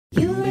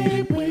made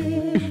it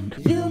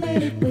weird. You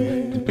made it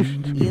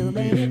weird. You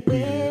made it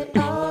weird.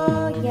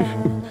 Oh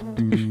yeah.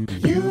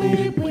 You made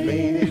it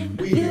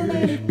weird. You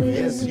made it weird.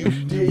 Yes, you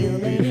did. You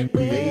made it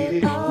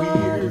weird.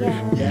 Oh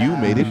yeah. You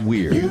Made It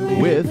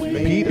Weird with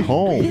Pete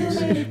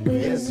Holmes.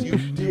 Yes, you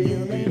did.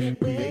 You made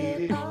it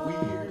weird.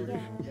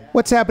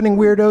 What's happening,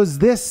 weirdos?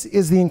 This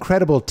is the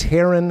incredible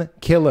Taran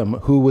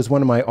Killam, who was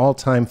one of my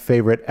all-time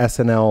favorite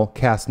SNL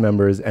cast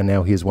members, and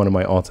now he is one of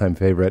my all-time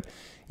favorite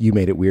You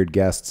Made It Weird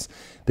guests.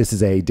 This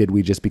is a Did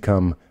We Just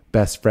Become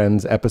Best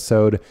Friends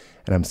episode,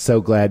 and I'm so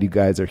glad you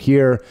guys are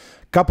here.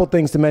 Couple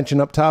things to mention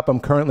up top. I'm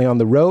currently on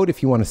the road.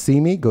 If you want to see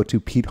me, go to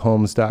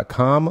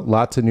PeteHolmes.com.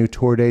 Lots of new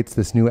tour dates.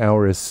 This new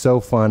hour is so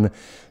fun.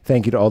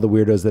 Thank you to all the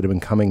weirdos that have been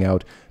coming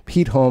out.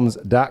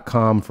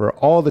 PeteHolmes.com for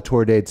all the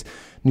tour dates.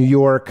 New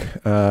York,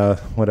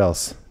 what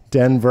else?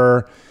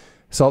 Denver,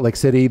 Salt Lake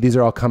City. These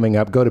are all coming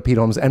up. Go to Pete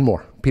Holmes and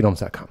more.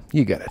 PeteHolmes.com.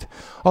 You get it.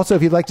 Also,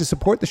 if you'd like to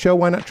support the show,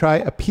 why not try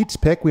a Pete's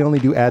Pick? We only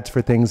do ads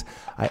for things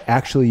I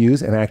actually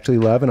use and actually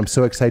love, and I'm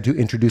so excited to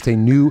introduce a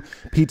new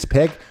Pete's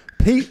Pick.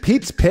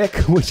 Pete's Pick,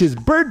 which is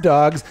Bird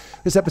Dogs.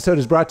 This episode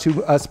is brought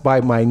to us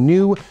by my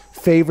new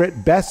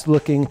favorite, best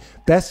looking,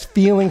 best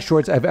feeling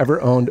shorts I've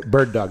ever owned,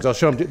 Bird Dogs. I'll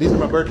show them. These are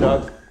my Bird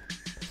Dogs.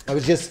 I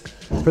was just,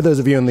 for those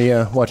of you in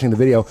the watching the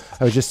video,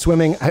 I was just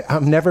swimming.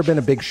 I've never been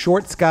a big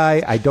shorts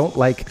guy. I don't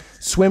like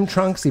swim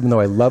trunks, even though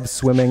I love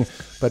swimming.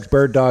 But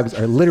Bird Dogs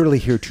are literally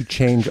here to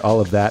change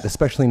all of that,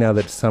 especially now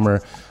that it's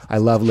summer. I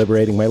love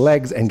liberating my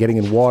legs and getting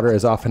in water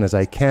as often as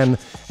I can.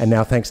 And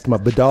now, thanks to my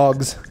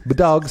BIRDDOGS,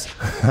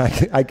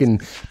 I can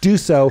do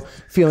so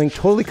feeling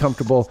totally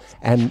comfortable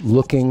and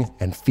looking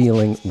and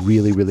feeling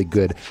really, really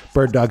good.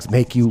 Bird Dogs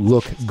make you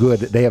look good.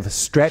 They have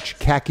stretch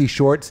khaki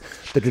shorts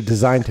that are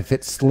designed to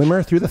fit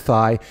slimmer through the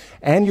thigh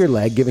and your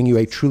leg, giving you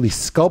a truly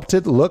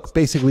sculpted look,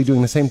 basically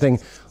doing the same thing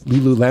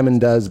Lululemon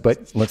does,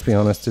 but let's be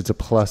honest, it's a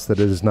plus that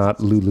it is not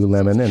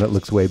Lululemon, and it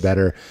looks way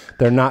better.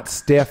 They're not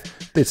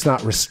stiff. It's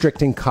not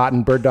restricting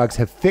cotton. Bird Dogs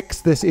have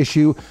fixed this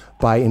issue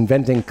by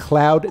inventing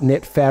cloud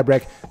knit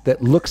fabric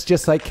that looks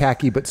just like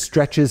khaki but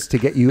stretches to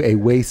get you a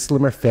way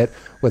slimmer fit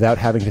without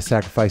having to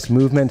sacrifice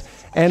movement.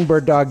 And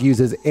Bird Dog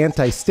uses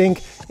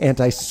anti-stink,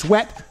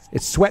 anti-sweat.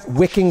 It's sweat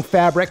wicking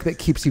fabric that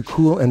keeps you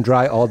cool and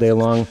dry all day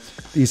long.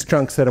 These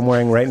trunks that I'm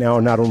wearing right now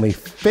not only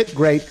fit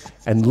great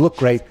and look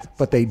great,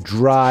 but they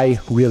dry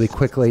really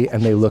quickly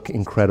and they look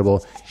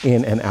incredible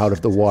in and out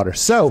of the water.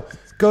 So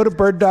go to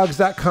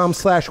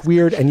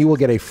birddogs.com/weird and you will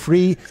get a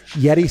free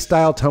Yeti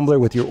style tumbler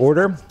with your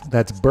order.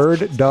 That's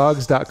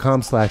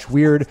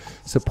birddogs.com/weird.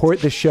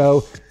 Support the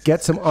show,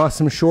 get some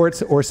awesome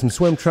shorts or some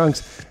swim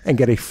trunks, and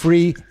get a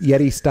free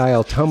Yeti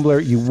style tumbler.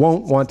 You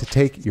won't want to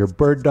take your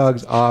Bird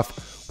Dogs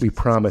off, we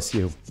promise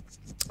you.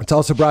 It's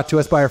also brought to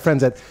us by our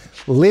friends at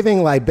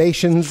Living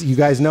Libations. You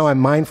guys know I'm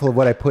mindful of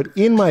what I put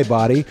in my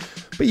body,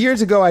 but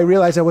years ago I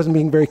realized I wasn't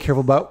being very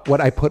careful about what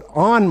I put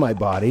on my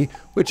body,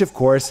 which of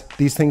course,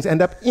 these things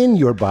end up in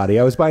your body.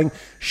 I was buying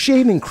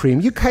shaving cream.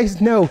 You guys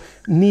know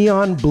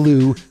neon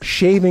blue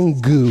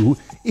shaving goo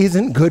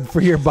isn't good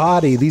for your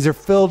body. These are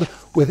filled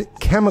with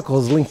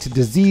chemicals linked to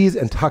disease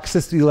and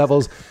toxicity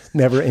levels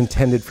never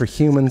intended for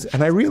humans.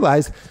 And I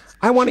realized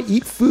I want to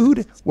eat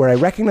food where I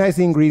recognize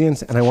the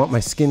ingredients, and I want my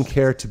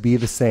skincare to be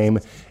the same.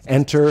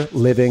 Enter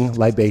Living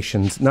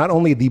Libations. Not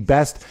only the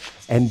best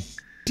and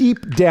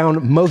deep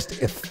down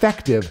most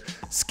effective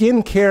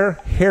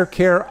skincare, hair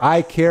care,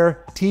 eye care,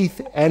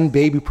 teeth, and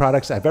baby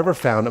products I've ever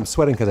found. I'm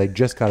sweating because I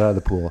just got out of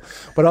the pool.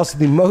 But also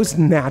the most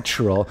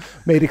natural,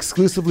 made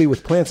exclusively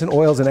with plants and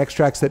oils and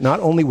extracts that not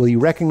only will you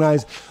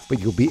recognize,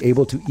 but you'll be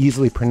able to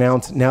easily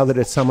pronounce. Now that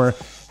it's summer,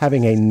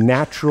 having a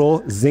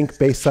natural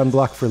zinc-based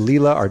sunblock for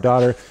Leela, our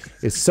daughter,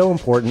 is so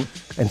important,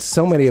 and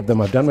so many of them,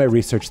 I've done my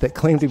research, that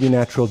claim to be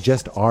natural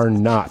just are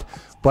not.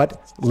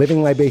 But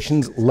Living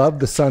Libations Love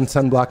the Sun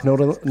sunblock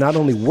not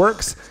only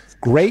works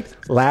great,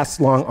 lasts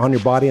long on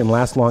your body and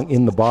lasts long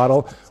in the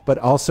bottle, but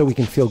also we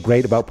can feel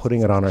great about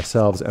putting it on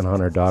ourselves and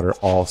on our daughter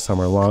all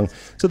summer long.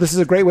 So this is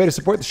a great way to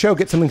support the show.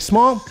 Get something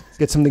small,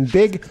 get something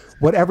big,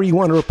 whatever you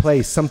want to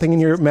replace. Something in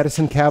your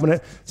medicine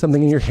cabinet,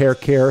 something in your hair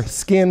care,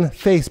 skin,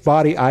 face,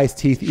 body, eyes,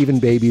 teeth, even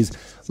babies.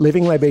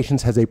 Living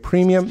Libations has a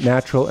premium,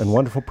 natural, and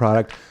wonderful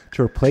product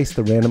to replace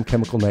the random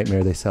chemical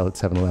nightmare they sell at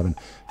 7-Eleven.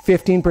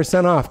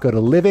 15% off. Go to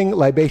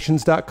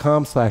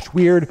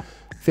livinglibations.com/weird.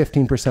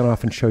 15%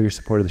 off and show your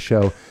support of the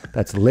show.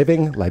 That's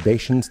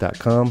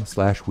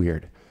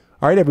livinglibations.com/weird.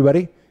 All right,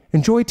 everybody.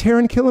 Enjoy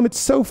Taran Killam. It's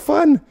so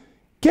fun.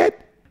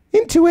 Get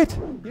into it.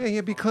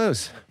 Yeah, be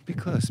close. Be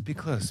close.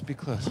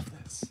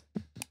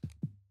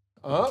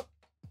 Oh.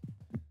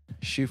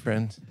 Shoe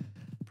friends.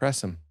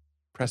 Press them.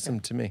 Press them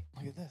to me.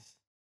 Look at this.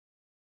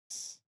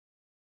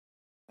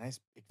 Nice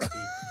big feet.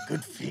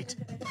 Good feet.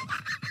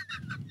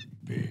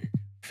 Big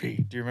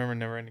feet. Do you remember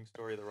Neverending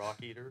Story of the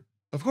Rock Eater?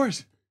 Of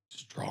course.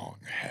 Strong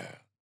hands.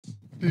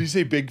 Did you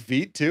say big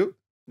feet too?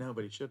 No,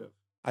 but he should have.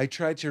 I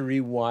tried to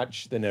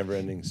rewatch The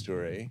Neverending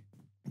Story,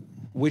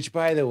 which,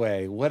 by the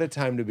way, what a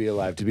time to be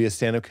alive, to be a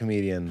stand-up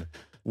comedian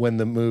when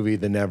the movie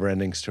The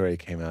Neverending Story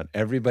came out.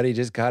 Everybody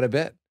just got a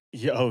bit.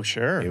 Yeah, oh,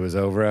 sure. It was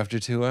over after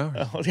 2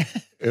 hours. Oh, yeah.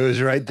 It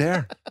was right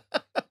there.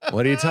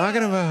 What are you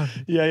talking about?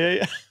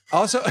 Yeah.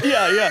 Also,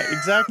 Yeah,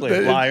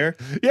 exactly. Liar.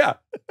 yeah,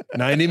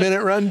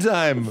 90-minute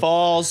runtime.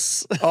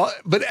 False.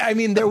 But I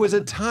mean, there was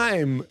a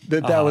time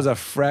that was a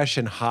fresh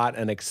and hot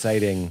and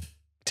exciting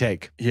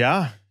take.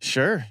 Yeah,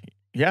 sure.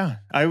 Yeah.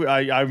 I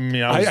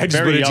mean, I was I just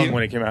put very it to young you.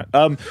 when it came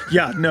out.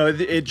 Yeah, no,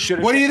 it should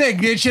have. What do you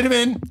think? It should have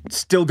been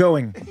Still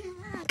going.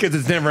 because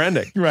it's never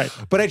ending. Right.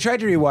 But I tried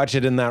to rewatch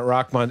it in that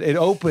rock month. It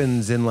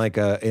opens in like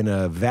in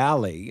a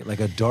valley, like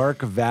a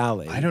dark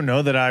valley. I don't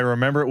know that I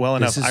remember it well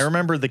enough. is- I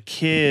remember the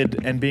kid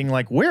and being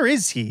like, where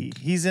is he?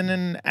 He's in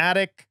an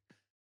attic.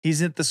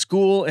 He's at the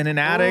school in an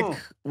attic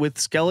with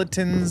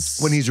skeletons.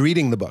 When he's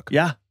reading the book.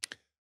 Yeah.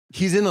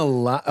 He's in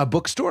a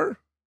bookstore.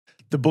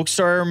 The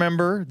bookstore, I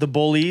remember, the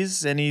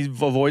bullies, and he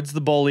avoids the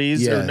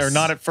bullies. Yes. Or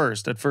not at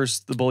first. At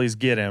first, the bullies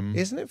get him.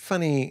 Isn't it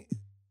funny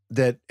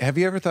that, have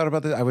you ever thought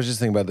about this? I was just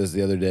thinking about this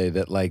the other day,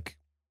 that like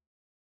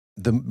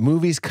the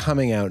movies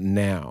coming out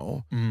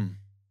now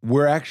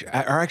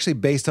are actually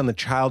based on the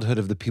childhood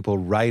of the people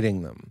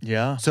writing them.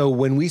 Yeah. So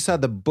when we saw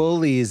the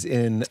bullies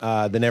in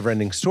The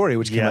Neverending Story,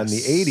 which came out in the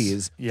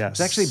 80s, yes.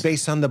 it's actually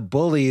based on the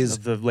bullies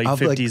Of the late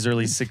of, 50s,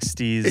 early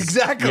 60s.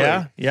 Exactly.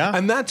 Yeah.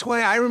 And that's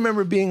why I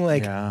remember being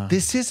like,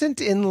 this isn't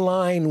in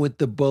line with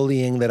the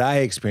bullying that I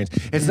experienced.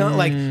 It's not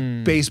like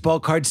baseball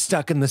cards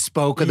stuck in the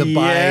spoke of the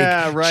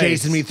bike,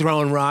 chasing me,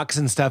 throwing rocks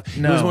and stuff.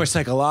 No. It was more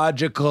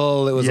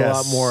psychological. It was a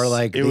lot more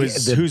like... It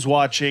was who's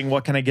watching,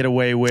 what can I get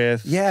away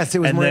with? Yes, it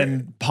was and more...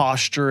 then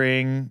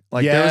posturing.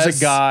 Like there was a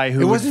guy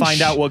who would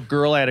find out what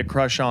girl I had a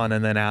crush on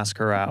and then ask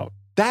her out.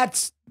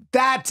 That's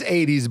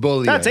 80s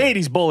bullying. That's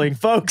 80s bullying,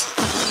 folks.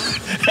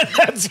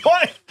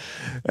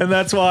 And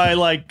that's why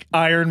like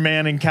Iron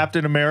Man and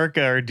Captain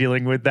America are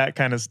dealing with that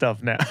kind of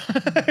stuff now.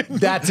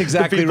 That's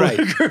exactly right.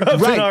 Who grew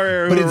up in our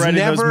era, but who were it's writing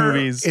never, those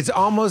movies. It's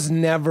almost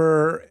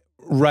never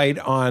right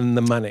on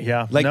the money.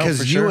 Yeah. Like, No, because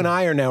for you sure. and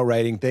I are now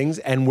writing things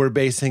and we're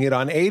basing it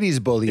on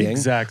 80s bullying.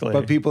 Exactly.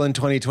 But people in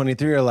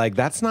 2023 are like,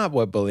 that's not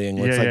what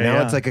bullying looks like.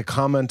 Now it's like a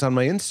comment on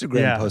my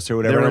Instagram post or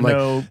whatever. There And I'm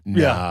were like,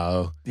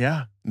 no.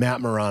 Yeah.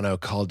 Matt Morano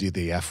called you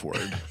the F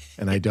word,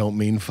 and I don't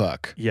mean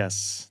fuck.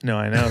 Yes. No,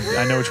 I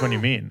know which one you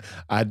mean.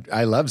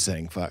 I love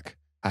saying fuck.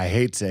 I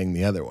hate saying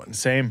the other one.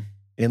 Same.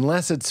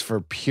 Unless it's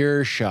for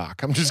pure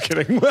shock. I'm just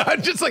kidding.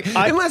 I'm just like,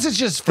 unless it's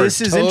just for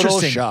This is total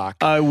interesting. shock.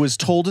 I was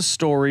told a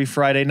story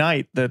Friday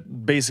night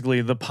that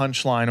basically the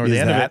punchline or the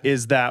end of it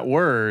is that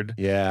word.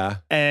 Yeah.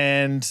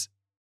 And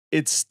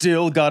it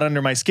still got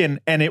under my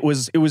skin. And it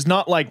was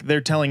not like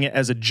they're telling it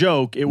as a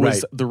joke. It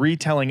was the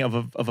retelling of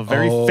a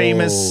very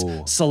famous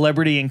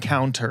celebrity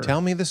encounter. Tell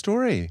me the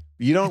story.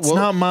 You don't. It's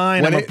not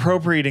mine. I'm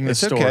appropriating the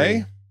story.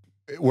 Okay.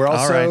 We're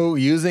also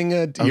using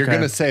it. You're Okay.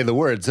 going to say the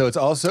word, so it's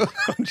also.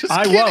 I'm just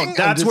I kidding. won't.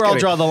 That's where I'll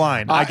draw the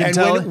line. I can and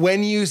tell.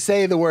 when you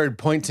say the word,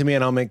 point to me,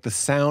 and I'll make the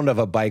sound of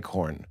a bike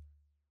horn.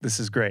 This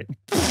is great.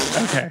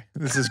 Okay,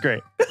 this is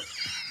great.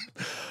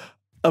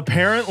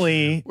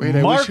 Apparently,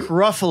 Mark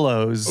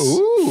Ruffalo's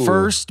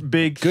first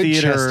big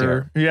theater. Chest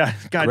hair. Yeah,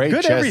 God, Great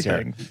good chest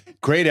everything. hair.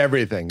 Great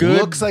everything. Good,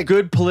 Looks like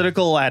good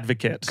political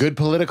advocate. good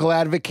political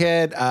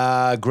advocate.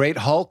 Great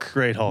Hulk.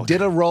 Great Hulk.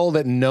 Did a role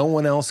that no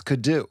one else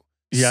could do.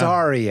 Yeah.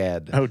 Sorry,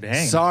 Ed. Oh,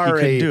 dang.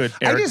 Sorry. He couldn't do it.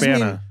 I Eric just mean-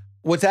 Bana.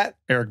 What's that?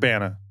 Eric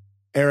Bana.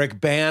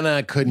 Eric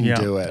Bana couldn't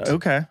do it.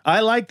 Okay.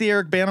 I like the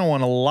Eric Bana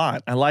one a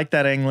lot. I like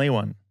that Ang Lee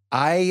one.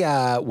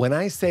 When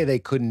I say they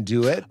couldn't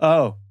do it,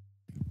 Oh.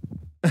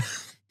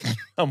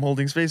 I'm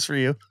holding space for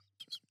you.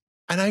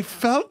 and I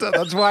felt it.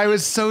 That's why I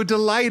was so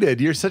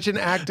delighted. You're such an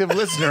active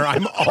listener.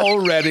 I'm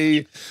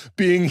already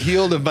being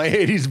healed of my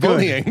 80s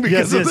bullying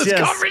because of this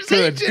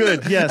conversation.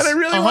 Good, yes. And I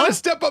really want to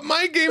step up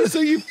my game so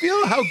you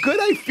feel how good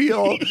I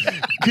feel.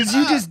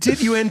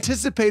 Because you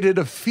anticipated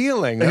a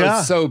feeling. That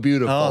was so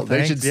beautiful. Oh,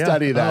 they should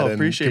study that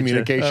in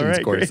communications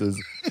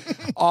courses.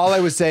 All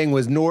I was saying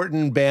was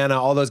Norton, Bana,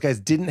 all those guys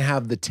didn't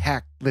have the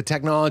tech. The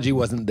technology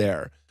wasn't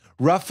there.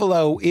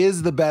 Ruffalo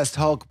is the best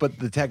Hulk, but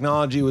the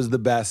technology was the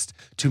best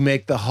to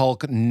make the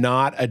Hulk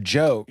not a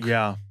joke.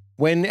 Yeah.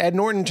 When Ed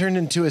Norton turned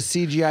into a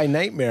CGI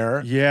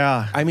nightmare,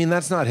 I mean,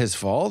 that's not his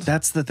fault.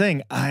 That's the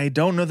thing. I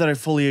don't know that I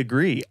fully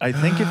agree. I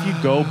think if you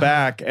go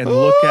back and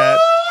look at...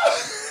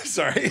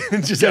 Sorry.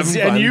 Just Yes,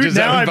 having fun. and you Just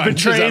now having I've fun.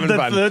 Just betrayed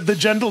having the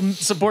gentle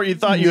support you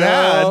thought you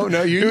had.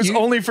 No, it was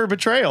only for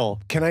betrayal.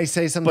 Can I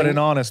say something? But an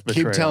honest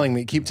betrayal.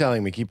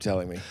 Keep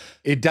telling me.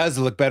 It does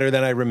look better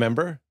than I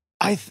remember.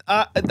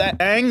 That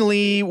Ang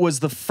Lee was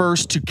the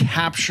first to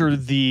capture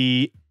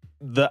the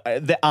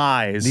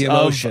eyes, the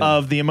emotion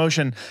of the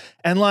emotion,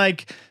 and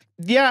like,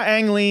 yeah,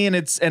 Ang Lee, and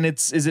is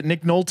it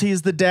Nick Nolte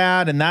is the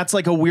dad, and that's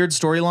like a weird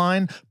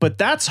storyline, but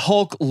that's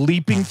Hulk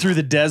leaping through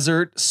the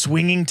desert,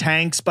 swinging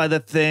tanks by the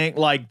thing,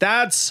 like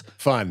that's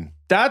fun.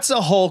 That's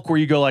a Hulk where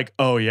you go like,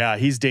 oh yeah,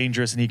 he's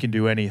dangerous and he can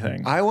do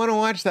anything. I want to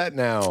watch that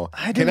now.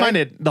 I didn't mind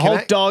it. The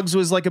Hulk dogs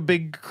was like a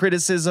big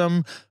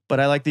criticism, but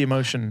I like the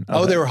emotion.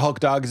 Oh, there were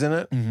Hulk dogs in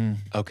it? Mm-hmm.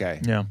 Okay.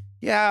 Yeah.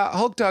 Yeah,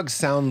 Hulk dogs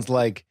sounds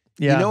like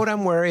Yeah. You know what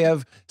I'm wary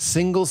of?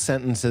 Single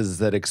sentences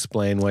that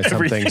explain why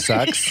something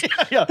sucks.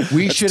 Yeah.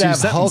 We That's should two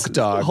have Hulk sentences.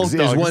 dogs. Hulk Is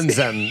dogs. one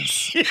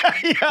sentence. Yeah,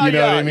 You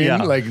know what I mean? yeah.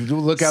 Like,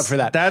 look out for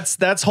that.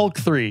 That's Hulk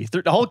 3.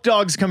 Hulk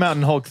dogs come out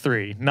in Hulk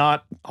 3,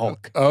 not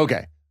Hulk.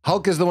 Okay.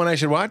 Hulk is the one I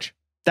should watch?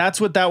 That's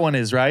what that one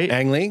is, right?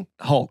 Ang Lee?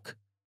 Hulk.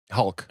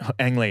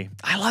 Ang Lee.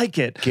 I like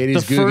it.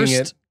 Katie's Googling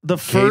it. The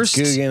Kate's first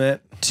Googling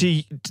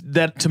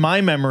it. to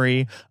my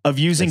memory of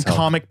using It's Hulk.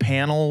 comic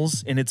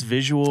panels in its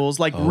visuals,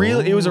 like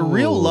it was a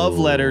real love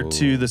letter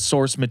to the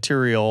source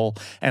material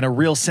and a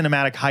real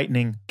cinematic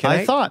heightening.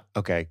 I thought.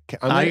 Okay.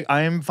 I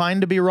am fine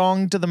to be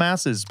wrong to the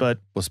masses, but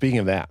Well, speaking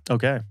of that,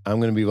 okay. I'm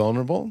going to be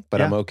vulnerable, but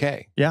Yeah. I'm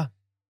okay. Yeah.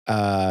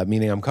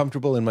 Meaning I'm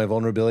comfortable in my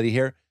vulnerability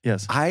here.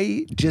 Yes.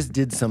 I just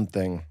did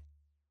something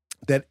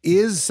that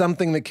is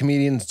something that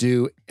comedians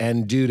do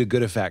and do to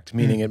good effect,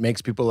 meaning it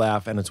makes people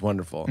laugh and it's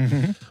wonderful.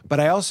 But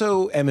I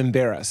also am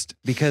embarrassed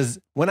because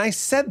when I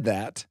said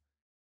that,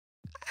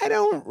 I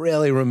don't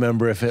really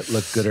remember if it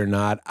looked good or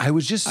not. I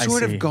was just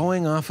sort of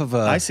going off of a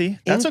I see.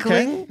 That's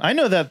okay. inkling, I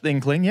know that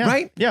inkling. Yeah.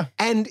 right? Yeah.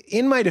 And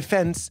in my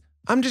defense,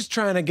 I'm just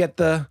trying to get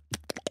the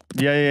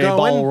Yeah.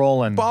 going, Ball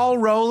rolling. ball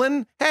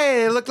rolling.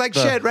 Hey, it looked like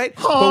shit, right?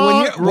 But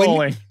when you're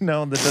rolling,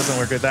 no, that doesn't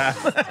work with that.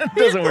 It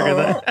doesn't work with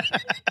that.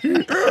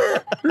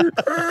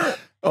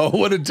 Oh,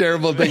 what a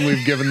terrible thing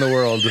we've given the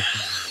world.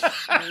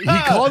 He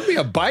called me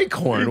a bike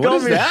horn. What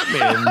does that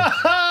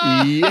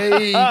mean?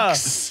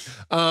 Yikes.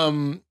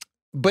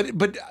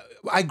 But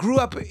I grew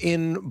up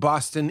in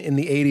Boston in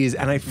the 80s,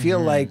 and I feel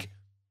like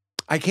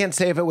I can't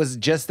say if it was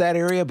just that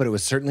area, but it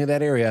was certainly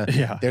that area.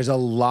 Yeah. There's a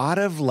lot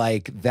of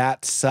like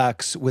that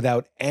sucks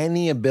without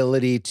any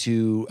ability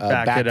to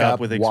back it up up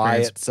with why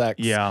experience. it sucks.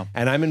 Yeah.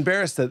 And I'm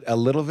embarrassed that a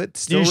little of it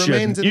still You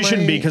remains in You my...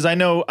 shouldn't be, because I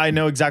know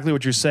exactly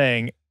what you're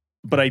saying,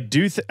 but I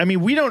do. I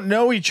mean, we don't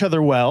know each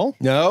other well.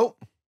 No.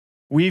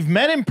 We've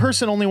met in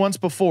person only once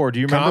before. Do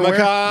you remember where?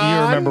 Comic-Con.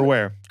 You remember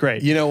where?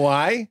 Great. You know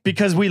why?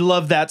 Because we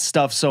love that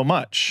stuff so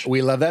much.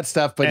 We love that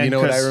stuff, but And you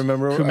know what I 'cause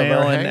remember? of our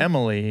Kumail and hang?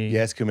 Emily.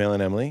 Yes, Kumail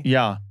and Emily.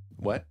 Yeah.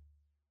 What?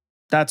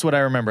 That's what I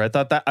remember. I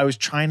thought that I was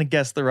trying to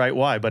guess the right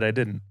why, but I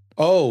didn't.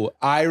 Oh,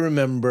 I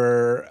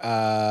remember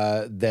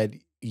that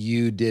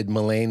you did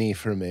Mulaney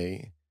for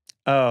me.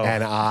 Oh.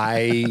 And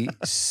I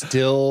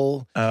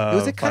still... it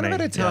was a kind of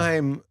funny. at a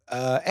time...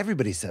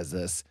 everybody says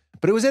this,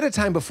 but it was at a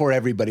time before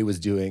everybody was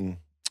doing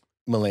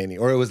Mulaney,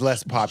 or it was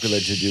less popular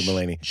to do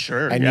Mulaney.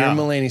 Sure. And yeah.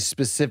 your Mulaney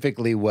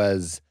specifically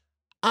was...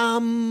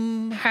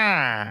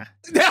 Ha.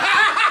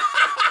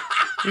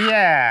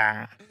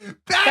 Yeah.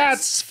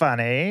 That's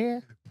funny.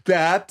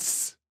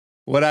 That's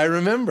what I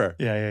remember.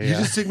 Yeah. You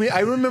just took me.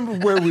 I remember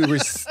where we were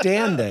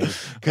standing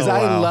because Oh, I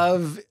wow.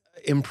 love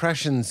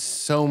impressions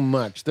so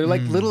much. They're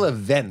like little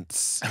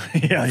events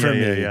yeah. for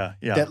me. Yeah.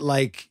 That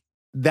like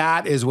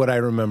that is what I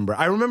remember.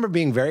 I remember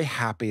being very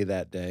happy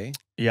that day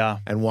Yeah.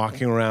 and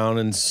walking around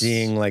and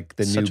seeing like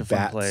the Such new a fun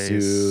bat place.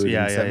 suit.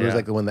 Yeah, and stuff. yeah, It was yeah.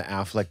 like when the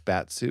Affleck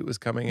bat suit was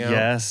coming out.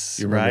 Yes.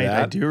 You remember right. I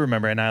that? do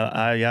remember. And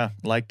I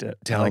liked it.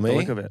 Tell I liked me. the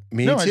look of it.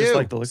 Me no, too. I just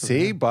like the look of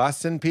See, it.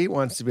 Boston Pete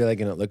wants to be like,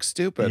 and it looks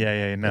stupid.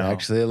 Yeah. No.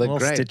 Actually, it looked little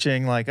great.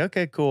 Stitching, like,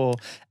 okay, cool.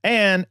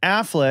 And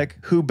Affleck,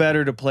 who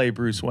better to play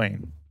Bruce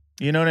Wayne?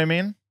 You know what I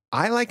mean?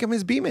 I like him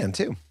as B-Man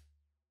too.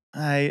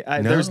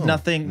 There's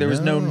nothing. There was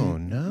no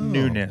no.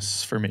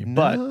 newness for me,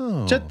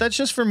 No. but that's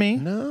just for me.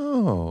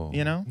 No.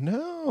 You know?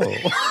 No.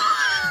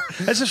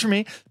 That's just for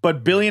me.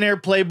 But billionaire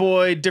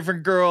playboy,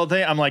 different girl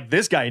thing. I'm like,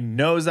 this guy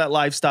knows that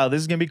lifestyle.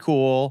 This is gonna be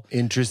cool.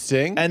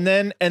 Interesting. And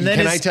then Can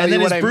I tell you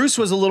what his Bruce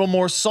was a little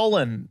more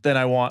sullen than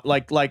I want. Well,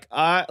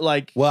 I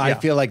yeah.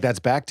 feel like that's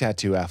back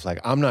tattoo Affleck.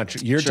 I'm not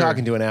sure. You're Sure.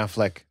 talking to an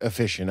Affleck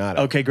aficionado.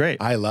 Okay, great.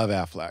 I love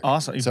Affleck.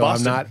 Awesome. So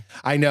Boston. I'm not,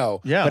 I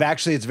know. Yeah. But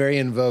actually it's very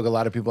in vogue. A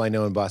lot of people I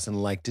know in Boston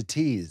like to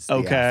tease the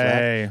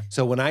Okay. Affleck.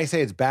 So when I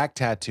say it's back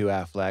tattoo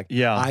Affleck,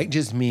 Yeah. I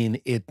just mean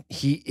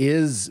he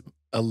is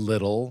a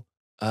little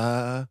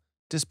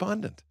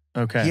despondent.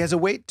 Okay. He has a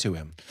weight to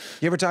him.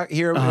 You ever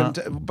hear him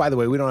by the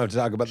way, we don't have to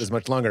talk about this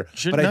much longer,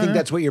 but I think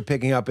that's what you're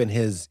picking up in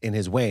his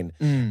Wayne.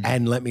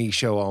 And let me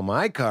show all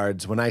my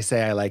cards. When I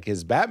say I like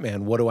his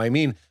Batman, what do I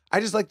mean? I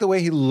just like the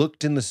way he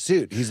looked in the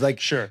suit. He's like,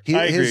 Sure.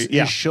 I agree.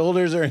 Yeah. His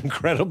shoulders are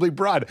incredibly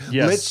broad.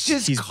 Yes. Let's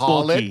just He's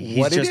call bulky. it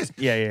what He's it just-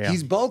 is. yeah.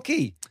 He's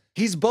bulky.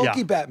 He's bulky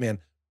Yeah. Batman.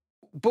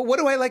 But what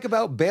do I like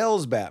about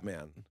Bale's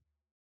Batman?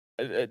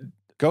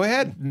 Go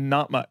ahead.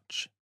 Not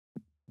much.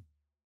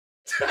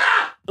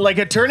 Like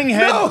a turning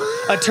head,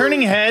 a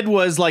turning head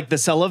was like the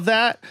sell of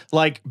that.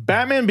 Like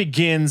Batman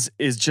Begins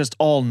is just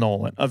all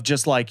Nolan of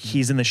just like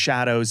he's in the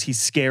shadows, he's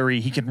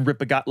scary, he can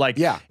rip a guy. Like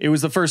it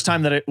was the first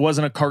time that it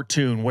wasn't a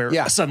cartoon where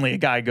suddenly a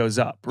guy goes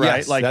up, right?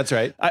 Yes, like that's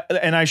right.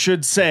 I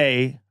should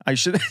say,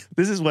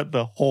 this is what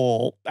the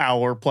whole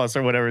hour plus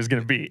or whatever is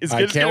going to be.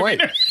 I can't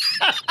wait.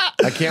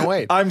 I can't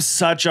wait. I'm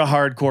such a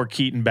hardcore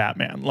Keaton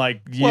Batman.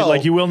 Like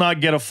you will not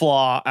get a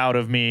flaw out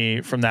of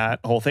me from that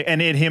whole thing. And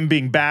him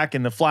being back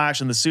in the Flash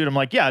and the suit, I'm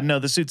like, yeah, no,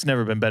 the suit's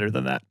never been better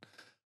than that.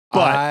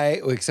 But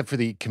except for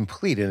the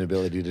complete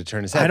inability to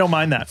turn his head. I don't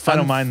mind that. I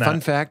don't mind that.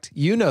 Fun fact,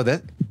 you know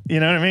that. You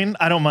know what I mean?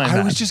 I don't mind that.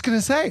 I was just going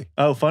to say.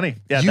 Oh, funny.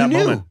 Yeah, you that knew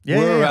moment. Yeah,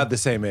 we're yeah. about the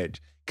same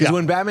age. Because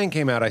when Batman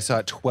came out, I saw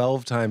it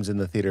 12 times in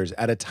the theaters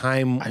at a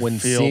time when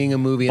feel seeing a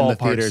movie in the ballpark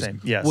theaters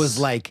same. Yes. was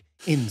like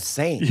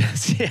insane.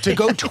 Yes, yeah. To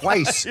go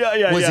twice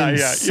was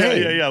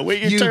insane. Yeah.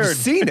 Wait your You've turn.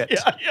 seen it.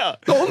 Yeah.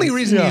 The only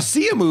reason you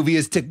see a movie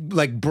is to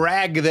like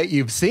brag that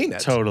you've seen it.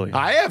 Totally.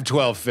 I have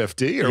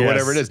 1250 or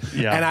whatever it is.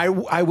 Yeah. And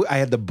I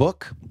had the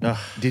book.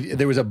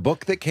 There was a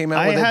book that came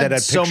out with it that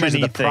had so pictures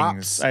many of the props.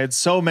 things. I had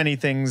so many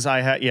things.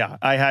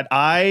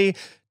 I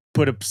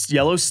put a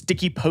yellow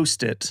sticky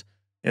Post-it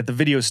at the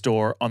video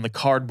store on the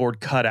cardboard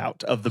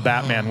cutout of the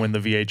Batman when the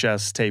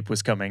VHS tape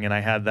was coming, and I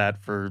had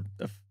that for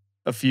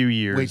a few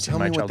years. Wait, tell in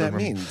my me what that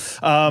childhood. means.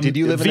 Did Did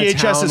you live in a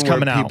VHS town is where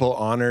coming out. people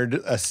honored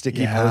a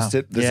sticky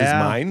Post-it? This is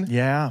mine?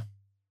 Yeah.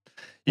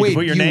 You Wait, can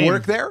put your you name.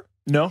 work there?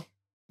 No.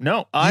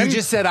 You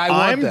just said, I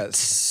want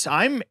this.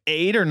 I'm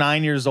 8 or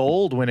 9 years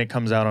old when it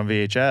comes out on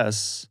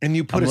VHS. And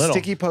you put I'm a little.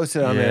 sticky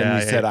Post-it on it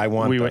and you said, I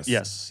want this.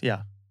 Yes,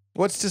 yeah.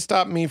 What's to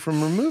stop me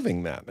from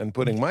removing that and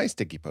putting my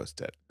sticky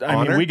Post-it?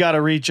 I mean, we got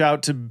to reach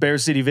out to Bear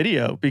City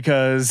Video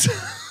because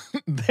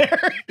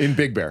they're in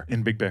Big Bear.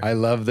 in Big Bear. I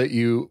love that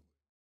you.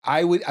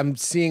 I'm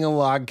seeing a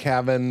log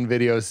cabin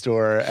video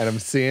store, and I'm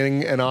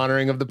seeing an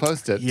honoring of the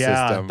Post-it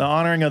system. The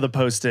honoring of the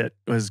Post-it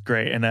was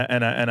great, and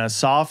a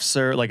soft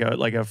serve, like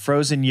a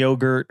frozen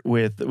yogurt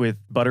with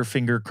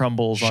Butterfinger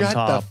crumbles on Shut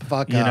top. the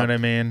fuck You know up. what I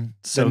mean?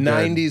 So The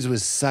good. 90s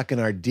was sucking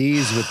our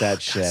D's with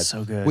that shit.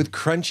 so good. With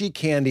crunchy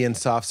candy and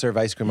soft serve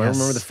ice cream. I Yes.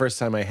 remember the first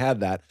time I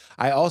had that.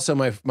 I also,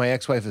 my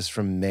ex-wife is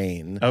from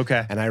Maine.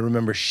 Okay. And I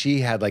remember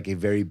she had like a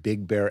very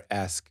Big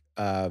Bear-esque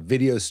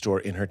video store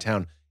in her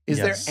town. Is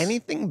Yes. there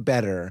anything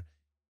better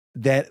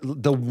that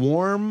the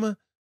warm,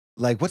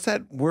 like what's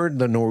that word?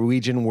 The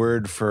Norwegian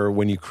word for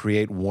when you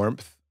create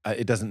warmth?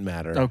 It doesn't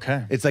matter.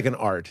 Okay. It's like an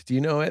art. Do you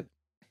know it?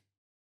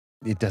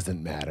 It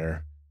doesn't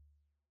matter.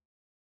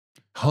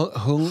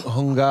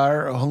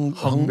 Hunger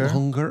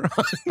Hunger?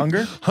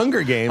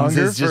 Hunger Games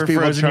Hunger is just for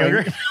people frozen trying.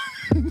 yogurt?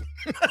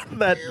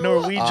 That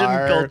Norwegian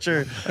are-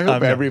 culture. I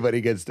hope No. everybody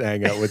gets to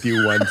hang out with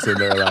you once in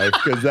their life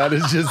because that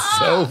is just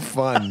so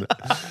fun.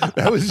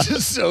 That was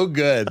just so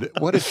good.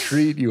 What a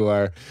treat you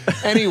are.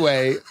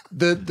 Anyway,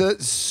 the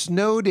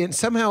snowed in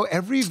somehow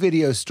every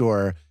video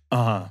store.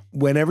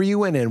 Whenever you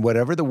went in,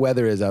 whatever the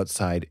weather is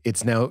outside,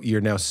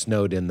 you're now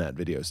snowed in that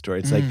video store.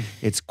 It's like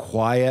it's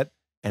quiet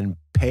and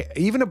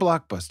even a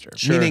Blockbuster,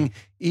 meaning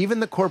even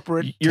the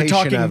corporate You're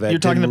talking of it. the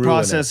didn't ruin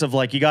process it. of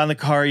like you got in the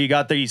car,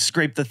 you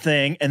scrape the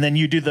thing, and then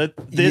you do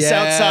this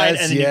outside,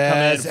 and then you come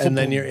in, and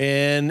then you're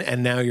in,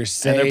 and now you're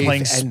safe. and they're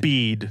playing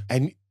Speed.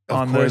 And of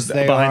on course the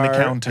they behind the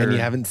are, counter. and you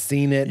haven't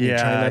seen it. And you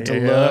try not to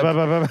yeah.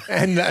 look,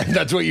 and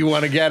that's what you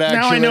want to get. Actually,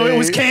 Now I know it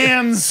was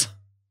cans.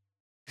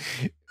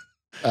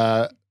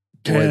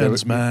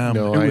 Cans, ma'am.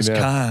 No, it was I know.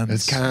 cans.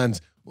 It's cans.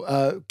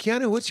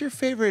 Keanu, what's your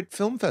favorite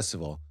film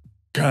festival?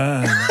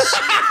 Cans.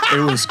 It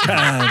was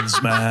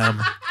cans,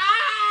 ma'am.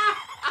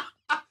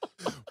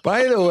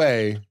 By the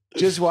way,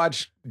 just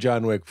watch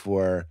John Wick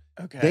 4.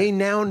 Okay. They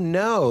now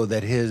know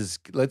that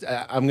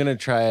I'm gonna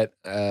try it.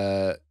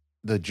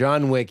 The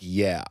John Wick,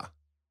 yeah.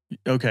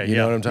 Okay. You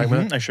know what I'm talking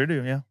about? I sure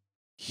do. Yeah.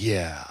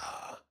 Yeah.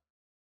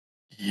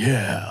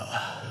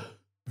 Yeah.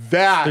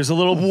 That There's a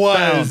little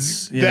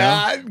bounce, you know?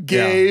 that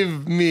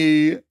gave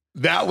me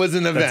that was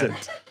an That's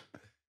event.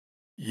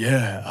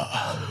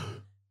 Yeah.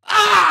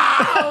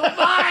 Oh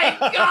my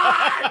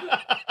god!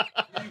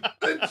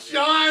 The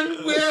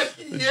John Wick,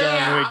 yeah.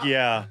 John Wick,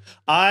 yeah.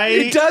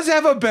 It does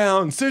have a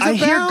bounce. There's a I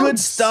bounce. hear good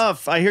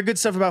stuff. I hear good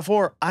stuff about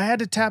 4. I had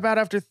to tap out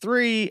after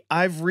 3.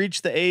 I've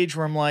reached the age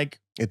where I'm like,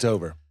 It's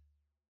over.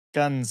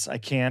 guns, I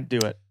can't do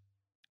it.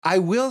 I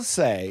will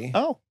say,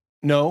 Oh.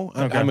 no,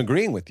 Okay. I'm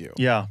agreeing with you.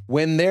 Yeah.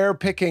 When they're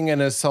picking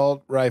an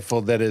assault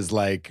rifle that is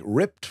like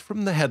ripped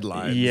from the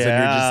headlines, and you're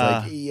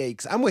just like,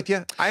 yikes. I'm with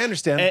you. I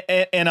understand.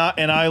 And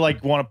I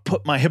like want to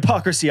put my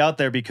hypocrisy out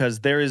there because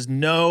there is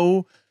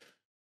no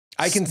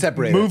I can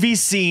separate movie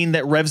scene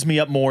that revs me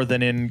up more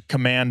than in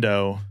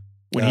Commando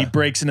when he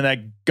breaks into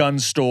that gun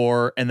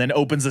store and then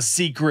opens a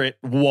secret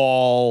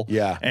wall.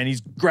 Yeah. And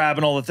he's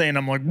grabbing all the thing. And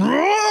I'm like,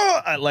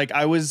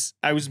 I was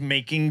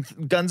making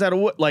guns out of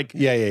wood. Like,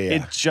 Yeah.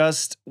 it's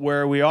just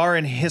where we are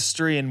in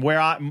history and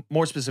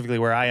more specifically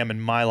where I am in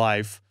my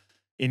life.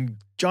 In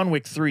John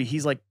Wick 3,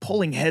 he's like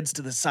pulling heads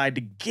to the side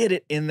to get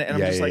it in there.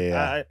 And I'm just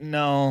like,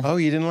 no. Oh,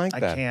 you didn't like I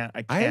that? can't.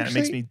 I it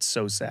makes me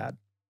so sad.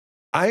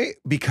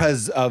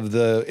 Because of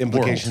the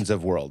implications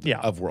of world. Yeah.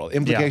 Of world.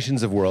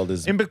 Implications of world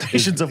is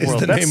Implications of is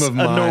World. the That's name of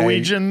a my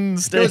Norwegian It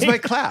state. was my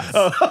class.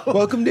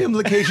 Welcome to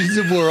Implications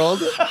of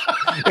World.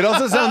 It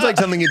also sounds like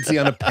something you'd see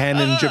on a pen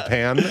in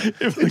Japan.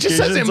 It just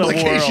says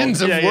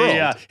Implications of World.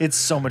 Yeah. It's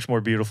so much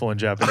more beautiful in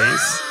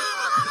Japanese.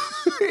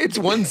 It's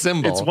one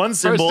symbol. It's one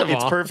symbol. First of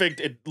It's all. perfect.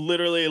 It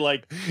literally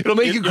like It'll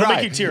make you cry. It'll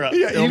make you tear up.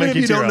 Yeah, It'll even make if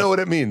you you tear don't up. know what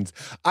it means.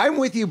 I'm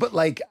with you, but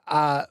like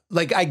I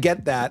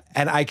get that,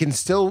 and I can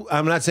still.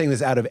 I'm not saying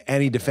this out of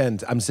any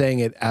defense. I'm saying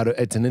it out of.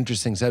 It's an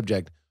interesting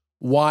subject.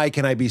 Why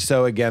can I be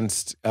so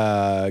against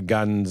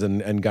guns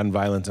and gun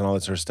violence and all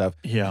that sort of stuff?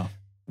 Yeah.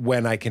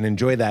 when I can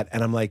enjoy that.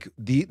 And I'm like,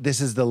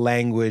 this is the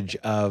language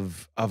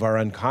of our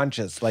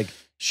unconscious. Like,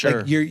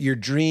 Sure. like your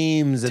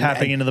dreams. And,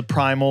 Tapping into the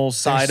primal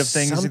side of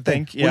things, you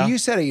think? Yeah. Well, you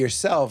said it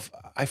yourself.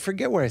 I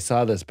forget where I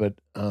saw this, but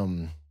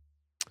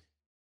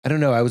I don't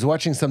know. I was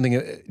watching something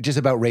just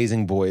about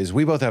raising boys.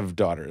 We both have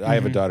daughters. I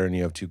have a daughter and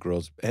you have 2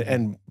 girls.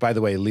 And by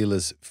the way,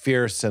 Leela's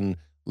fierce and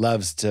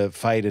loves to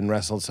fight and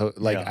wrestle. So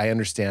like, I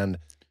understand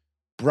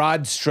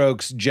broad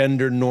strokes,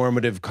 gender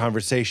normative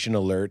conversation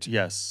alert.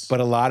 Yes. But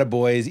a lot of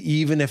boys,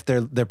 even if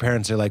their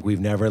parents are like, we've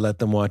never let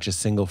them watch a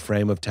single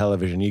frame of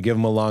television. You give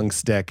them a long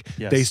stick,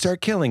 they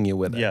start killing you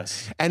with it.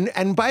 Yes.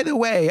 And by the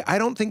way, I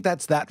don't think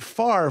that's that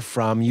far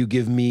from you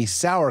give me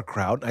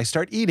sauerkraut, I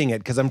start eating it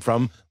because I'm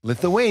from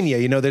Lithuania.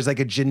 You know, there's like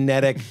a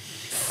genetic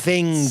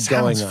thing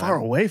going on. Sounds far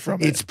away from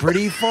it. It's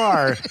pretty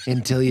far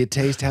until you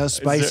taste how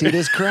spicy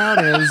this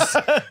kraut is.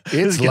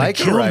 It's gonna like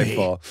a kill me.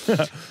 rifle.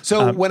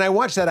 So when I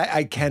watch that,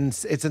 I can.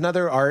 It's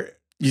another art.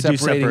 You do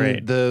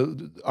separate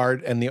the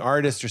art and the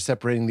artist, are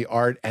separating the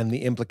art and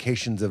the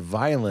implications of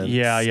violence.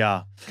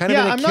 Yeah. Kind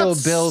of in a Kill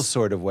Bill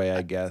sort of way,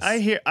 I guess. I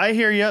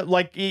hear you.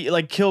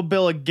 Like Kill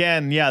Bill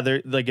again. Yeah,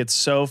 they're like, it's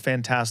so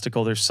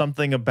fantastical. There's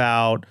something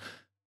about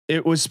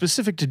it was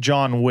specific to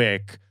John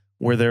Wick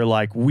where they're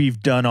like, we've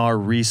done our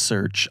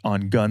research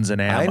on guns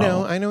and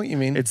ammo. I know what you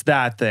mean. It's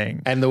that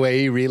thing. And the way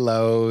he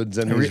reloads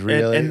and he's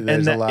really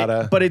there's a lot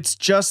of. But it's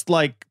just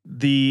like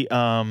the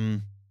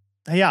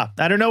yeah,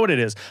 I don't know what it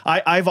is.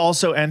 I've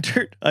also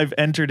entered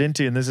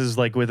into, and this is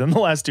like within the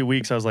last 2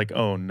 weeks, I was like,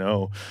 oh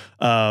no.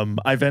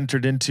 I've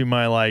entered into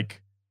my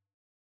like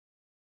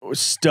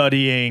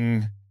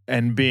studying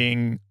and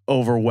being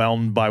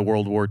overwhelmed by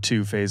World War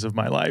II phase of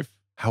my life.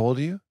 How old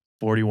are you?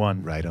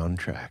 41. Right on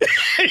track.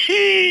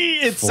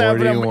 It's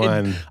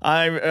 41.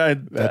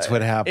 That's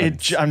what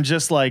happens. I'm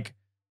just like,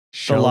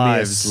 Show the me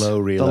lives, a slow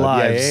reload. the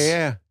lives,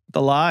 Yeah.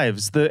 the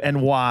lives,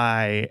 and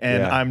why,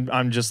 and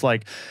I'm just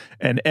like,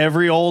 and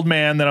every old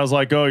man that I was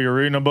like, oh, you're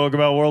reading a book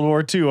about World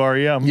War II, are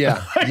you?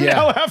 I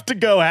now have to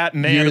go hat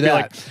in hand and be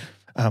like,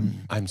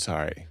 I'm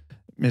sorry,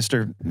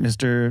 Mr.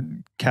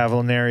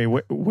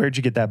 Cavalneri, where'd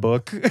you get that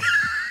book?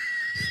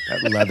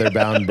 That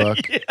leather-bound book.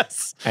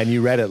 Yes. And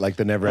you read it like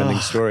the never-ending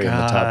story in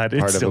the top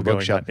part of a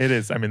bookshelf. It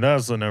is. I mean, that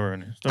was the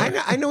never-ending story.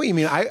 I know what you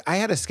mean. I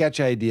had a sketch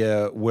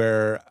idea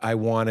where I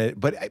wanted,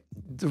 but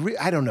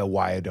I don't know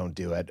why I don't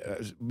do it.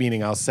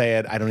 Meaning I'll say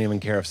it. I don't even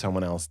care if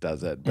someone else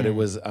does it. But it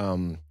was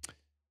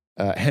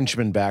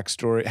henchman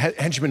backstory,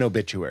 henchman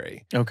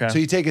obituary. Okay. So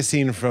you take a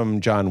scene from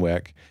John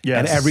Wick. Yes.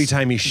 And every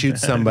time he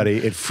shoots somebody,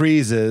 it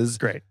freezes.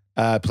 Great.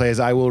 Plays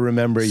I Will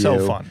Remember You.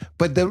 So fun.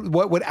 But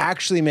what would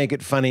actually make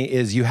it funny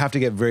is you have to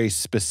get very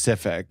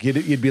specific.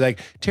 You'd be like,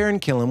 Taran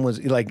Killam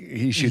was, like,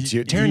 he shoots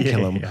you. Taran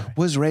Killam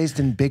was raised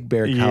in Big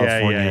Bear,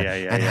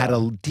 California, and had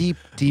a deep,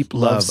 deep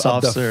love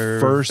soft of the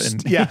serve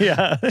first,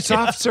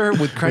 soft serve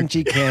with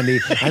crunchy candy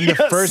and the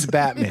first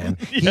Batman.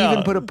 He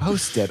even put a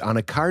Post-it on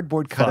a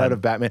cardboard cutout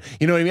of Batman.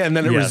 You know what I mean? And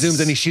then it resumes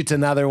and he shoots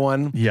another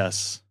one.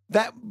 Yes.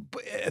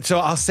 So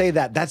I'll say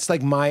that's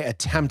like my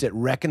attempt at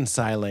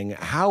reconciling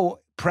how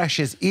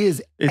precious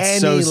is any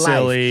so life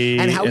silly,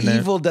 and how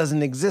evil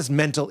doesn't exist.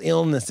 Mental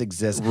illness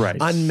exists, right?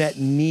 Unmet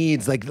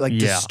needs, like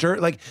they're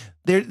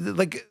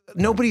like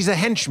nobody's a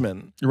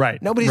henchman,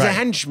 right? Nobody's a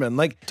henchman,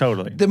 like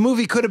totally. The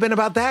movie could have been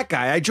about that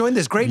guy. I joined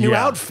this great new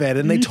outfit,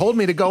 and they told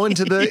me to go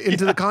into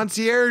the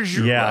concierge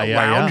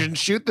lounge and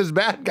shoot this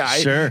bad guy.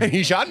 Sure, and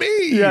he shot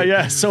me.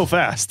 Yeah, so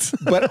fast.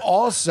 But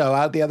also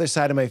out the other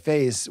side of my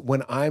face,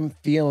 when I'm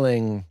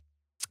feeling,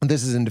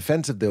 this is in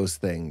defense of those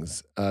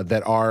things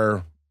that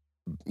are,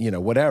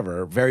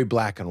 whatever, very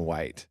black and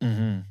white.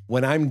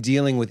 When I'm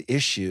dealing with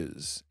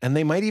issues, and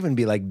they might even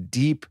be like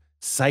deep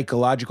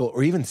psychological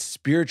or even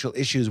spiritual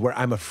issues where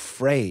I'm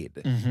afraid,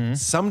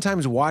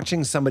 sometimes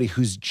watching somebody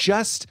who's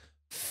just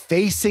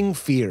facing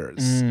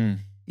fears,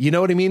 you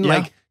know what I mean?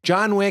 Like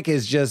John Wick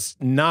is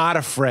just not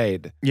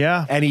afraid.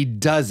 Yeah. And he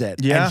does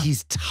it. Yeah. And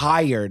he's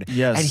tired.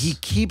 Yes. And he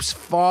keeps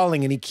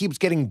falling and he keeps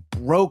getting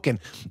broken.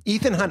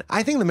 Ethan Hunt,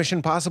 I think the Mission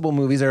Impossible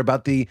movies are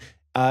about the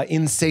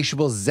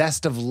insatiable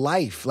zest of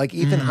life. Like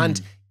Ethan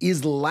Hunt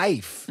is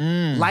life.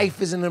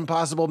 Life is an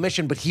impossible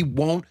mission, but he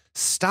won't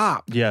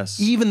stop.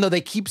 Yes. Even though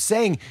they keep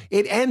saying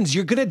it ends,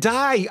 you're gonna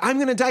die. I'm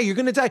gonna die. You're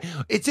gonna die.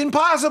 It's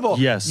impossible.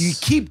 Yes. You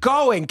keep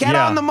going. Get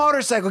on the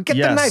motorcycle. Get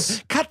the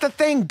knife. Cut the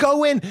thing.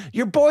 Go in.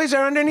 Your boys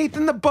are underneath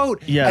in the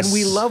boat. Yes. And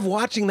we love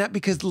watching that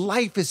because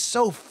life is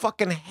so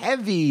fucking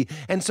heavy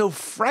and so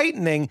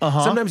frightening.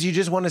 Sometimes you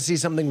just want to see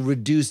something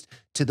reduced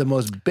to the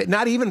most,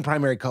 not even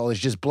primary colors,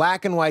 just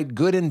black and white,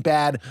 good and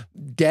bad,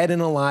 dead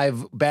and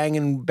alive,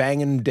 banging,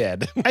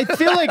 dead. I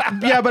feel like,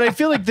 but I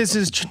feel like this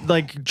is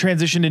like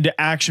transitioned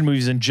into action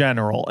movies in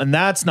general. And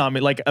that's not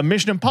me. Like a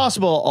Mission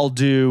Impossible I'll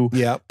do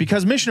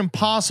because Mission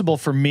Impossible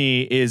for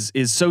me is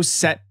so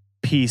set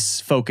piece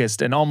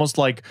focused and almost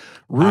like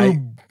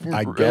Rube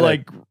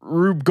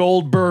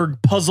Goldberg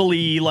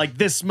puzzly, like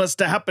this must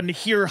have happened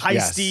here,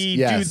 heisty,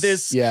 do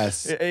this.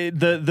 Yes.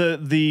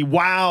 The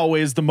wow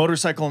is the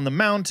motorcycle on the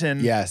mountain.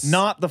 Yes.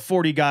 Not the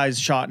 40 guys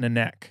shot in the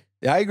neck.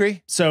 Yeah, I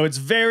agree. So it's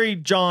very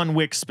John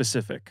Wick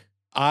specific.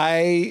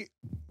 I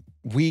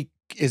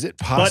Is it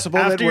But possible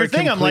that after we're your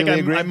thing, I'm like,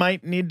 completely I agreeing?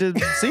 might need to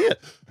see it.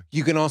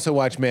 You can also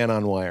watch Man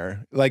on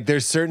Wire. Like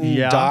there's certain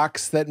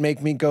docs that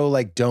make me go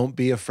like, don't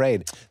be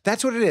afraid.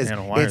 That's what it is. Man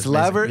on Wire It's is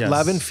love amazing.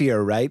 love Yes. and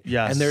fear, right?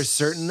 Yes. And there's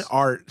certain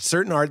art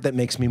that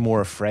makes me more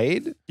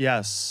afraid.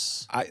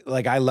 Yes.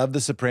 I love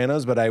The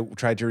Sopranos, but I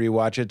tried to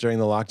rewatch it during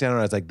the lockdown and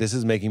I was like, this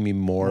is making me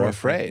more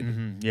afraid.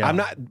 Yeah. I'm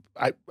not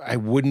I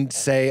wouldn't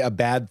say a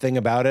bad thing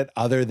about it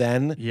other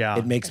than Yeah.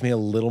 it makes me a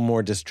little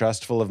more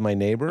distrustful of my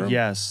neighbor.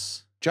 Yes.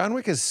 John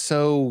Wick is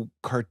so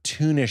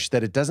cartoonish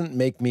that it doesn't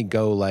make me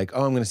go like,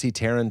 oh, I'm going to see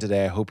Taran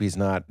today. I hope he's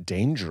not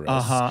dangerous.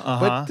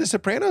 But The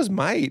Sopranos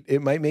might.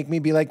 It might make me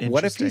be like,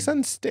 what if he's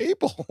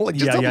unstable? Like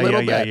just a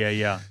little bit.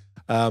 Yeah.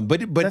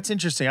 But That's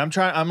interesting. I'm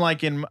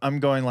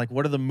going like,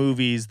 what are the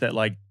movies that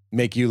like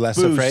make you less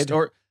boost afraid?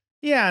 or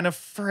and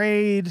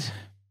afraid.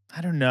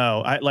 I don't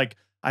know.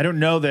 I don't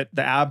know that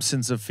the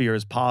absence of fear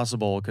is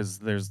possible because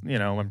there's,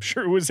 I'm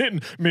sure it was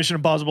in Mission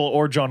Impossible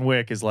or John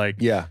Wick is like,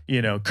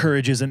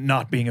 courage isn't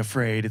not being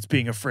afraid. It's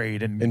being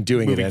afraid and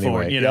doing it anyway.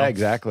 Forward, Yeah,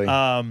 exactly.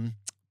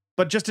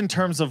 But just in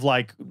terms of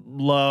like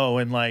low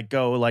and like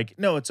go like,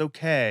 no, it's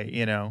okay,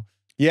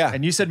 Yeah.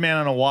 And you said Man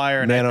on a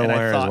Wire. And Man on a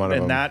Wire I thought, is one of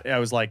them. that I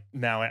was like,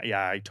 now,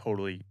 I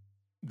totally,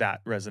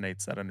 that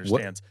resonates, that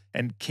understands.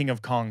 And King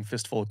of Kong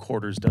Fistful of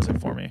Quarters does it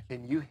for me.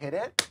 Can you hit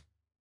it?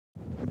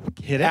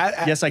 Hit it?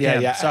 Yes, I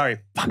can. Yeah. Sorry.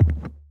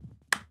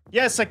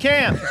 Yes, I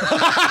can.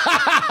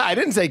 I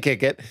didn't say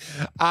kick it.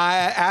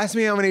 Ask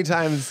me how many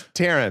times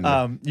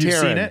Taran. You've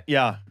seen it?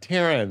 Yeah.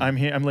 Taran. I'm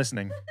here. I'm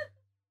listening.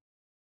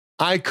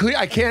 I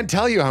can't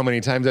tell you how many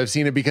times I've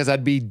seen it because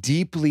I'd be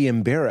deeply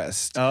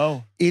embarrassed.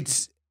 Oh.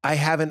 I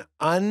have an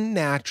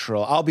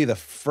unnatural, I'll be the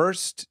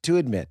first to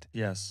admit,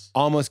 Yes,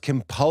 almost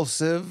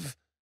compulsive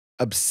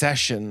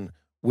obsession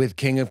with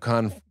King of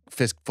Kong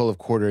Fistful of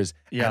Quarters.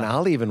 Yeah. And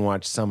I'll even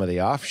watch some of the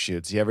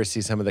offshoots. You ever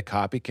see some of the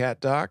copycat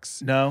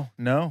docs? No.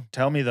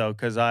 Tell me though,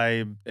 because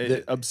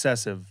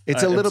obsessive.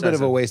 It's a little bit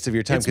of a waste of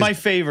your time. It's my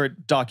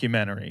favorite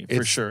documentary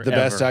for sure. It's the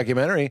best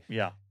documentary.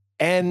 Yeah.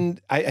 And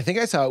I think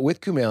I saw it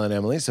with Kumail and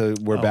Emily, so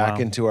we're back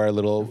into our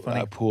little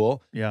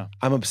pool. Yeah.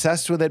 I'm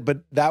obsessed with it, but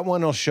that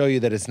one will show you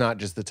that it's not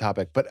just the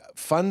topic. But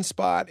Fun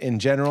Spot in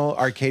general,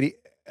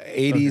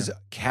 80s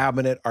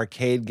cabinet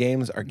arcade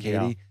games,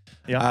 arcadey.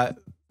 Yeah.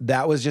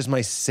 That was just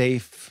my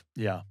safe.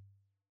 Yeah.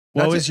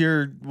 What was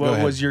your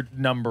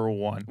number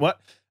one?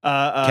 What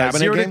cabinet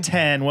 0 game? to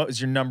 10, what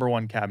was your number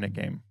one cabinet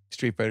game?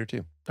 Street Fighter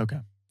 2. Okay.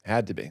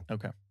 Had to be.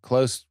 Okay.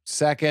 Close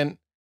second,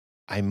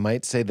 I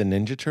might say the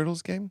Ninja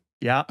Turtles game.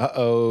 Yeah.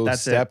 Uh-oh.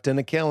 That's Stepped in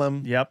a kill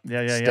him. Yep.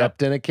 Yeah.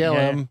 Stepped in a kill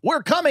him.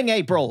 We're coming,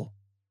 April.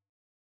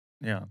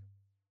 Yeah.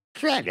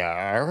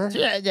 Shredder.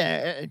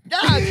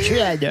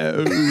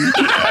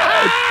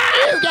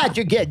 You got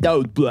to get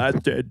those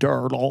blasted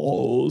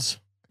turtles.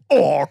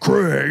 Oh,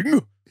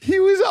 Krang. He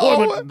was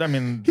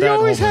he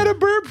always had a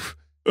burp.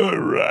 All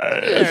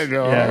right.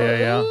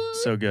 Yeah.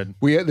 So good.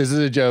 This is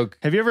a joke.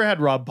 Have you ever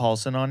had Rob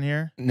Paulson on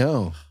here?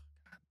 No.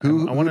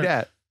 Who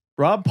that?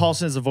 Rob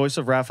Paulson is the voice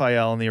of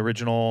Raphael in the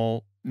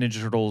original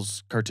Ninja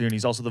Turtles cartoon.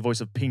 He's also the voice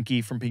of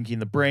Pinky from Pinky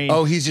and the Brain.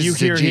 Oh, he's just you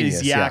hear a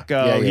genius. he's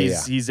Yakko.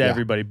 Yeah. He's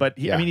everybody. But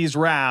he's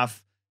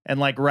Raph, and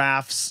like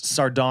Raph's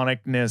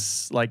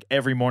sardonicness, like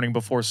every morning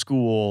before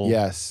school,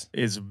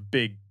 is a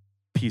big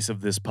piece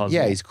of this puzzle.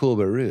 Yeah, he's cool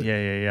but rude.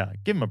 Yeah.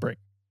 Give him a break.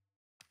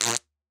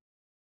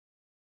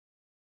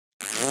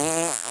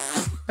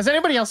 Does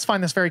anybody else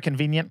find this very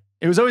convenient?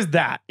 It was always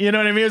that. You know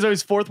what I mean? It was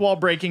always fourth wall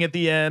breaking at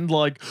the end,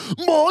 like,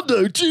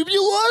 Monday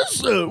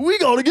Tribulation, we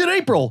gotta get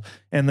April.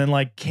 And then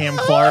like Cam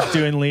Clark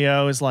doing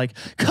Leo is like,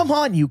 come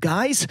on, you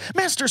guys.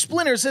 Master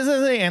Splinter says,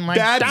 and like,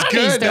 That's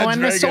Donnie's good.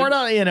 doing this sort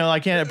of, I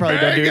can't probably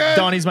don't do it.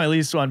 Donnie's my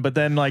least one, but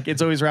then like,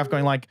 it's always Raph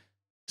going like,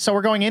 so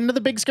we're going into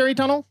the big scary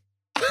tunnel?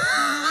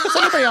 Does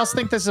anybody else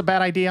think this is a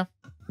bad idea?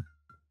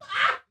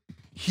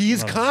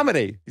 He's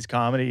comedy. He's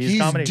comedy.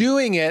 He's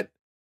doing it,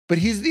 but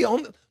he's the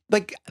only,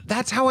 like,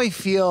 that's how I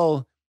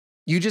feel.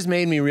 You just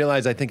made me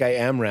realize I think I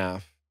am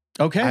Raph.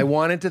 Okay. I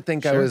wanted to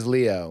think I was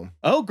Leo.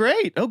 Oh,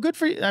 great. Oh, good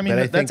for you. I mean,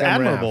 that's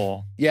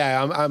admirable. Raph.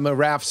 Yeah, I'm a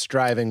Raph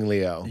striving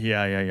Leo.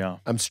 Yeah.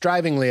 I'm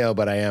striving Leo,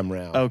 but I am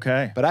Raph.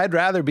 Okay. But I'd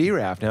rather be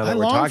Raph now that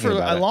we're talking about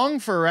it. I long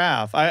for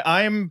Raph.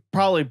 I am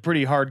probably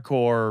pretty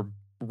hardcore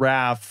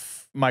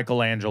Raph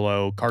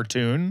Michelangelo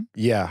cartoon.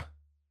 Yeah.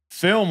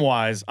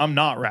 Film-wise, I'm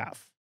not Raph.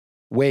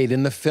 Wait,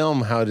 in the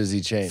film, how does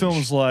he change?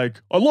 Film's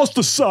like, I lost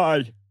the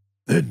sigh.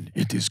 Then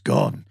it is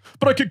gone.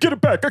 But I can get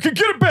it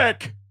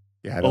back.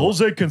 Yeah,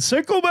 Jose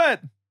Canseco,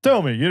 man.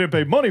 Tell me, you didn't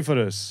pay money for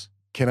this.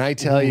 Can I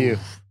tell you?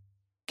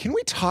 Can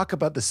we talk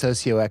about the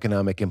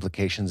socioeconomic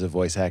implications of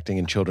voice acting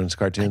in children's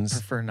cartoons? I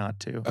prefer not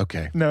to.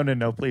 Okay.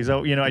 No, please.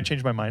 Oh, I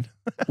changed my mind.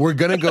 We're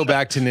going to go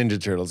back to Ninja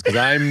Turtles because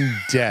I'm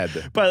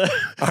dead. But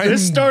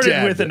this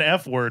started with an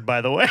F word,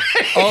 by the way.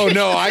 Oh,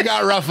 no. I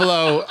got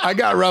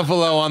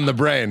Ruffalo on the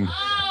brain.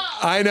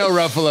 I know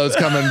Ruffalo's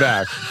coming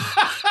back.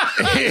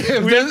 We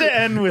have to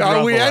end with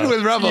Ruffalo. We end with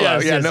Ruffalo.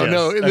 Yes, no.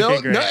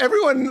 Okay, No,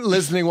 everyone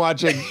listening,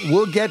 watching,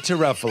 we'll get to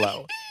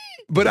Ruffalo.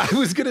 But I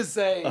was going to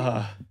say,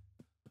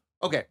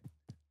 okay,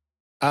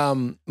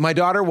 My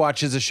daughter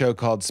watches a show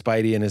called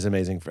Spidey and His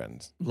Amazing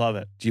Friends. Love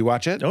it. Do you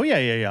watch it? Oh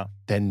yeah.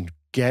 Then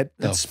get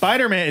the It's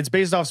Spider-Man. It's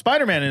based off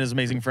Spider-Man and His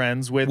Amazing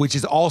Friends with. which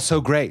is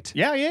also great.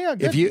 Yeah.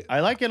 Good. I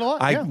like it a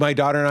lot. Yeah. My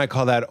daughter and I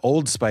call that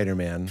old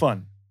Spider-Man.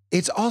 Fun.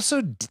 It's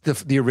also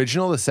the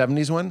original, the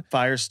 70s one.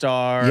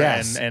 Firestar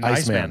Yes, and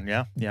Iceman.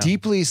 Iceman. Yeah.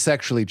 Deeply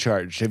sexually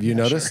charged. Have you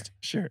noticed?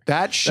 Sure.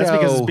 That show. That's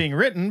because it's being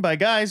written by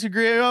guys who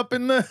grew up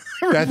in the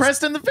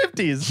rest in the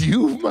 50s.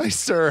 You, my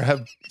sir,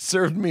 have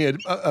served me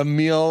a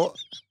meal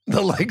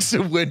the likes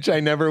of which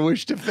I never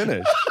wish to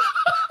finish.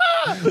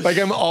 Like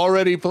I'm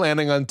already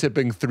planning on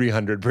tipping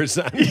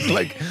 300%.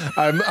 Like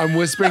I'm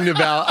whispering to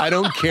Val, I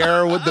don't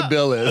care what the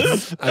bill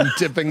is. I'm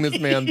tipping this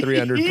man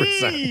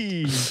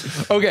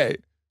 300%. Okay.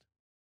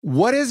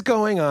 What is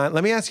going on?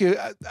 Let me ask you.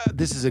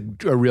 This is a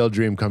real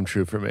dream come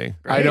true for me.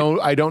 Right.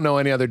 I don't know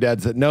any other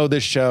dads that know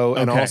this show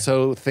and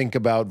also think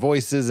about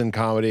voices and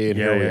comedy. And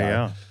here we are.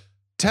 Yeah.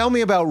 Tell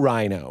me about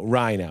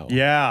Rhino.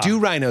 Yeah. Do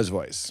Rhino's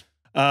voice.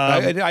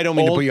 I don't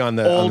mean to put you on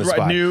the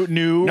spot. New.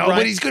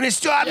 Nobody's gonna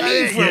stop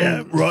me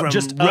from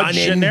just running.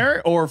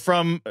 generic or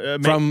from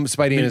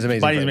Spidey and His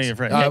Amazing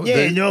Friends. Let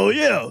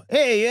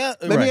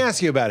me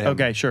ask you about him.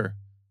 Okay, sure.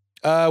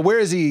 Where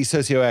is he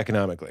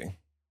socioeconomically?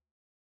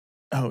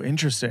 Oh,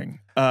 interesting.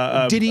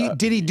 Did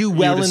he do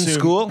well in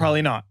school?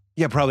 Probably not.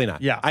 Yeah, probably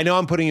not. Yeah. I know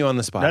I'm putting you on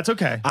the spot. That's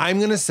okay. I'm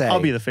going to say I'll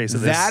be the face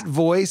of this. That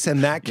voice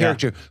and that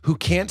character who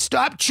can't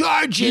stop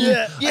charging.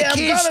 Yeah, I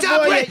can't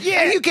stop it.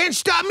 Yeah. And you can't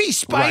stop me,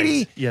 Spidey.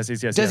 Right. Yes.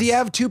 Does he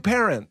have two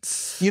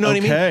parents? You know what I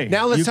Okay. mean?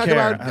 Now let's You talk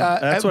care.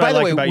 about that's what by I the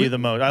like way, about you the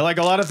most. I like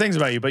a lot of things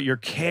about you, but your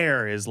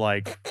care is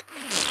like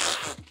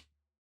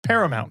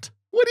paramount.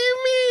 What do you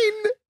mean?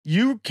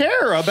 You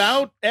care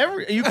about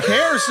you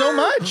care so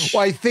much.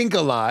 Well, I think a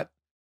lot,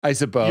 I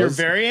suppose. You're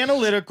very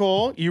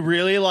analytical. You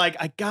really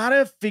I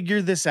gotta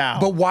figure this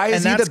out. But why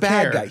is he And the that's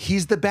bad care. guy?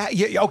 He's the bad.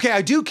 Yeah, okay,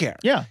 I do care.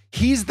 Yeah.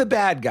 He's the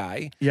bad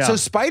guy. Yeah. So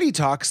Spidey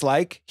talks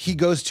like he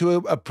goes to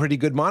a pretty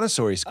good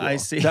Montessori school. I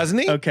see. Doesn't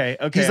he? Okay.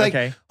 He's like,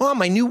 okay. well,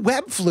 my new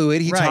web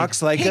fluid. He Right.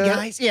 talks like, Hey,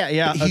 guys.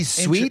 Yeah. He's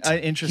sweet.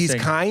 Interesting. He's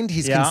kind.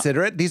 He's Yeah.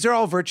 considerate. These are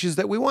all virtues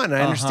that we want.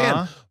 And I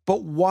understand.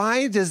 But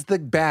why does the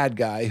bad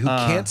guy who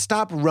can't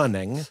stop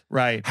running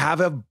Right. have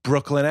a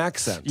Brooklyn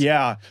accent?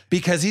 Yeah.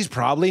 Because he's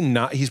probably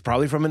not. He's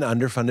probably from an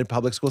underfunded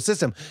public school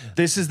system.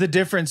 This is the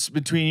difference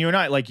between you and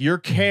I. Like your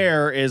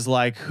care is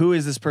like, who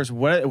is this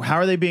person? How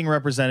are they being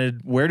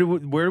represented? Where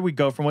do we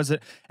go from? What's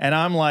it? And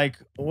I'm like,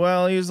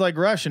 well, he was like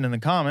Russian in the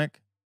comic.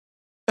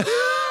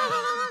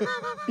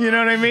 You know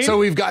what I mean? So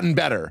we've gotten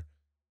better.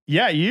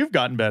 Yeah, you've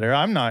gotten better.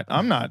 I'm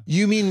not.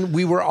 You mean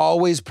we were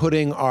always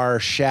putting our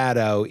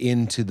shadow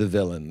into the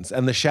villains,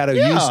 and the shadow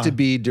Yeah. used to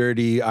be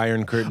dirty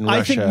Iron Curtain Russia.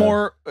 I think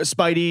more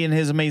Spidey and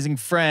His Amazing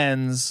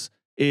Friends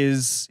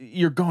is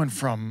you're going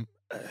from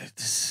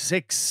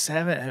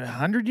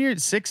 600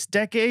 years, 6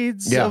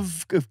 decades Yeah.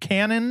 of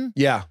canon.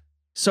 Yeah.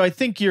 So I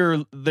think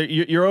you're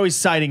always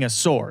citing a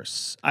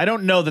source. I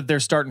don't know that they're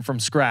starting from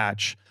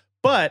scratch,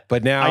 but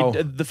now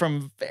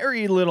from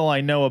very little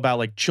I know about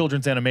like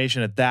children's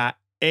animation at that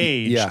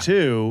age Yeah.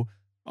 too,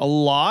 a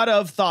lot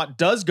of thought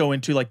does go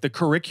into like the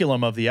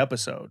curriculum of the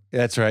episode.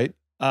 That's right.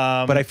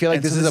 But I feel like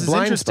and this so is a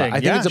blind interesting. spot. I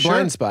think Yeah, it's a sure.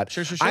 blind spot.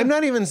 Sure. I'm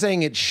not even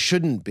saying it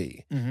shouldn't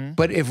be.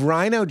 But if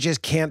Rhino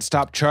just can't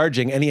stop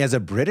charging and he has a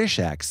British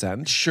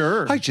accent,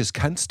 Sure. I just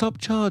can't stop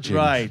charging.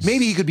 Right.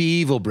 Maybe he could be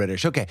evil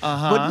British. Okay.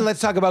 But let's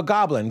talk about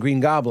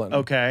Green Goblin.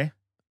 Okay.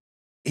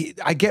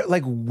 I get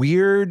like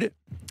weird.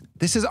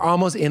 This is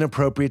almost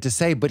inappropriate to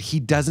say, but he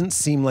doesn't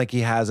seem like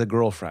he has a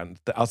girlfriend.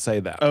 I'll say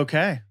that.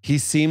 Okay. He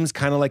seems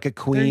kind of like a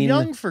queen.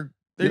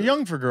 They're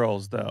young for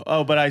girls though.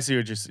 Oh, but I see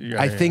what you're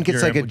I think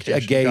it's like a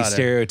gay Got it.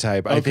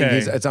 stereotype. I think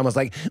it's almost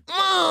like,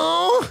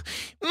 oh,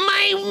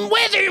 my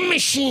weather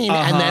machine.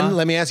 And then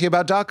let me ask you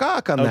about Doc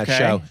Ock on that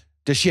show.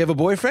 Does she have a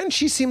boyfriend?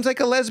 She seems like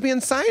a lesbian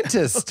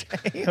scientist.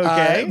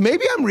 Okay.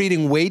 Maybe I'm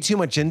reading way too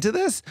much into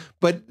this,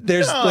 but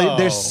there's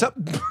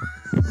some.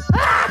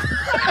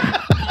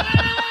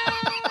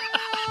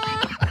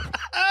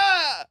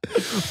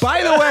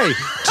 By the way,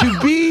 to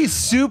be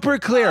super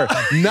clear,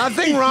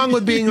 nothing wrong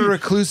with being a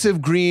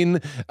reclusive green,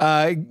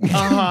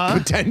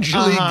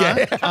 potentially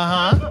gay.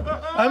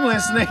 I'm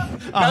listening.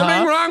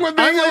 Nothing wrong with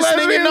being a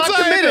lesbian and not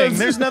scientist. committing.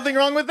 There's nothing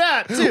wrong with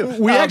that too.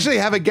 We actually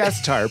have a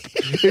guest tarp.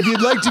 If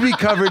you'd like to be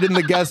covered in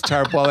the guest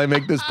tarp while I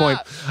make this point.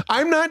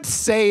 I'm not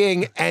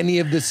saying any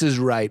of this is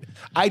right.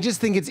 I just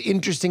think it's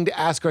interesting to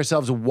ask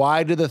ourselves,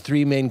 why do the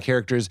three main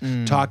characters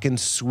talk in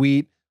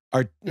sweet,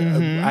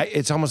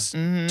 it's almost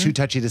too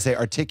touchy to say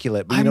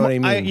articulate, but you know what I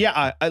mean?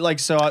 I like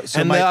so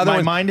And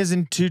my mind is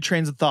in two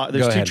trains of thought.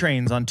 There's Go two ahead.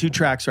 trains on two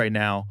tracks right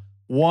now.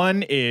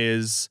 One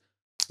is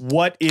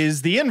what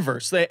is the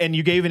inverse? And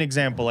you gave an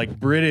example, like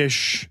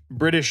British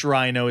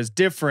Rhino is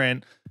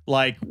different.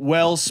 like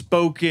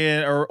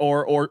well-spoken or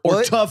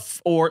Well,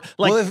 tough or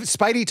like. Well, if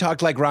Spidey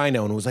talked like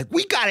Rhino and was like,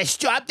 "We gotta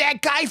stop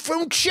that guy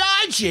from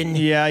charging."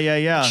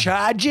 Yeah.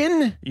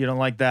 Charging? You don't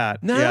like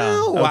that? No,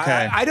 Yeah.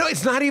 Okay. I don't.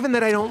 It's not even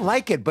that I don't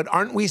like it, but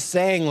aren't we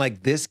saying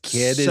like this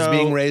kid is So,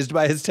 being raised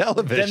by his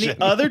television? Then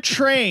the other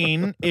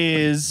train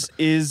is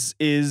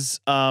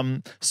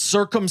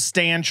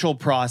circumstantial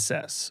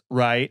process,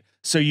 right?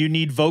 So you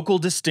need vocal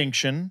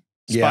distinction.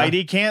 Yeah.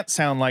 Spidey can't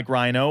sound like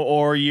Rhino,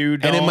 or you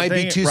don't. And it might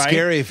be think- too right?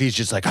 scary if he's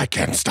just like, "I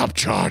can't stop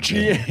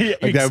charging." Yeah,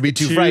 Like that would be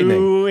too too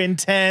frightening.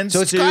 intense.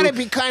 So it's too- gotta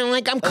be kind of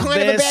like I'm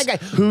kind of a this, bad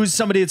guy. Who's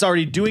somebody that's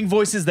already doing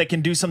voices that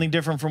can do something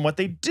different from what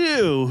they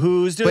do?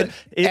 Who's doing But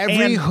it? every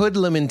And-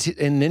 hoodlum in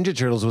Ninja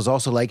Turtles was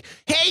also like,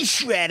 "Hey,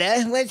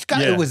 Shredder, let's go."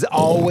 Yeah. It was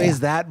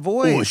always that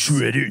voice.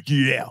 Shredder,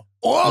 yeah.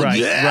 Oh, Right,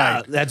 yeah.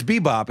 right. That's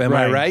Bebop, am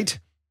I Right. right?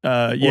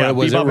 yeah, Or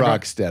was Bebop it and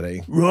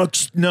Rocksteady?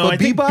 No, But I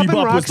think Bebop and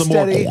Bebop was the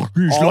more.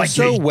 Rocksteady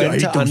also went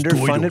to those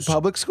underfunded doidles.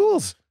 public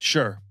schools.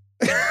 Sure.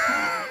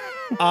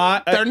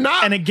 They're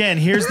not. And again,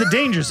 here's the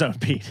danger zone,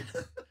 Pete.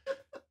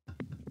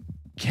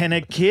 Can a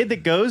kid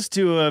that goes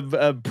to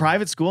a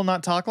private school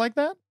not talk like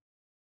that?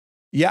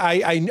 Yeah,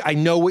 I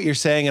know what you're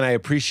saying, and I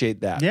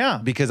appreciate that. Yeah.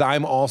 Because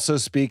I'm also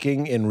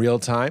speaking in real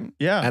time.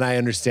 Yeah. And I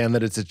understand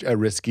that it's a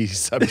risky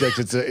subject.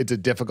 It's a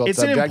difficult It's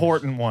subject. an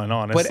important one,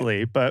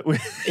 honestly. But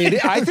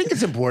I think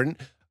it's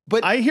important.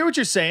 But I hear what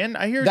you're saying.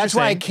 I hear what that's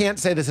you're why I saying. can't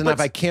say this enough.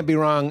 But- I can't be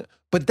wrong.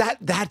 But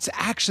that's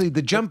actually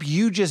the jump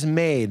you just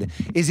made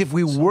is if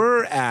we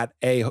were at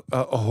a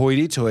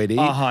hoity-toity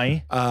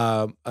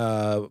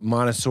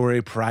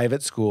Montessori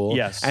private school,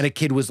 Yes. and a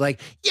kid was like,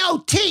 "Yo,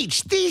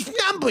 teach, these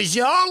numbers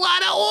are all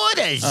out of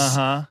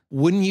orders."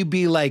 Wouldn't you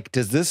be like,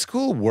 "Does this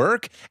school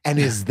work? And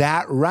is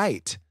that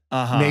right?"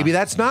 Maybe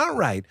that's not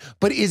right.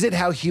 But is it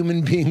how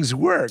human beings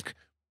work?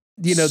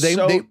 You know,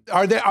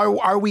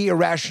 are we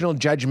irrational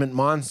judgment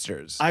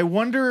monsters? I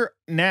wonder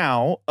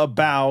now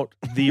about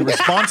the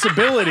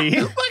responsibility.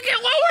 Look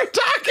at what we're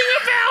talking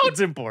about.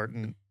 It's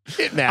important.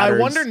 It matters. I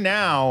wonder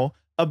now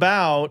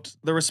about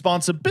the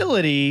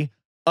responsibility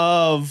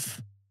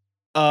of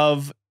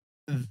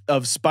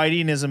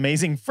Spidey and his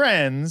amazing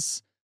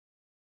friends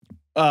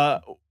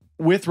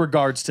with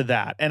regards to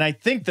that. And I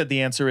think that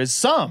the answer is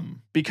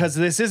some, because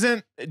this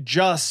isn't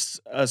just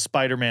a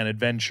Spider-Man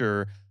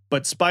adventure,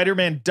 but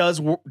Spider-Man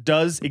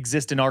does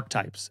exist in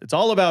archetypes. It's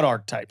all about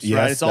archetypes, Yes,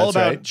 right? It's all that's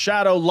about right.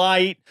 shadow,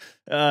 light,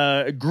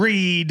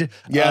 greed,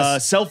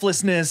 Yes.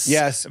 selflessness.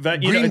 Yes,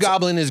 But, you know, Green it's-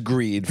 Goblin is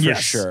greed for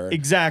Yes, sure.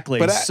 exactly.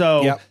 But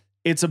yep.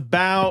 It's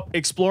about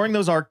exploring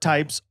those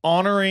archetypes,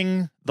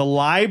 honoring the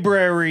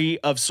library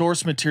of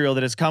source material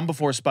that has come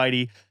before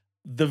Spidey,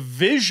 the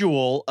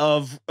visual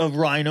of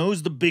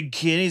Rhino's the big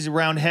kid, he's a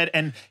round head,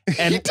 and he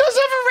does have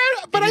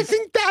a red, but I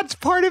think that's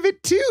part of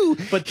it too.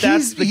 But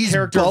that's the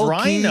character of bulky.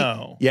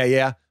 Rhino.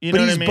 Yeah. You but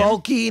know what he's I mean?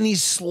 bulky and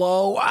he's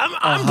slow.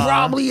 I'm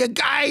probably a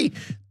guy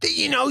that,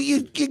 you know,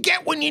 you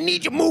get when you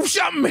need to move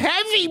something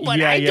heavy, but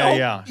Yeah, I yeah, don't.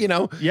 yeah. You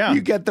know, Yeah.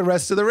 you get the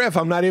rest of the riff.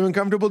 I'm not even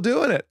comfortable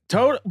doing it.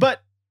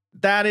 But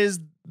that is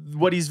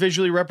what he's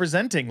visually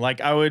representing. Like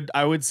I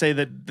would say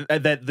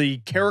that the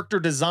character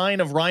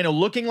design of Rhino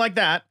looking like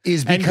that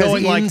Is and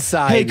because going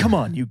inside- like, "Hey, come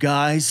on, you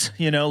guys,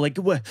 you know, like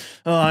what?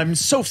 I'm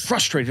so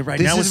frustrated right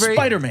This now with is very-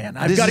 Spider-Man.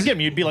 I've this got to is- get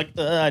him." You'd be like,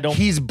 "I don't."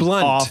 He's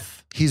blunt.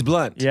 Off. He's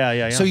blunt.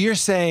 Yeah. So you're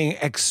saying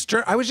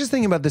I was just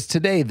thinking about this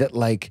today that,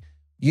 like,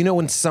 you know,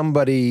 when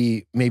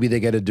somebody, maybe they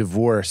get a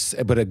divorce,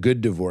 but a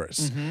good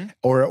divorce, Mm-hmm.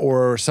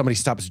 or somebody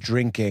stops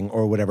drinking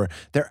or whatever,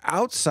 their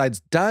outsides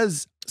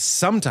does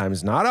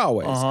sometimes, not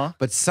always,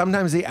 but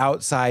sometimes the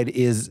outside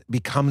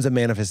becomes a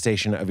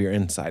manifestation of your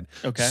inside.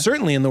 Okay.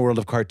 Certainly in the world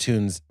of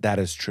cartoons, that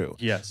is true.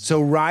 Yes.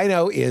 So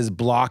Rhino is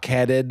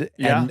blockheaded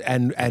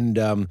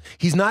and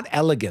he's not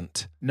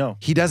elegant. No.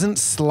 He doesn't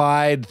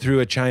slide through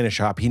a china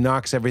shop. He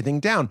knocks everything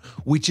down,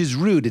 which is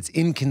rude. It's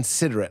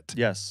inconsiderate.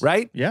 Yes.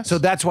 Right? Yes. So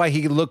that's why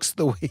he looks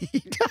the way he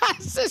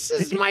does. This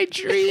is my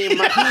dream.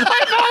 I've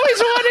always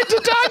wanted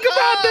to talk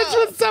about this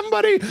with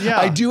somebody. Yeah.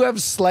 I do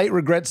have slight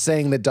regrets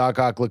saying that Doc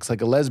Ock looks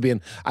like a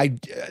lesbian.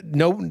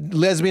 No,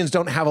 lesbians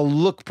don't have a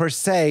look per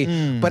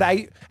se, but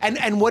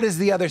and what is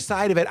the other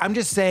side of it? I'm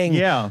just saying,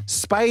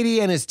 Spidey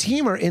and his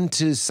team are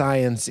into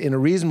science in a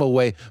reasonable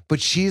way, but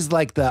she's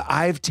like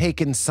I've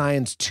taken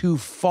science too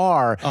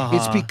far.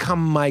 It's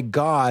become my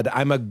god.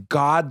 I'm a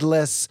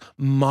godless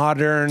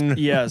modern.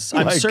 Yes.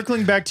 I'm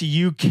circling back to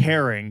you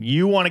caring.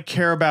 You want to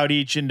care about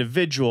each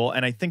individual.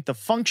 And I think the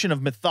function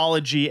of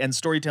mythology and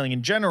storytelling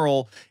in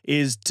general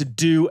is to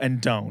do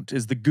and don't,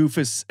 is the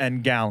goofus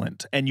and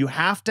gallant. And you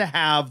have to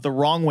have the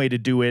wrong way to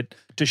do it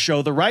to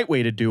show the right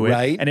way to do it.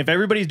 Right. And if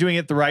everybody's doing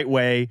it the right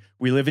way,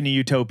 we live in a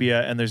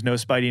utopia and there's no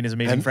Spidey and his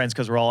amazing friends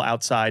because we're all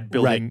outside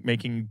building,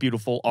 making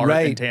beautiful art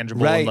and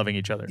tangible and loving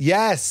each other.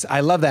 Yes, I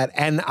love that.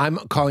 And I'm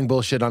calling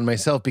bullshit on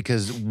myself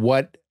because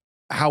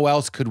how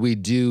else could we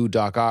do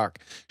Doc Ock?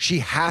 She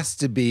has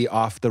to be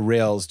off the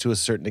rails to a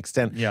certain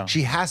extent. Yeah.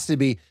 She has to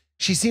be.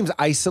 She seems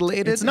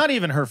isolated. It's not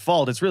even her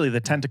fault. It's really the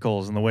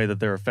tentacles and the way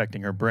that they're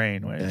affecting her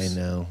brain waves. I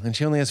know. And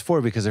she only has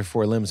 4 because her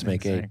 4 limbs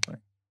make 8. Exactly.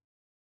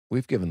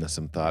 We've given this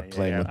some thought. Yeah,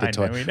 Playing yeah, with the I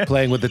toy, know, we know.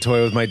 playing with the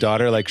toy with my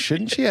daughter. Like,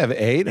 shouldn't she have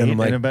 8? And I'm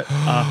like,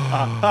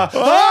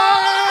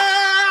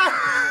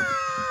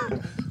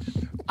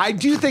 I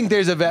do think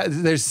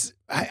there's.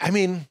 I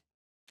mean,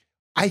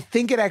 I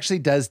think it actually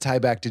does tie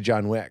back to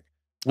John Wick.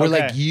 We're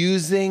Okay. like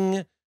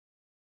using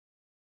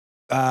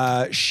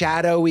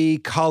shadowy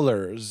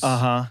colors.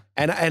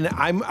 And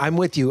I'm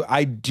with you.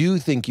 I do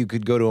think you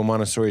could go to a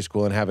Montessori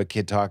school and have a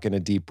kid talk in a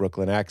deep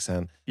Brooklyn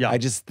accent. Yeah. I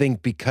just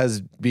think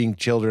because being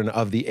children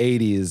of the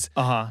 80s,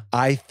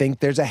 I think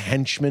there's a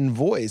henchman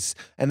voice.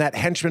 And that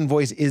henchman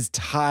voice is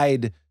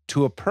tied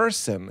to a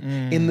person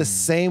in the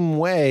same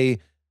way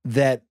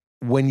that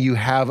when you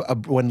have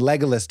when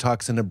Legolas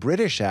talks in a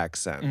British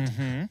accent,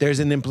 there's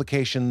an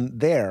implication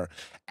there.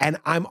 And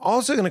I'm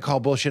also going to call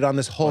bullshit on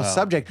this whole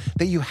subject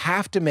that you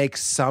have to make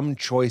some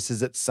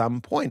choices at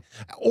some point.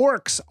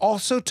 Orcs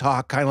also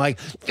talk kind of like,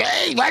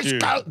 hey, let's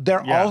go.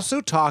 They're also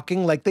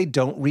talking like they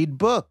don't read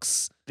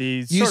books.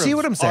 The You sort see of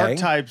what I'm saying?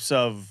 archetypes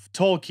of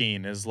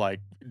Tolkien is like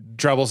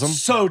Troublesome.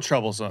 so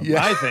troublesome.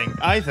 Yeah.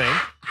 I think.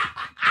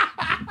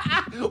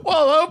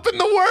 Well, open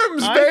the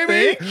worms, I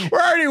baby. think. We're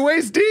already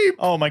waist deep.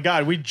 Oh my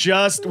God, we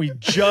just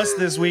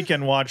this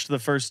weekend watched the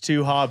first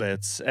 2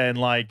 Hobbits, and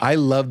like I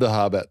love the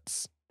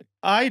Hobbits.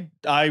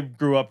 I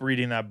grew up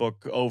reading that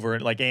book over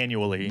like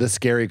annually. The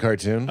scary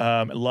cartoon.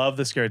 Love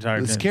the scary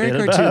cartoon. The scary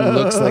cartoon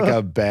looks like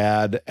a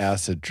bad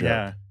acid trip.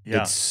 Yeah,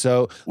 yeah. It's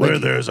so Where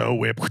like, there's a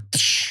whip,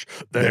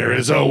 there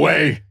is a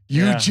way.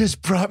 you Yeah.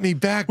 just brought me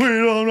back. We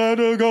don't have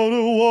to go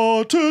to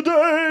war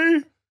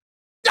today.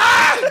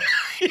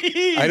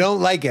 I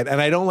don't like it,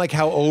 and I don't like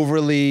how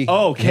overly.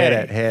 Okay,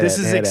 hit this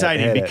it, is hit it,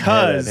 exciting hit it,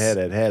 because hit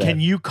it. can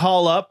you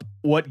call up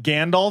what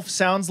Gandalf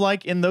sounds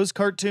like in those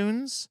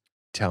cartoons?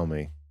 Tell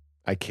me?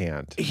 I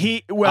can't.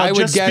 Well, I would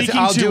just guess. speaking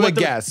I'll to do a what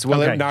the- guess.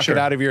 Will Okay, it knock sure. it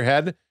out of your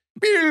head?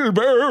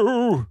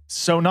 Bilbo.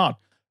 So not.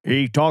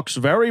 He talks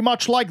very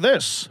much like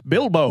this.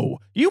 Bilbo,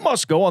 you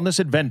must go on this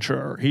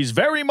adventure. He's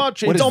very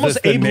much. What It's is almost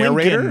this, the Abe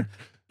narrator? Lincoln.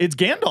 It's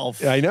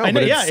Gandalf. I know,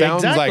 but it yeah,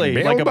 sounds exactly.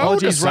 like Like Bilbo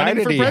apologies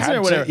running for decided he president or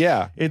had whatever. to-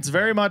 yeah. It's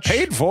very much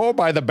Paid for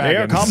by the Baggins.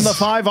 There come the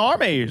 5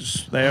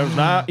 armies. There's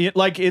not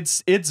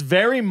it's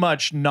very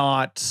much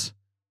not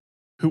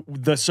who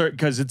the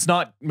because it's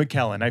not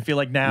McKellen. I feel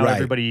like now Right,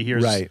 everybody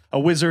hears right. a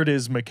wizard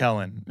is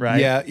McKellen, right?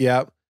 Yeah,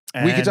 yeah.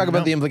 We could And talk about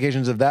no. the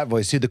implications of that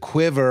voice too. The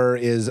quiver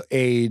is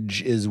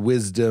age, is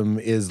wisdom,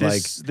 is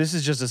This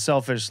is just a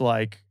selfish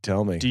like.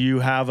 tell me. Do you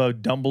have a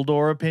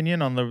Dumbledore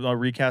opinion on the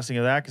recasting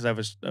of that? Because I have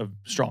a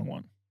strong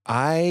one.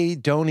 I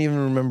don't even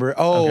remember.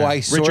 Oh, Okay. I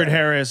saw Richard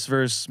Harris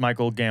versus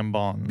Michael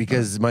Gambon.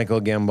 because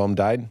Michael Gambon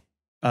died.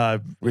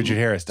 Richard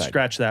Harris died.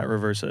 Scratch that.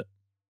 Reverse it.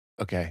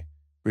 Okay,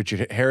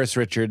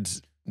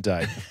 Richards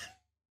died.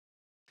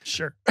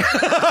 Sure.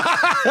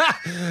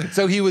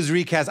 So he was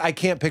recast. I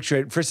can't picture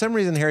it. For some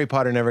reason, Harry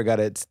Potter never got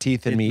its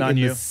teeth in me Not in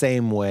you. the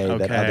same way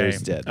that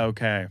others did.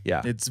 Okay.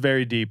 Yeah. It's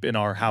very deep in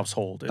our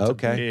household. It's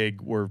Okay. a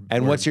big.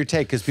 And what's your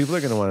take? Because people are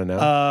going to want to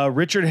know.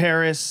 Richard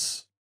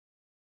Harris?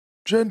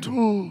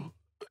 Gentle,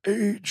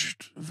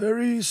 aged,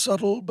 very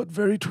subtle, but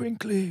very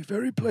twinkly,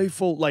 very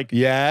playful. Like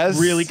Yes.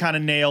 really kind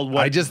of nailed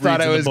what I just thought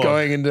reads I in the was book.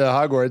 going into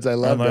Hogwarts. I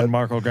love And then it.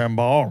 Michael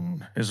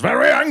Gambon is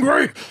very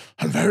angry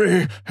and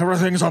very,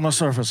 everything's on the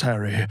surface,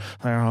 Harry.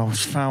 There are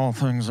foul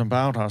things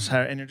about us,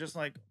 Harry. And you're just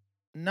like,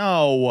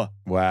 no,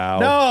 Wow.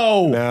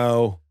 no,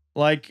 No.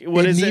 Like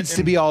what it is needs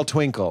to be all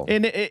twinkle.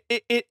 And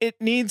it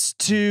needs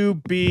to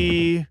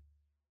be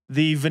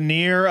the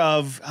veneer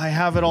of I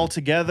have it all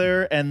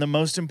together, and the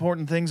most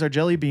important things are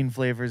jelly bean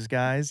flavors,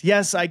 guys.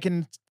 Yes, I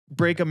can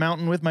break a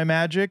mountain with my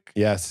magic.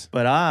 Yes.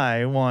 But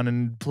I want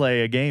to play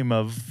a game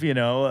of,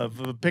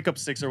 of pickup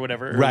sticks or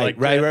whatever. Right.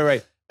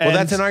 Well, And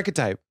that's an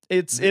archetype.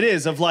 it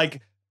is of like,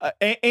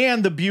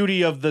 and the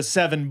beauty of the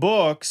 7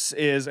 books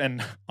is,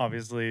 and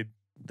obviously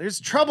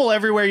there's trouble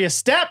everywhere you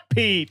step,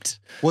 Pete.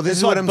 Well, this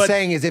is But- what I'm but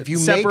saying is if you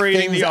make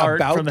separating things the art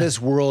about from the-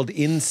 this world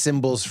in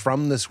symbols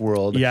from this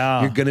world,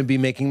 Yeah. you're going to be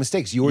making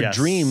mistakes. Your Yes.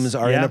 dreams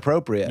are Yeah.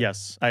 inappropriate.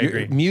 Yes, I Your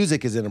agree.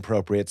 music is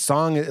inappropriate.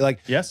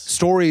 Yes.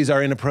 Stories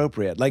are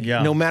inappropriate. Like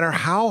Yeah. no matter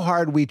how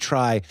hard we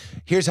try,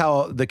 here's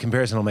how the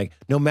comparison I'll make.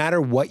 No matter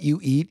what you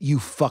eat, you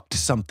fucked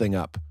something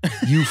up.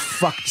 You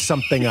fucked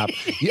something up.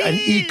 An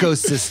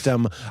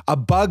ecosystem, a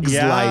bug's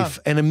Yeah. life,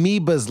 an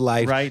amoeba's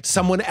life, Right.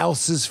 someone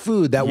else's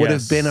food that would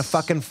have Yes. been a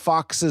fucking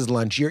fox's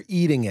lunch. You're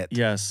eating it.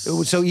 Yes.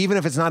 So even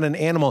if it's not an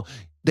animal,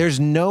 there's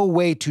no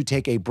way to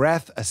take a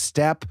breath, a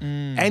step,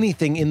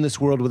 anything in this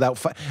world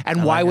without.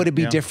 And why like would it, it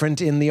be yeah.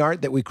 different in the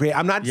art that we create?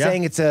 I'm not Yeah.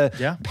 saying it's a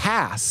Yeah.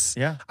 pass.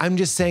 Yeah. I'm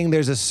just saying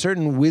there's a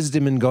certain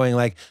wisdom in going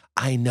like,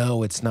 I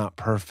know it's not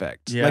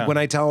perfect. Yeah. Like when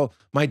I tell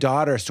my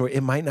daughter a story,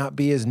 it might not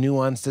be as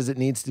nuanced as it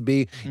needs to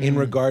be in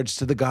regards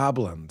to the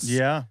goblins.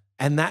 Yeah.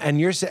 And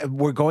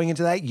we're going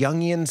into that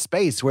Jungian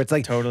space where it's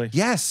like, Totally.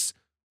 yes,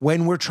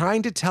 when we're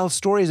trying to tell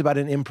stories about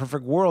an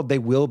imperfect world, they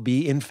will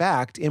be, in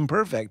fact,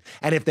 imperfect.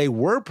 And if they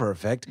were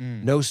perfect,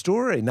 no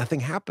story, nothing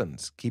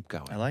happens. Keep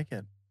going. I like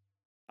it.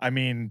 I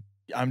mean,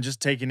 I'm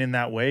just taking in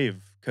that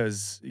wave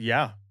because,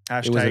 yeah.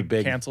 It was a Hashtag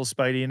big, cancel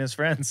Spidey and his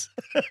friends.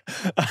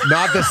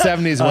 not the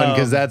 70s one,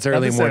 because that's not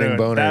early the morning 70s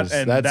one.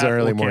 boners. That's that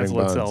early will morning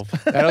cancel bones.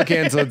 itself. That'll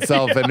cancel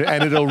itself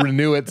and it'll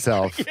renew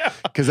itself.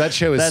 Because that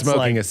show is That's smoking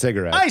like, a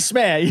cigarette.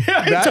 Iceman.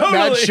 Yeah, that, totally.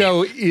 that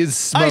show is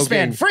smoking.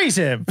 Iceman, freeze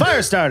him.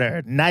 Fire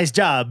starter. Nice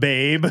job,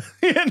 babe.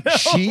 You know,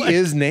 She like-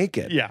 is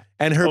naked. Yeah,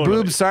 And her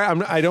totally. boobs,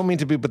 sorry, I don't mean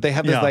to be, but they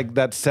have this Yeah. like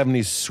that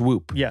 70s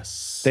swoop.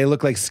 Yes. They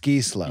look like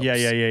ski slopes.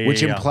 Yeah,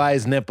 Which yeah.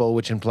 implies nipple,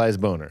 which implies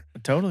boner.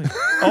 Totally.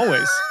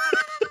 Always.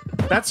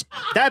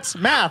 That's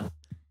math.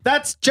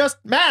 That's just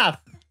math.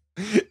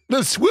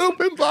 The swoop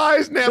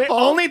implies nipple. The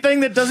only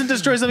thing that doesn't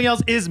destroy something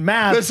else is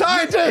math. The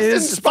scientist in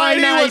is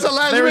Spidey finite. was a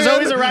lesbian. There was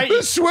always a right.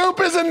 The swoop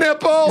is a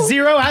nipple.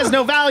 Zero has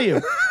no value.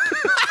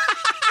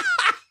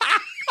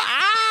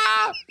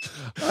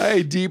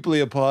 I deeply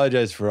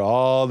apologize for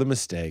all the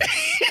mistakes.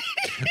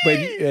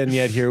 and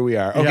yet here we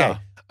are. Okay.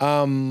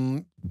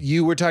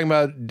 You were talking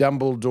about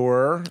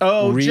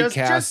Dumbledore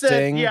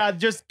recasting.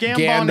 just Gambon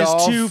Gandalf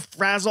is too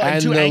frazzled and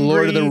too the angry.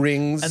 Lord of the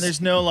Rings. And there's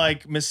no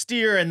like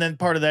mystere. And then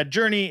part of that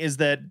journey is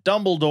that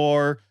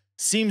Dumbledore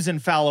seems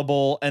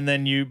infallible, and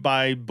then you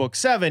by book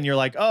 7, you're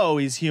like, oh,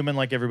 he's human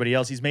like everybody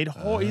else. He's made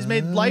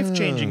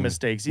life-changing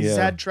mistakes. He's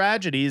had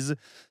tragedies.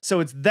 So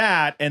it's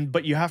that,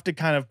 but you have to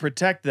kind of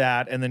protect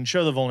that and then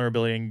show the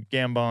vulnerability. And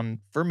Gambon,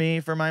 for me,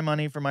 for my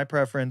money, for my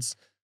preference,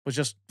 was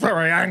just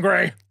very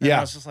angry. And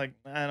I was just like,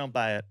 I don't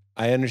buy it.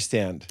 I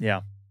understand.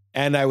 Yeah.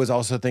 And I was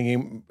also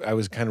thinking, I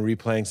was kind of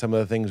replaying some of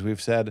the things we've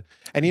said.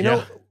 And you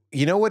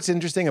know what's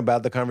interesting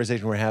about the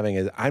conversation we're having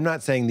is I'm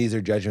not saying these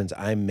are judgments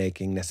I'm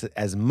making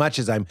as much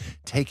as I'm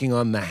taking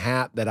on the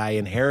hat that I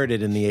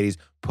inherited in the 80s,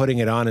 putting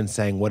it on and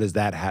saying, what does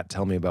that hat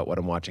tell me about what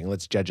I'm watching?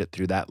 Let's judge it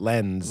through that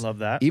lens. Love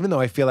that. Even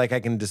though I feel like I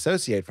can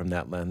dissociate from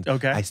that lens,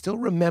 I still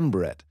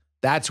remember it.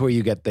 That's where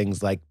you get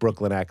things like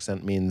Brooklyn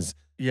accent means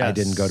I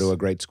didn't go to a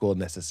great school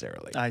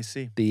necessarily. I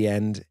see. The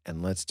end,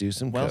 and let's do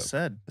some coke. Well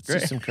said.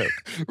 Let's do some coke.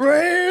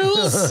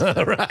 Rails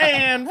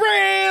and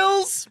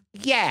rails.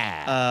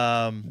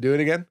 Yeah. Do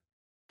it again.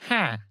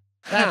 Huh.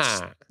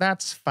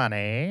 That's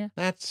funny.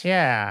 That's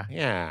Yeah.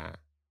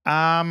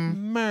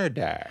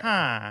 murder.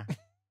 Huh.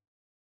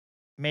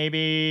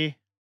 Maybe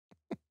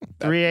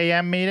 3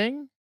 a.m.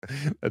 meeting?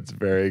 That's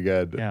very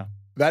good. Yeah.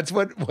 That's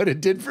what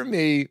it did for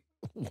me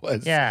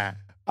was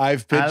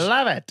I've pitched. I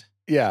love it.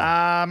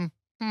 Yeah.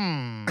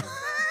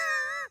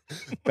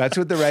 That's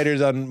what the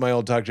writers on my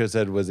old talk show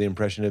said was the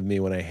impression of me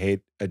when I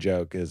hate a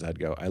joke is I'd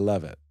go, I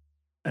love it.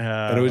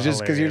 And it was just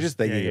because you're just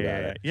thinking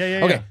about it.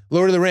 Yeah. Okay,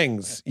 Lord of the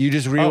Rings. You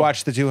just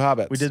rewatched the 2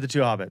 Hobbits. We did the 2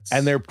 Hobbits.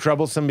 And they're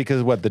troublesome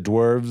because what, the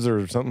dwarves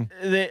or something?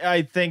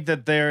 I think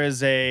that there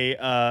is it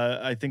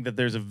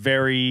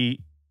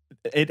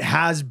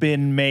has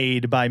been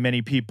made by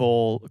many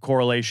people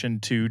correlation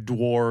to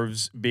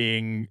dwarves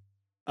being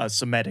a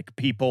Semitic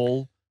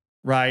people,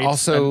 right?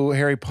 Also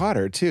Harry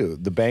Potter too.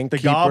 The bank the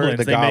keeper, goblins.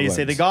 the They goblins. may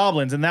say the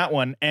goblins in that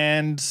one.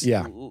 And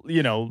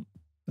you know,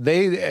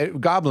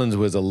 Goblins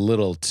was a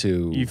little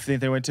too. You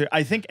think they went to?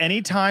 I think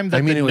anytime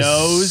that it the was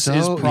nose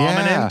is so-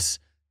 prominent,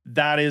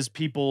 that is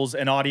people's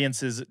and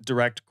audiences'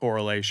 direct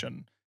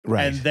correlation.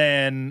 Right. And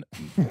then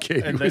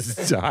Katie was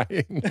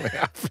dying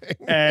laughing.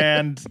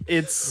 And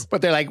it's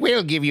but they're like,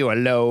 we'll give you a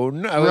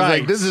loan. I was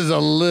like, this is a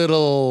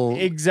little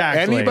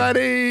exactly anybody.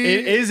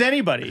 It is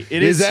anybody.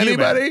 It is human.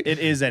 anybody. It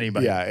is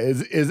anybody. Yeah,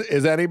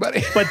 is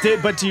anybody. But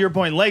to your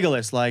point,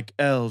 Legolas, like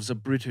elves, a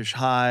British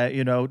high,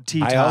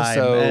 tea time,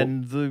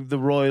 and the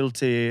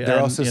royalty.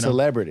 They're also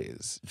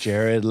celebrities.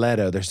 Jared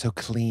Leto. They're so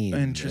clean.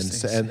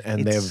 Interesting.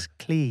 And they have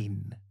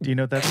clean. Do you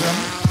know what that's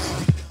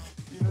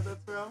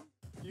from?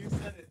 You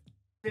said it.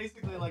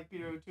 Basically like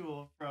Peter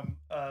O'Toole from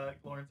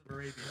Lawrence of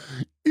Arabia.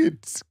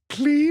 It's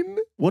clean.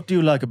 What do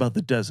you like about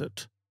the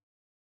desert?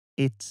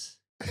 It's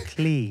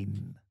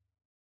clean.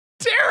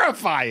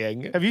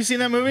 Terrifying. Have you seen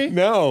that movie?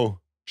 No.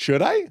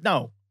 Should I?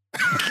 No.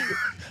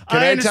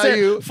 Can I tell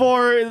you?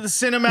 For the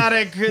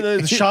cinematic,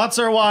 the shots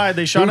are wide.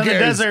 They shot in the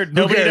desert.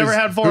 Nobody had ever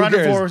had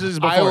 400 horses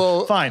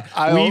before. Fine.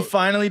 We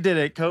finally did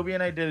it. Kobe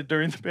and I did it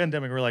during the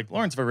pandemic. We're like,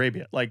 Lawrence of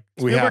Arabia. Like,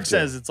 Spielberg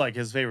says it's like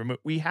his favorite movie.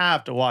 We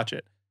have to watch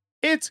it.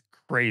 It's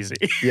crazy.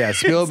 Yeah,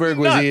 Spielberg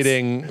was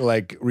eating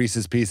like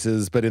Reese's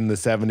Pieces, but in the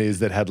 70s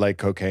that had like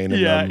cocaine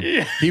in them.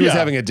 He was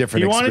having a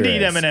different experience. He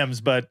wanted to eat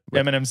M&Ms, but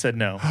Eminem said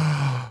no.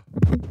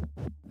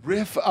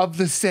 Riff of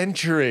the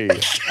century.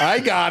 I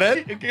got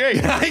it.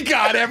 I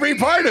got every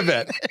part of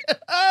it.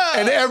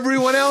 And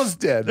everyone else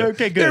did.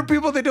 Okay, good. There are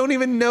people that don't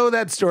even know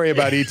that story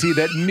about E.T.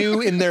 that knew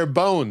in their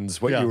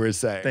bones what you were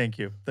saying. Thank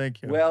you.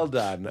 Well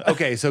done.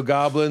 Okay, so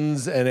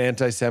goblins and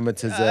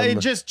anti-Semitism. and the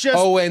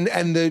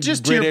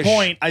just British. to your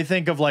point, I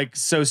think of like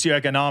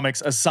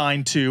socioeconomics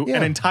assigned to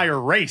an entire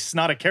race,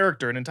 not a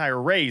character, an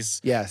entire race.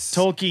 Yes.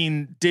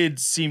 Tolkien did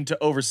seem to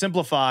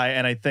oversimplify,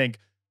 and I think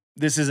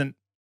this isn't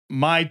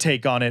my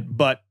take on it,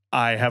 but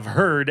I have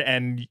heard,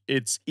 and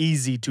it's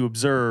easy to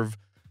observe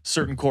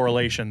certain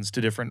correlations to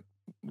different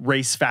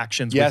race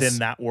factions within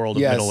that world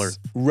of Middle Earth.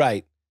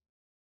 Right.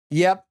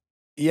 Yep.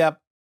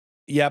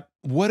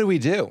 What do we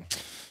do?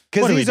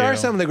 Because these are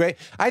some of the great.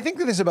 I think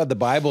that this about the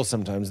Bible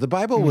sometimes. The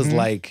Bible was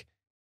like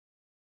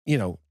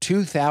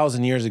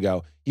 2,000 years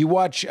ago. You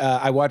watch,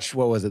 I watched,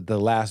 what was it? The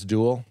Last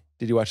Duel.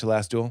 Did you watch The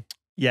Last Duel?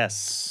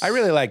 Yes. I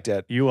really liked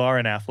it. You are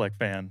an Affleck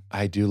fan.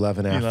 I do love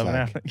an Affleck. You love an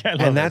Affleck. Yeah, I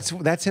love And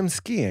it. that's him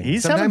skiing.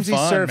 He's sometimes having he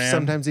fun, surfs, man.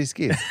 sometimes he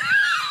skis.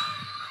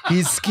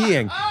 He's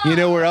skiing. You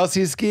know where else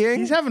he's skiing?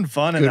 He's having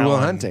fun in Good that Will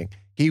one. Hunting.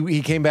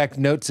 He came back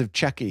notes of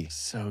Chucky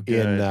So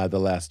good. in The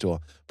Last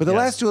Duel. But The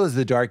Last Duel is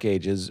the Dark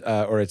Ages,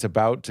 or it's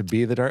about to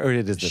be the Dark, or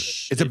it is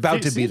the, it's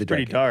about to be the Dark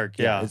pretty dark,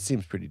 Ages. yeah. It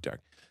seems pretty dark.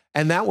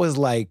 And that was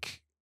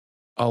like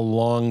a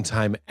long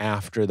time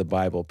after the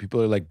Bible.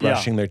 People are like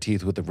brushing their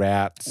teeth with the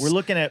rats. We're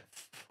looking at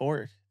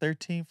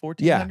 1400s?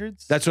 Yeah,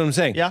 that's what I'm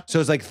saying. Yeah. So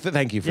it's like,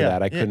 thank you for Yeah,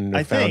 that. I yeah, couldn't I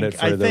have found think- it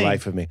for I the think-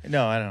 life of me.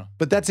 No, I don't know.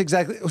 But that's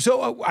exactly,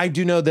 so I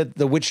do know that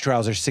the witch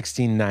trials are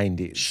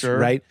 1690s, Sure,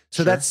 right?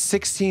 So sure. that's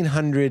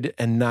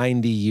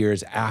 1690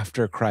 years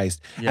after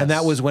Christ. Yes. And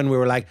that was when we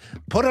were like,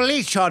 put a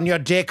leash on your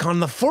dick on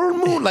the full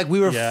moon. Like we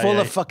were Yeah, full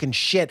yeah. of fucking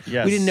shit.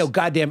 Yes. We didn't know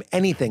goddamn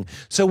anything.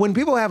 So when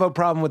people have a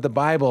problem with the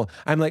Bible,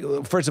 I'm like,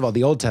 first of all,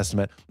 the Old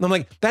Testament, I'm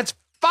like, that's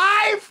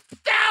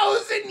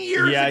 5,000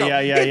 years Yeah, ago.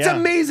 yeah, It's yeah.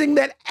 amazing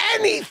that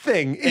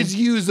anything is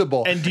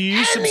usable. And do you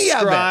Any of it.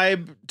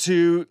 subscribe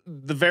to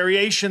the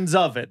variations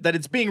of it, that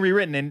it's being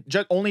rewritten, and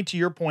only to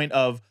your point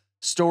of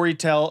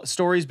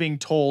stories being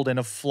told in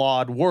a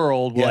flawed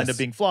world will end Yes. up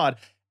being flawed,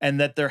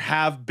 and that there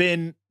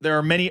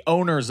are many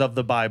owners of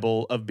the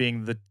Bible of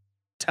being the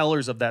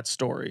tellers of that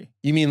story.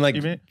 You mean like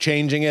You mean-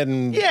 changing it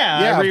and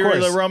Yeah, of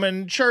course. the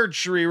Roman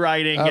Church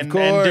rewriting Of and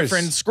course.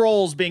 different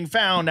scrolls being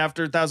found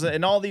after 1,000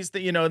 and all these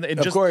things, and Of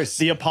just course.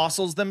 the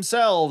apostles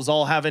themselves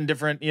all having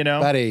different,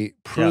 Buddy,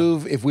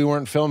 prove if we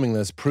weren't filming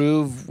this,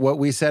 prove what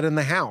we said in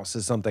the house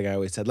is something I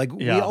always said. Like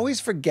we Yeah. always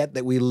forget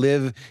that we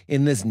live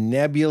in this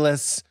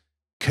nebulous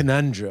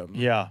conundrum.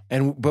 Yeah.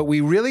 But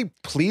we really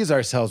please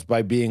ourselves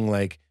by being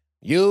like,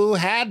 you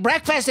had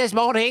breakfast this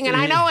morning and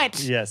I know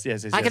it. Yes.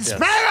 I can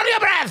smell it on your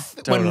breath.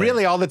 When Totally.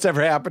 really all that's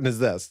ever happened is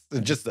this.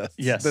 Just this.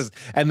 Yes. This.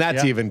 And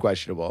that's Yeah. even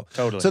questionable.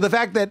 Totally. So the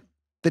fact that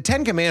the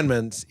 10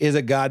 Commandments is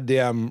a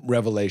goddamn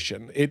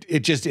revelation. It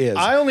just is.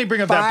 I only bring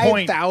up that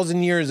point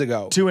 5,000 years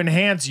ago. to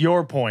enhance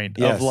your point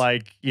Yes. of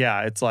like,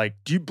 it's like,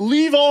 do you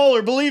believe all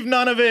or believe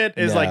none of it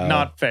is like No.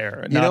 not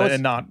fair You know what's-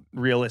 and not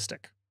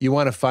realistic. You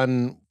want a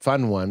fun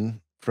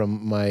one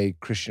from my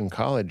Christian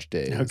college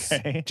days.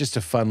 Okay. Just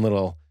a fun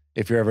little,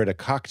 if you're ever at a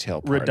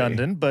cocktail party.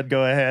 Redundant, but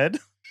go ahead.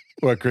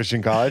 What,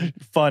 Christian college?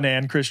 Fun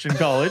and Christian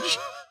college.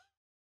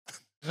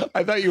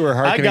 I thought you were I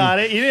hearkening. got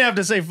it. You didn't have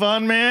to say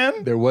fun,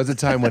 man. There was a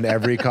time when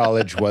every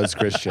college was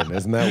Christian.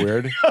 Isn't that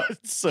weird?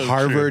 It's so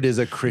Harvard is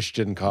a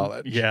Christian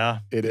college. true. Yeah.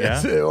 It Yeah.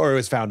 is. Or it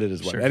was founded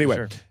as one. Sure, Anyway,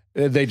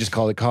 sure. they just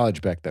called it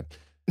college back then.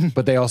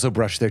 But they also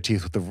brushed their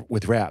teeth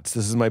with rats.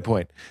 This is my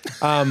point.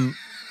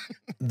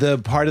 The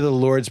part of the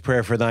Lord's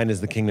Prayer, for thine is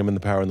the kingdom and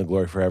the power and the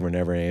glory forever and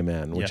ever,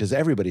 amen, which Yes. is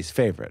everybody's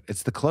favorite.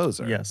 It's the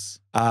closer. Yes.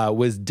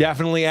 Was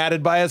definitely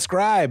added by a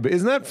scribe.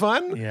 Isn't that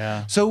fun?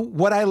 Yeah. So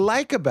what I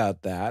like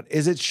about that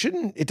is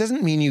it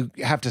doesn't mean you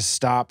have to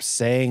stop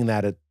saying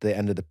that at the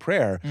end of the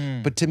prayer,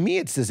 but to me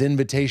it's this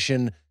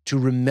invitation to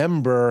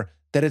remember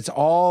that it's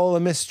all a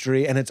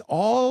mystery, and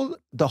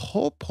the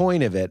whole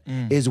point of it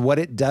is what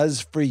it does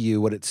for you,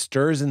 what it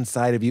stirs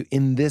inside of you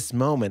in this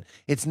moment.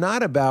 It's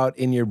not about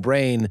in your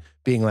brain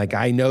being like,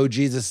 I know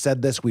Jesus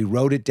said this, we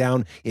wrote it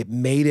down, it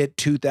made it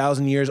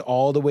 2,000 years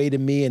all the way to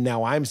me, and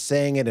now I'm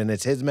saying it, and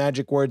it's his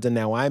magic words, and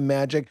now I'm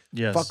magic.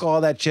 Yes. Fuck all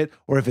that shit,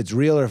 or if it's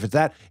real, or if it's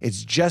that.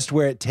 It's just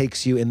where it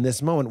takes you in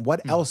this moment.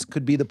 What else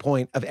could be the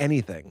point of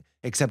anything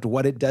except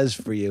what it does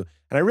for you?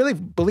 And I really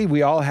believe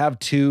we all have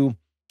two.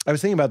 I was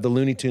thinking about the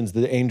Looney Tunes,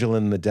 the angel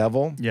and the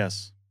devil.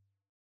 Yes.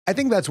 I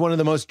think that's one of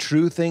the most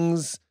true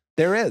things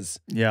there is.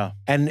 Yeah.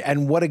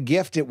 And what a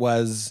gift it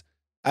was.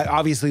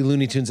 Obviously,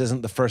 Looney Tunes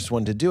isn't the first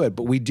one to do it,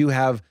 but we do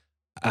have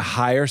a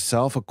higher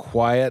self, a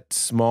quiet,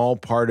 small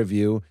part of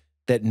you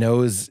that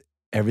knows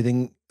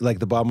everything, like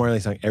the Bob Marley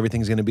song,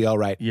 everything's going to be all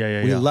right.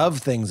 Yeah. We love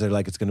things that are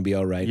like it's going to be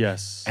all right.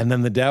 Yes. And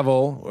then the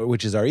devil,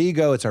 which is our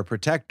ego, it's our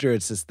protector,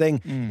 it's this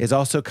thing, is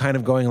also kind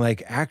of going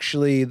like,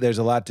 actually, there's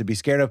a lot to be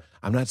scared of.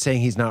 I'm not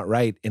saying he's not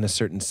right in a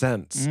certain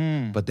sense,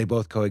 but they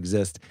both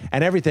coexist.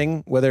 And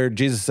everything, whether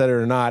Jesus said it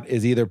or not,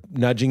 is either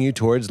nudging you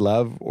towards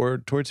love or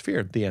towards fear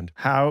at the end.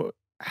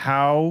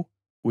 How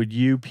would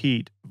you,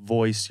 Pete,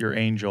 voice your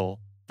angel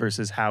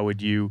versus how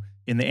would you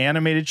in the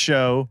animated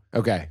show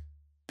Okay.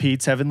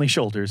 Pete's Heavenly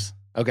Shoulders?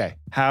 Okay.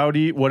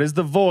 What is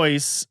the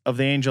voice of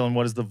the angel and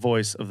what is the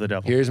voice of the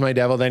devil? Here's my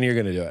devil, then you're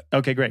going to do it.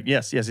 Okay, great.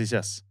 Yes.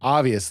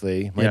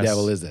 Obviously, my Yes.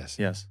 devil is this.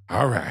 Yes.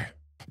 All right.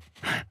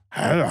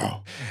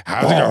 Hello.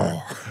 How's it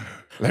going?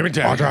 Let me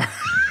tell you.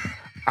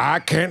 I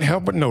can't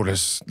help but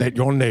notice that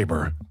your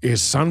neighbor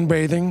is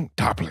sunbathing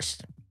topless.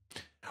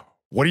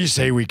 What do you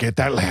say we get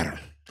that ladder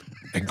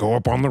and go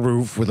up on the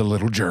roof with a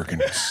little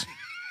jerkiness?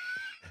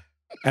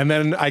 And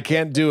then I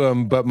can't do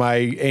him, but my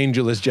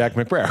angel is Jack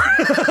McBrayer.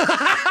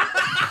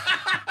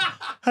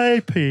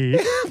 Hey,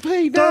 Pete.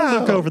 Pete, Don't no.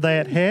 look over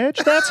that hedge.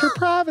 That's her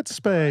private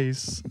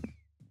space.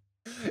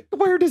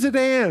 Where does it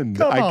end?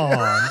 Come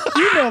on.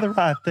 You know the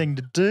right thing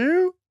to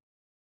do.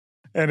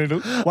 And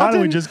why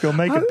don't we just go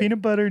make a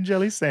peanut butter and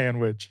jelly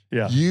sandwich?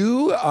 Yeah.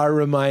 You are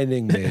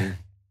reminding me.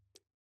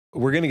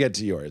 We're going to get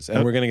to yours,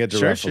 and we're going to get to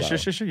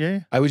Ruffalo. Sure,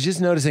 yeah. I was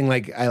just noticing,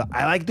 like,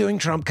 I like doing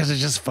Trump because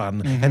it's just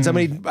fun. And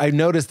I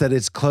noticed that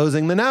it's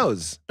closing the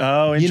nose.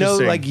 Oh,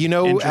 interesting. You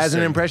know, as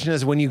an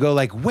impressionist, when you go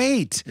like,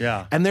 wait.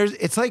 Yeah. And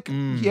it's like,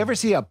 you ever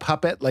see a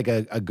puppet, like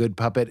a good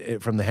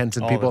puppet from the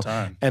Henson people? All the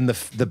time. And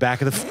the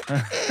back of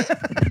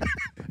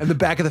the... And the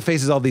back of the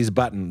face is all these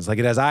buttons. Like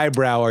it has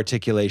eyebrow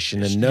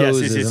articulation and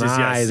noses and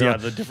eyes. Yeah,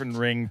 the different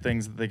ring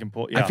things that they can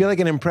pull. Yeah. I feel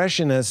like an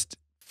impressionist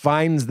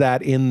finds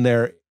that in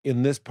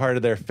this part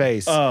of their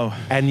face. Oh.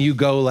 And you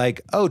go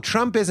like, oh,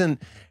 Trump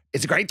isn't,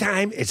 it's a great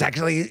time. It's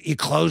actually, you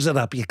close it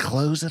up because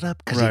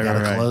you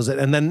gotta close it.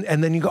 And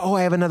then you go, oh,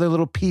 I have another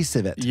little piece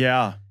of it.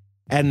 Yeah.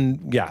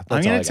 And yeah, that's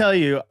I'm going to tell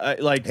you,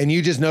 and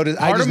you just noticed,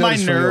 part of my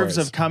nerves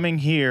of coming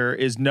here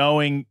is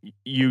knowing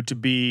you to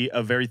be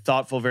a very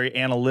thoughtful, very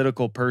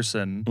analytical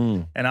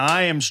person. And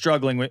I am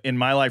struggling in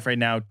my life right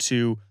now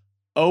to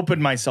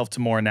open myself to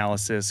more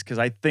analysis, because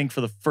I think for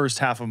the first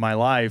half of my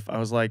life, I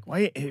was like,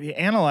 why you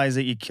analyze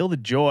it, you kill the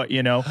joy,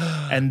 you know?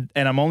 And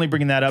I'm only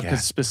bringing that up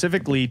because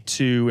specifically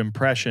to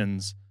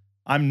impressions,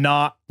 I'm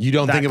not. You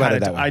don't think about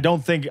it that way. I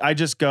don't think. I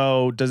just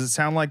go, does it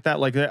sound like that?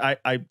 Like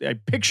I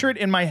picture it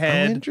in my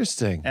head. Oh,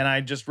 interesting. And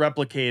I just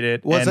replicate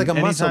it. Well, it's like a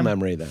muscle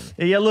memory then.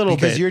 Yeah, a little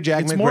bit. Because your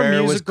Jack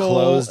McBrayer was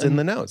closed in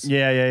the nose.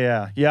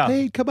 Yeah.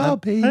 Hey, come on,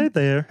 Pete. Hey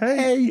there.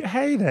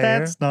 Hey there.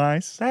 That's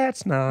nice.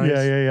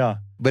 Yeah.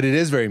 But it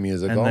is very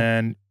musical.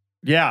 And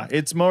then,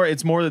 it's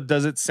more that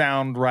does it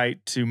sound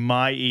right to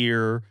my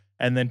ear?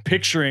 And then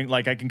picturing,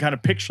 like I can kind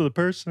of picture the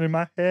person in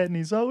my head, and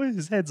his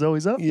head's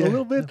always up a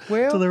little bit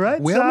to the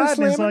right side,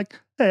 and he's like,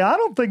 "Hey, I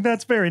don't think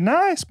that's very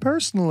nice,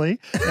 personally,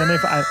 and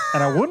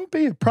I wouldn't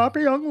be a proper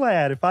young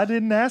lad if I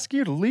didn't ask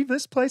you to leave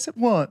this place at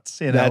once."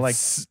 You know,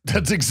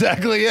 that's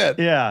exactly it.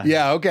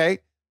 Yeah. Okay,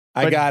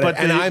 I got it,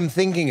 and I'm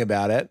thinking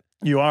about it.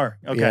 You are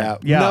okay.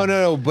 Yeah.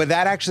 No, but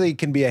that actually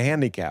can be a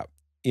handicap.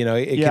 You know,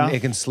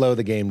 it can slow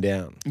the game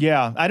down.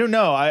 Yeah, I don't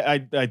know.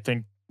 I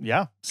think.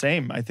 Yeah,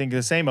 same. I think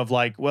the same of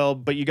like, well,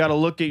 but you got to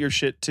look at your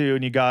shit too,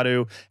 and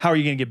how are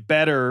you going to get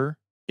better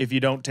if you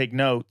don't take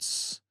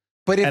notes?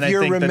 But if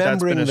you're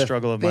remembering the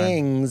struggle of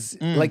things,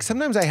 like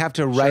sometimes I have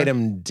to write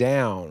them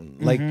down.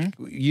 Like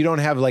you don't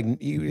have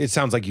it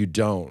sounds like you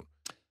don't.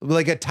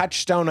 Like a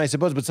touchstone, I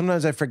suppose, but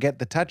sometimes I forget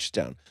the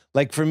touchstone.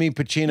 Like for me,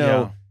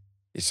 Pacino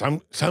is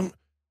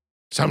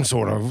some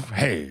sort of,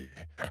 hey,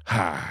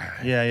 hi.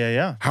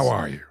 Yeah. How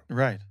are you?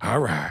 Right. All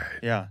right.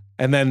 Yeah.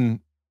 And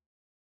then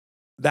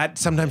that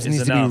sometimes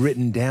needs to be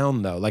written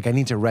down, though. Like I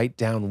need to write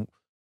down,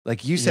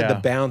 like you said, the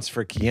bounce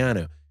for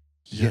Keanu.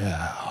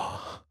 Yeah.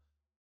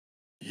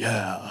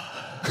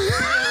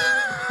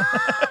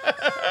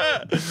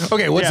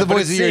 Okay, what's the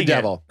voice of your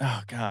devil?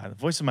 Oh God, the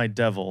voice of my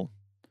devil.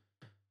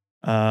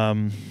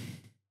 The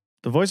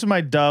voice of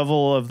my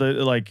devil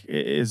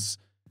is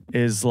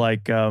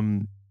like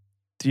do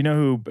you know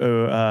who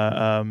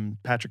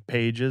Patrick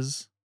Page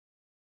is?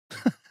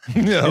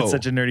 No. It's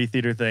such a nerdy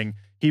theater thing.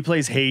 He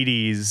plays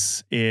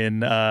Hades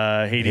in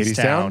Hades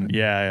Town.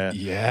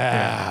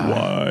 Yeah.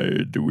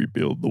 Why do we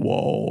build the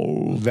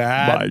wall?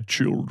 My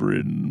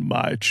children.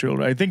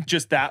 I think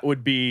just that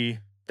would be.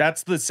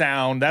 That's the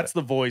sound. That's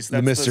the voice.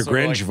 That's the Mr.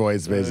 Grinch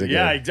voice, basically.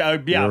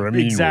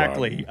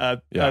 Exactly.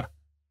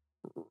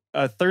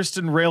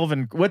 Thurston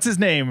Raven. What's his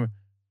name?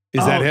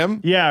 Is that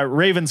him? Yeah,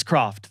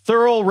 Ravenscroft.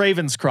 Thurl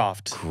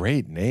Ravenscroft.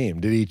 Great name.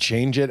 Did he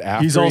change it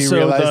after he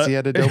realized he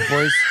had a dope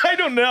voice? I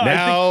don't know.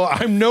 Now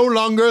I'm no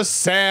longer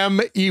Sam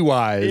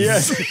Ewise.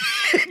 Yes,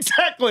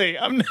 exactly.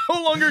 I'm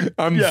no longer.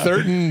 I'm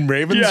Thurton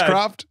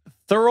Ravenscroft.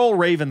 Thurl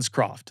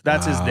Ravenscroft.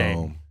 That's his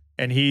name.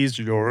 And he's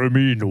you're a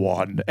mean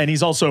one. And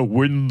he's also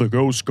when the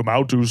ghosts come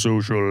out to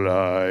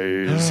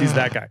socialize. He's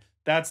that guy.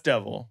 That's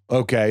devil.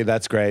 Okay,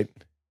 that's great.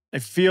 I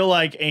feel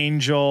like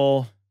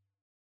Angel.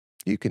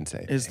 You can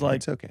say it's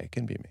okay. It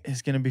can be me.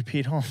 It's gonna be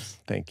Pete Holmes.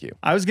 Thank you.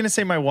 I was gonna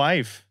say my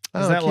wife.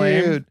 Is that cute.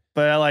 lame?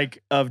 But I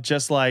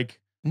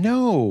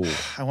no.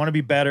 I want to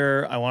be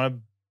better. I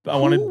want to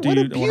do. What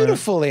a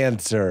beautiful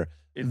answer.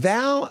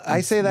 Val,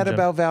 I say that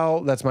about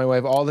Val. That's my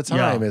wife all the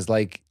time. Is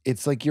like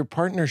it's like your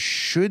partner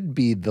should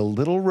be the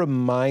little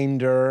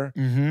reminder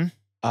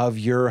of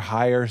your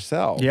higher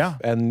self. Yeah,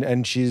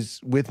 and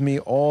she's with me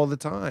all the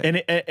time.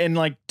 And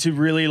like to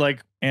really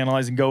like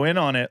analyze and go in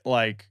on it,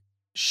 like.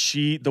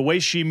 The way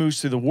she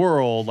moves through the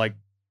world, like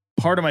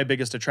part of my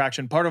biggest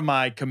attraction, part of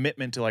my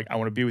commitment to like, I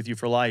want to be with you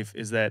for life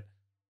is that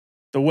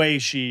the way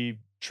she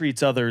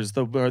treats others,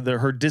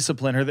 her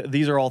discipline,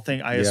 these are all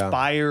things I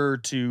aspire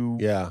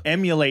to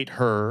emulate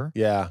her.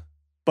 Yeah.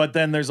 But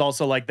then there's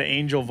also like the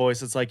angel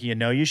voice. It's like,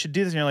 you should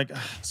do this. And you're like,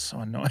 it's so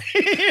annoying.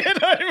 You know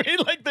what I mean?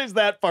 Like there's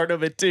that part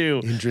of it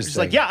too. Interesting. She's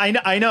like, yeah,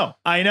 I know.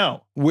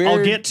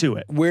 I'll get to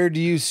it. Where do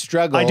you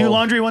struggle? I do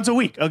laundry once a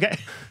week. Okay.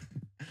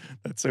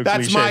 That's so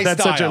That's cliche. my That's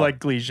style. such a like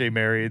cliche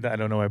married. I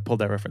don't know why I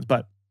pulled that reference,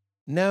 but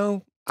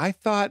no, I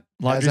thought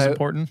Laundry's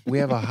important. we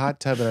have a hot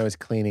tub and I was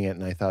cleaning it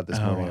and I thought this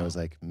Oh, morning, I wow. was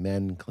like,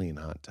 men clean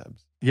hot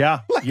tubs.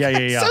 Yeah.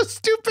 Yeah. So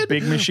stupid.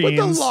 Big But machines.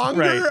 the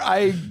longer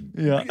I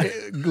Yeah.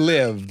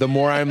 live, the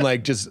more I'm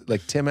like, just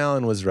like Tim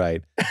Allen was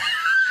right.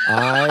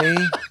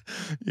 I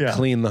Yeah.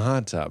 clean the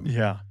hot tub.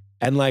 Yeah.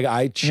 And like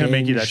I I'm gonna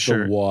make you that change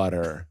the shirt.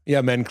 water.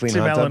 Yeah, men clean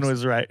Tim hot Allen tubs.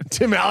 was right.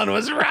 Tim Allen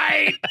was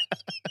right.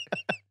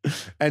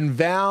 And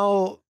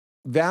Val,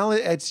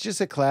 it's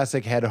just a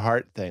classic head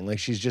heart thing. Like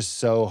she's just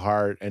so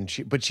hard, and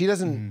but she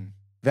doesn't.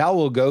 Val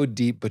will go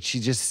deep, but she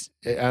just.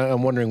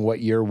 I'm wondering what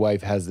your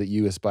wife has that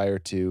you aspire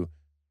to.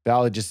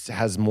 Val just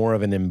has more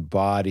of an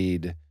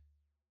embodied,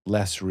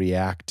 less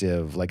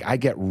reactive. Like I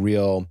get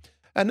real.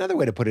 Another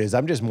way to put it is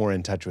I'm just more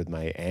in touch with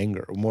my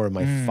anger, more of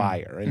my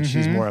fire, and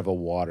she's more of a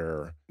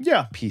water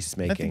Yeah.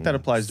 peacemaking. I think that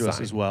applies to us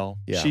sign. as well.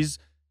 Yeah.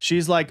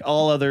 She's like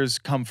all others'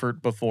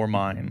 comfort before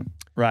mine,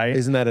 right?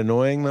 Isn't that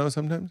annoying though?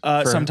 Sometimes.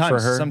 Sometimes. for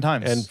her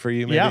Sometimes. and for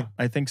you, maybe. Yeah,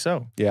 I think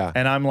so. Yeah.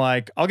 And I'm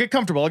like, I'll get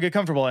comfortable,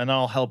 and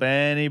I'll help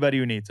anybody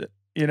who needs it.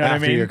 You know what I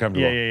After mean? you're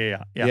comfortable.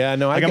 Yeah. Yeah,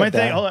 no, I got get my that.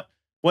 thing. Hold on.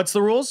 What's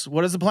the rules?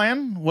 What is the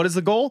plan? What is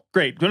the goal?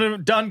 Great.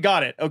 Done.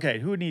 Got it. Okay.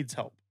 Who needs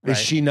help? Is Right?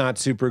 she not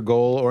super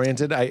goal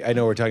oriented? I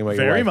know we're talking about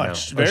your Very wife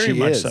much. now. Very she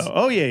much is. so.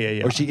 Oh,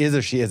 yeah. Or she is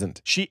or she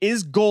isn't. She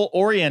is goal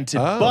oriented,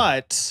 Oh.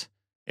 but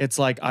it's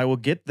like I will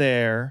get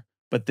there,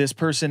 but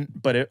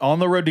on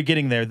the road to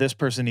getting there, this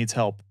person needs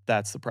help.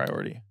 That's the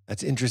priority.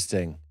 That's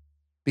interesting.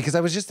 Because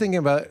I was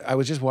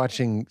just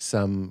watching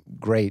some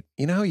great,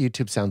 you know how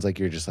YouTube sounds like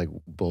you're just like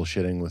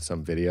bullshitting with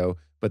some video,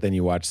 but then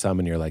you watch some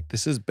and you're like,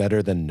 this is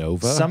better than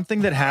Nova?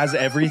 Something that has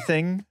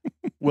everything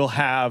will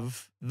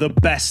have the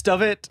best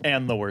of it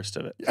and the worst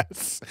of it.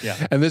 Yes.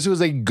 Yeah. And this was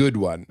a good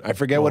one. I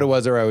forget what it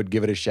was, or I would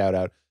give it a shout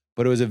out.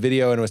 But it was a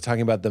video and it was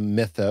talking about the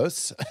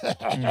mythos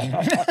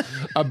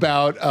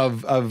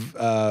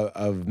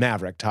of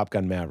Maverick, Top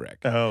Gun Maverick.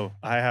 Oh,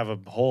 I have a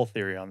whole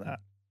theory on that.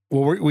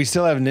 Well, we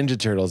still have Ninja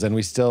Turtles, and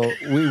we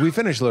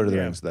finished Lord of the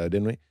Yeah. Rings though,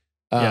 didn't we?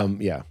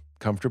 Yeah.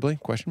 Comfortably?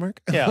 Question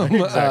mark? Yeah,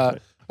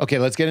 exactly. Okay,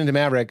 let's get into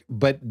Maverick.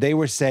 But they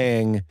were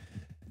saying,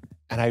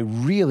 and I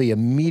really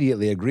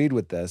immediately agreed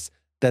with this,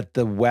 that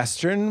the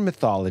Western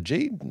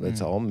mythology,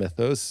 it's all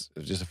mythos,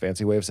 it's just a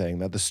fancy way of saying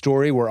that, the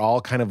story we're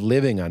all kind of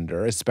living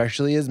under,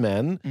 especially as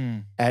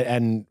men,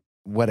 and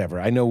whatever.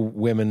 I know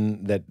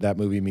women that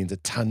movie means a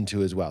ton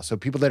to as well. So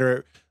people that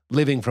are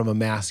living from a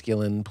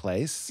masculine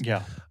place.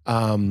 Yeah.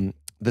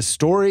 The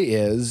story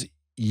is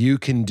you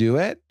can do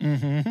it,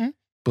 Mm-hmm.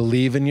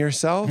 believe in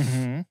yourself,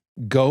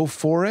 go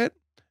for it,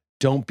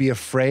 don't be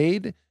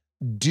afraid,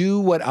 do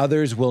what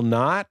others will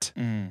not,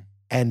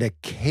 and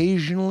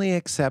occasionally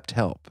accept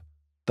help.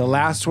 The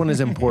last one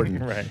is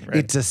important. Right.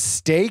 It's a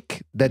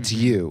steak that's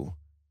you,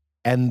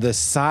 and the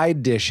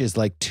side dish is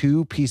like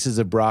 2 pieces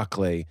of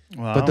broccoli.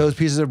 Wow. But those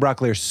pieces of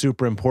broccoli are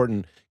super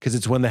important because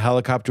it's when the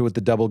helicopter with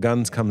the double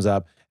guns comes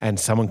up and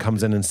someone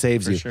comes in and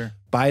saves For you. sure.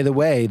 By the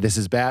way, this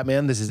is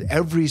Batman. This is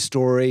every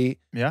story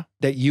Yeah.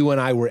 that you and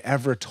I were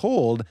ever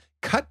told.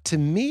 Cut to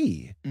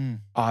me.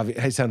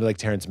 I sounded like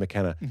Terrence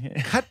McKenna.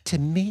 Cut to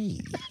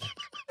me.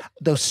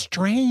 The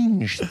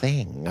strange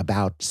thing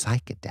about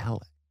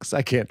psychedelics.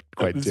 I can't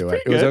quite do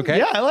it. It was okay?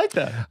 Yeah, I like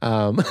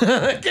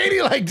that.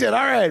 Katie liked it.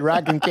 All right,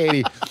 rockin'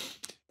 Katie.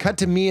 Cut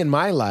to me in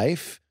my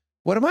life.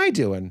 What am I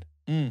doing?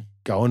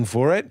 Going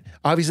for it.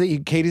 Obviously,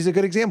 Katie's a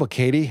good example.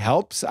 Katie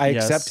helps. I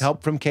accept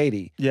help from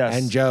Katie. Yes.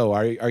 And Joe,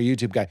 our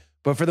YouTube guy.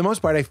 But for the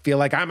most part, I feel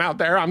like I'm out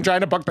there. I'm trying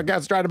to book the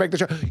guests, trying to make the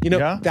show. You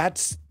know,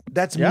 that's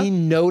me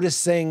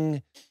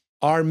noticing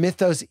our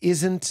mythos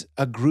isn't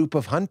a group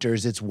of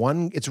hunters. It's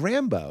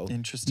Rambo.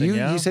 Interesting.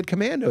 You said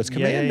Commando. It's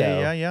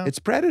Commando. Yeah. It's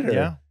Predator.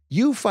 Yeah.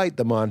 You fight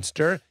the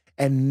monster,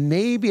 and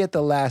maybe at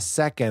the last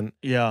second,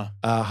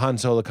 Han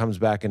Solo comes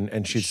back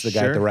and shoots the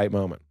guy at the right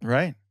moment.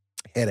 Right.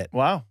 Hit it.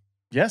 Wow.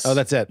 Yes. Oh,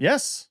 that's it.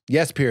 Yes.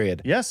 Yes,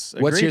 period. Yes.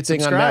 What's Agreed. your thing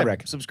on Subscribe.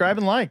 Maverick? Subscribe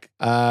and like.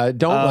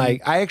 Don't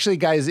like. I actually,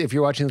 guys, if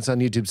you're watching this on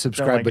YouTube,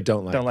 subscribe, but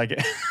don't like. Don't like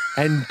it.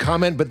 And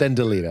comment, but then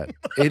delete it.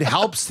 It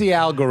helps the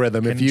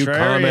algorithm if you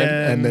comment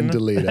and then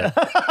delete it.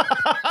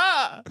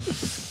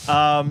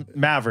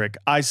 Maverick.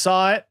 I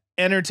saw it.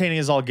 Entertaining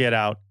as all get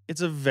out.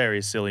 It's a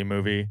very silly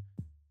movie.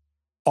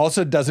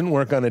 Also doesn't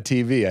work on a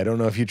TV. I don't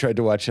know if you tried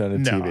to watch it on a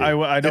TV.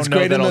 No, I don't it's know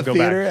great that in I'll the go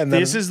theater, back. and then,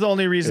 This is the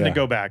only reason to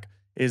go back.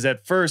 Is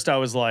at first I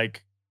was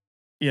like,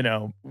 you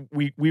know,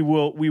 we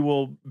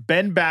will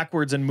bend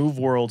backwards and move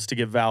worlds to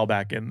get Val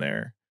back in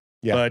there.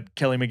 Yeah. But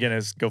Kelly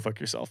McGinnis, go fuck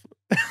yourself.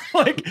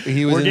 Like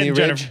he was we're in getting the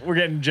Jennifer. We're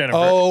getting Jennifer.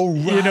 Oh, right.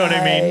 You know what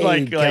I mean?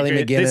 Like Kelly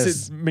McGinnis. This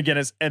is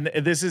McGinnis, and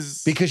this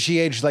is because she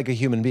aged like a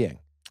human being.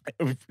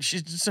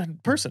 She's just a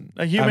person,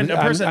 a human, a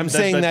person. I'm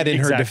saying that in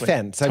her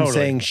defense. I'm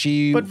saying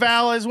she, but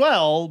Val as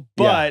well,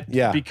 but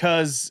yeah.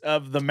 because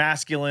of the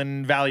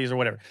masculine values or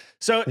whatever.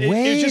 So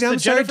wait, it's just I'm the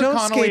sorry, Jennifer don't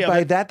Connelly skate of by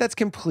it. that. That's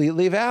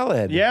completely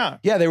valid. Yeah.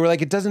 Yeah, they were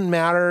like, it doesn't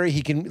matter.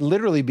 He can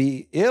literally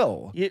be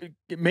ill.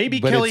 Maybe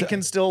But Kelly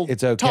can still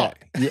it's okay.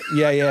 talk.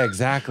 Yeah,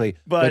 exactly.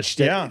 But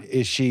yeah.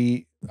 Is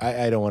she,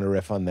 I don't want to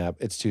riff on that.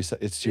 It's too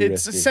It's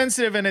risky.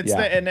 sensitive, and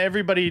and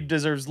everybody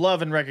deserves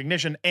love and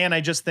recognition. And I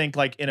just think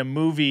like in a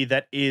movie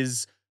that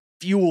is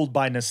fueled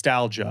by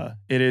nostalgia.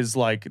 It is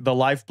like the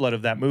lifeblood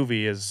of that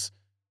movie is,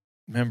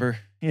 remember,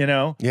 you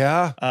know,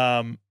 Yeah.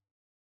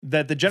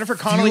 that the Jennifer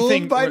Connelly Fueled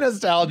thing by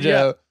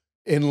nostalgia,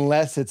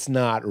 unless it's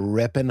not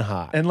ripping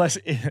hot.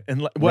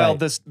 Well,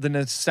 Right. the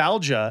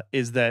nostalgia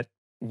is that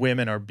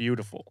women are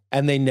beautiful.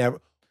 And they never.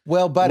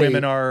 Well, buddy.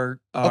 Women are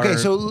Okay,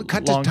 so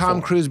cut to longed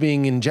Tom for. Cruise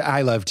being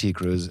I love T.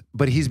 Cruise,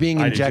 but he's being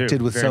I do too,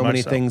 injected with very so much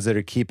many so. things that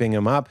are keeping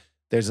him up.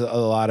 There's a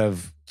lot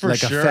of For like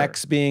sure.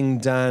 effects being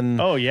done.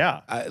 Oh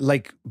yeah.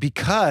 Like,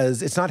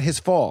 because it's not his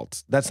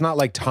fault. That's not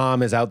like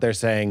Tom is out there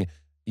saying,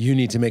 you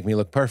need to make me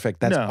look perfect.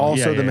 That's No,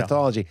 also yeah, the yeah.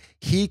 mythology.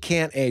 He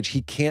can't age.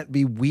 He can't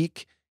be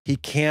weak. He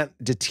can't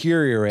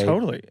deteriorate.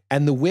 Totally.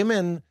 And the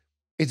women,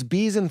 it's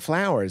bees and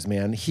flowers,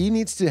 man. He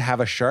needs to have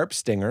a sharp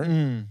stinger.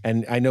 Mm.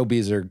 And I know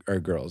bees are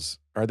girls.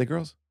 Are they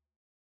girls?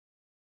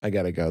 I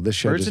gotta go. This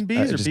show Birds just, and bees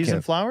I or just bees can't.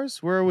 and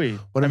flowers? Where are we?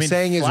 What I'm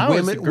saying is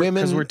flowers, women-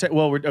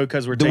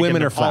 because we're the taking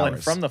women the are pollen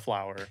flowers. from the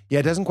flower. Yeah,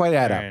 it doesn't quite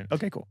add All up. right.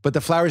 Okay, cool. But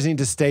the flowers need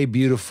to stay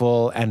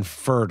beautiful and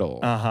fertile.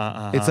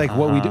 It's like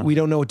what we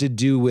don't know what to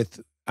do with.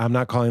 I'm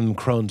not calling them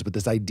crones, but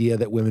this idea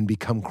that women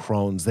become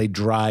crones, they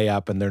dry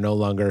up and they're no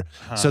longer.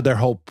 So their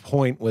whole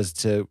point was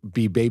to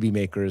be baby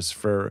makers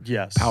for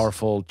Yes.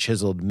 powerful,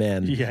 chiseled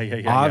men.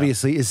 Yeah.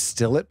 Obviously, is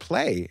still at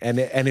play. And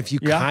if you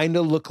Yeah. kind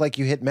of look like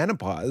you hit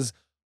menopause,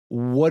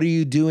 what are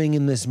you doing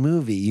in this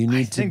movie? You need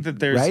I to think that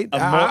there's right. a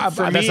more,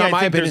 for That's me, not I my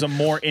think there's a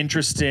opinion. more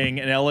interesting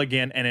and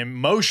elegant and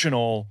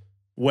emotional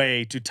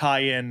way to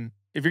tie in.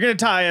 If you're going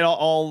to tie it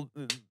all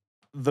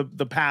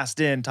the past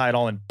in, tie it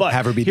all in. But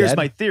Have her be here's dead?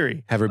 my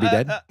theory. Have her be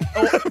dead?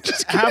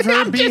 Have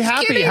her be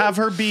happy. Have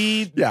her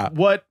be Yeah.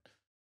 what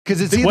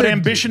Because it's what either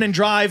ambition and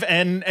drive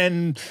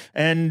and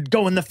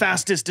going the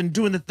fastest and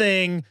doing the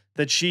thing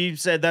that she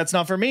said that's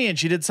not for me, and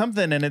she did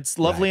something and it's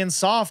lovely and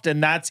soft,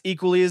 and that's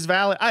equally as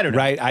valid. I don't know.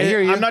 Right, I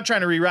hear you. I'm not trying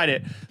to rewrite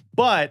it,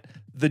 but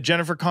the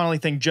Jennifer Connelly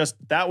thing,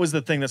 that was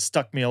the thing that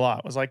stuck me a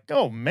lot. I was like,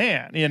 oh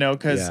man, you know,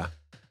 because Yeah.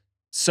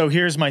 so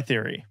here's my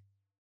theory.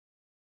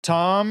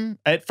 Tom,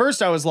 at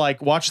first I was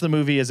like, watch the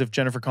movie as if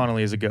Jennifer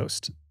Connelly is a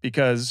ghost,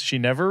 because she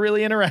never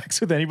really interacts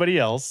with anybody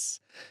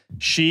else.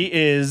 She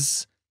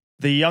is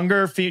the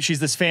younger, she's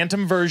this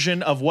phantom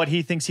version of what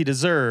he thinks he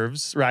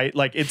deserves, right?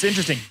 Like, it's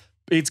interesting.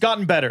 It's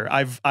gotten better.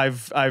 I've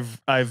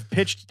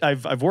pitched,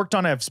 I've worked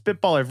on it, I've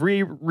spitballed, I've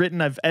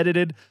rewritten, I've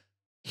edited.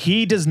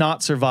 He does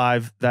not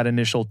survive that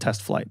initial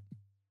test flight.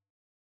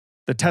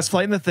 The test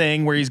flight in the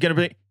thing where he's gonna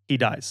be, he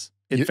dies.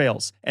 It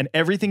fails. And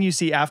everything you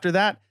see after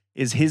that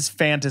is his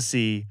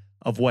fantasy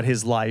of what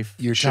his life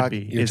should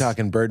be. You're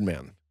talking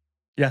Birdman.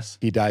 Yes.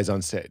 He dies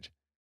on stage.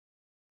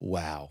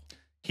 Wow.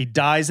 He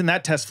dies in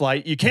that test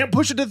flight. You can't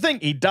push it to the thing.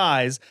 He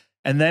dies.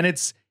 And then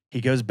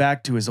he goes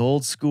back to his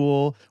old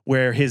school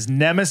where his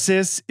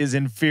nemesis is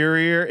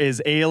inferior,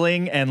 is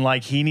ailing, and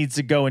like he needs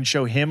to go and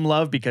show him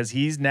love because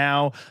he's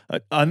now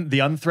the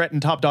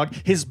unthreatened top dog.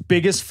 His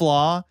biggest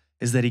flaw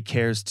is that he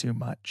cares too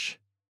much.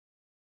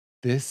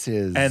 This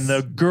is And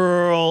the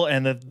girl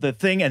and the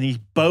thing, and he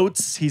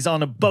boats. He's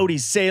on a boat.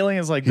 He's sailing.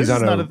 It's like, He's this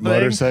is on not a a thing.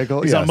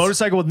 motorcycle? He's on a Yes.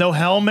 motorcycle with no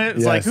helmet.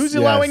 It's like, Yes, who's yes.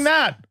 allowing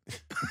that?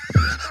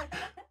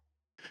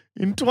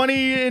 In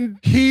 2018,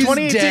 he's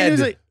 2018, dead.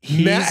 like,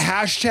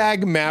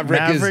 Hashtag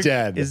Maverick is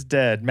dead. Is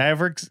dead.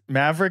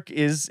 Maverick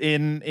is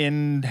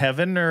in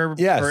heaven or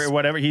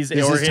whatever. He's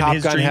This or is in Top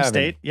his Gun dream heaven.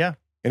 state. Yeah.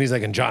 And he's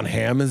like, and John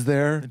Hamm is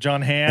there.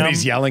 John Hamm. And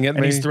he's yelling at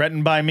and me. he's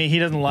threatened by me. He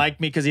doesn't like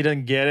me because he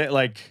doesn't get it.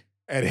 Like,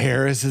 Ed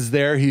Harris is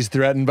there. He's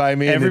threatened by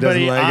me. everybody. And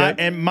he doesn't like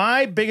it. And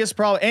my biggest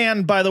problem,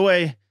 and by the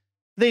way,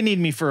 they need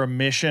me for a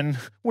mission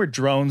where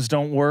drones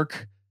don't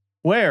work.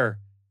 Where?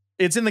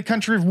 It's in the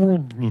country of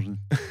And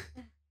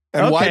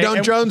why Okay, don't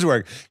and- drones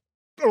work?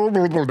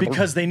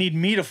 because they need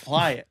me to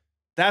fly it.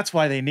 That's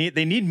why they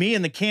need me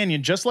in the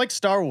canyon, just like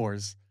Star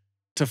Wars,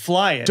 to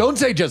fly it. Don't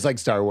say just like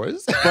Star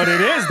Wars. But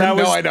it is. No,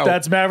 I know.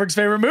 That's Maverick's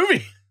favorite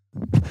movie.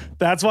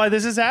 That's why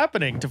this is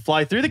happening. To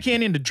fly through the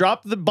canyon, to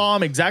drop the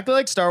bomb exactly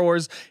like Star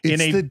Wars in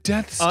It's a the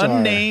Death Star.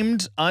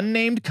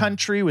 unnamed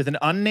country with an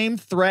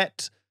unnamed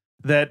threat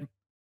that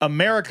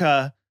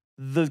America,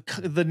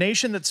 the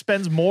nation that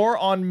spends more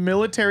on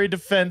military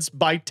defense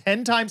by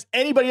 10 times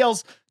anybody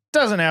else,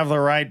 doesn't have the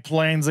right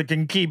planes that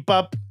can keep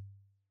up.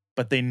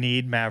 But they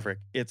need Maverick.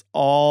 It's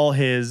all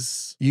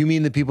his. You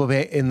mean the people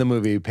in the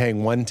movie paying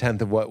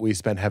 1/10 of what we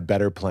spent have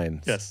better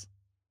planes? Yes.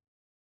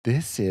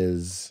 This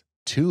is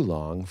too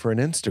long for an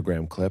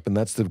Instagram clip, and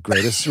that's the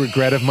greatest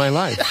regret of my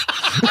life.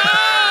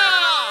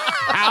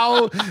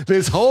 How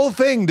this whole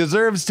thing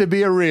deserves to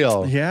be a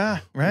reel. Yeah.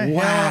 Right.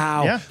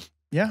 Wow. Yeah.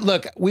 Yeah.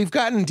 Look, we've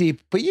gotten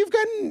deep, but you've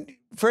gotten,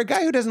 for a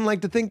guy who doesn't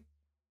like to think,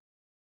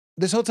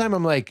 this whole time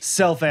I'm like,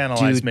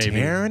 Self-analyze, do maybe.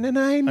 Taryn and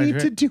I need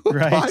to do a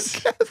Right.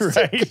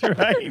 podcast?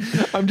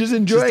 Right. I'm just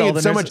enjoying all it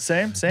the so nurses-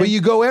 much. Same. But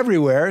you go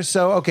everywhere.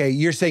 So, okay,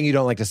 you're saying you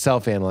don't like to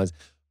self-analyze.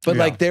 But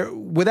Yeah. like there,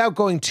 without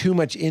going too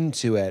much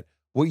into it,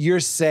 what you're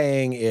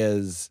saying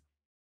is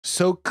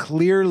so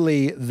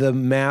clearly the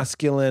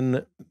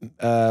masculine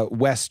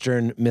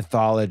Western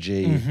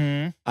mythology.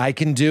 Mhm. I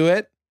can do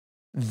it.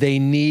 They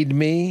need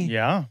me.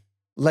 Yeah.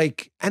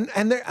 Like, and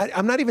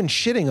I'm not even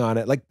shitting on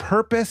it. Like,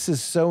 purpose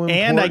is so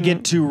important. And I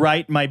get to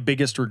write my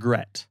biggest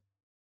regret.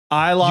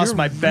 I lost You're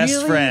my best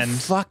really friend.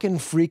 Fucking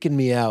freaking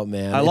me out,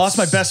 man. I lost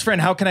my best friend.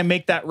 How can I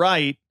make that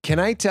right? Can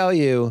I tell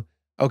you?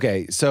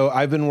 Okay, so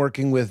I've been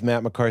working with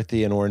Matt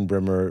McCarthy and Oren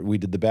Brimmer. We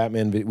did the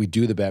Batman. We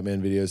do the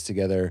Batman videos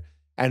together,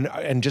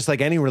 and just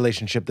like any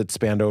relationship that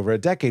spanned over a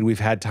decade, we've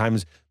had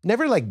times,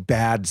 never like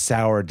bad,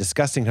 sour,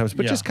 disgusting times,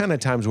 but just kind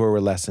of times where we're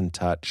less in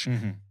touch.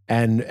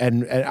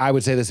 And I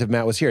would say this if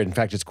Matt was here. In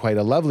fact, it's quite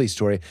a lovely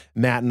story.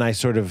 Matt and I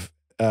sort of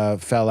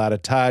fell out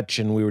of touch,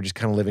 and we were just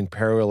kind of living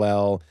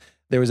parallel.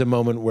 There was a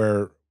moment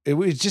where it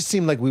just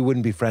seemed like we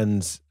wouldn't be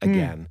friends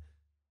again.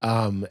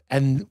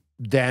 And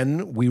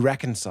then we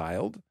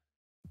reconciled.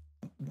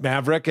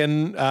 Maverick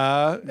and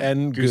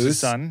Goose's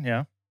son,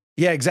 yeah.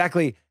 Yeah,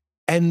 exactly.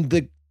 And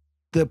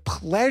the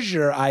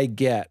pleasure I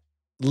get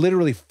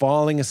literally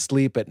falling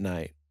asleep at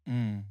night.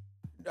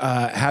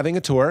 Having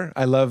a tour.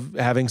 I love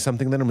having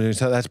something that I'm doing.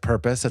 So that's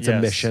purpose. That's a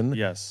mission.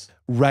 Yes.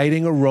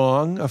 Righting a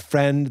wrong, a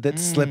friend that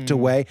slipped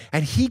away.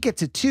 And he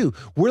gets it too.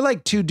 We're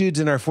like two dudes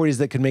in our 40s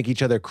that can make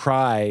each other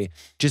cry,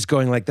 just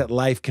going like that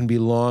life can be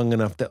long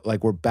enough that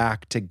like we're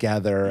back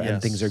together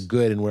and things are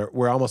good and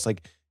we're almost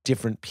like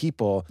different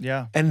people.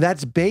 Yeah. And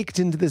that's baked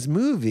into this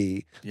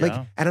movie. Like,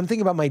 and I'm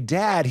thinking about my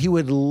dad. He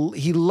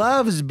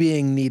loves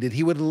being needed.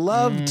 He would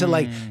love to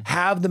like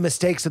have the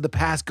mistakes of the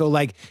past go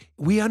like,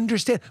 we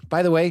understand.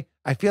 By the way,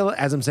 I feel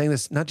as I'm saying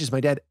this, not just my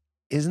dad,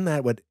 isn't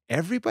that what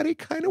everybody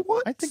kind of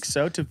wants? I think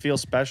so, to feel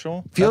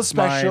special. Feel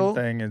special.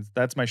 My thing is,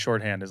 that's my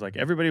shorthand, is like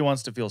everybody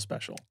wants to feel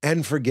special.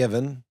 And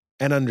forgiven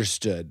and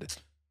understood.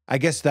 I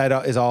guess that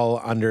is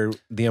all under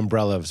the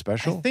umbrella of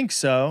special. I think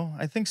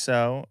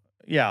so.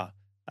 Yeah.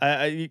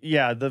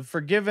 Yeah, the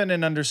forgiven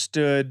and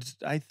understood,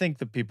 I think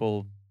the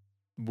people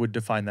would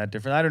define that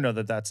different. I don't know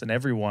that that's an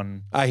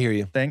everyone I hear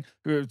you. thing.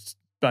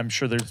 I'm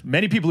sure there's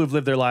many people who've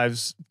lived their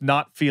lives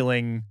not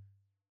feeling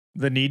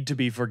the need to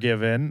be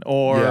forgiven,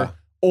 or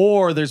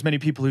there's many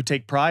people who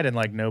take pride in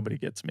like, nobody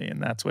gets me,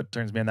 and that's what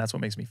turns me, and that's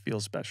what makes me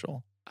feel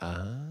special.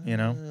 You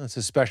know? It's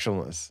a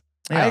specialness.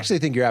 Yeah. I actually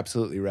think you're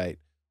absolutely right.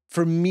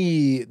 For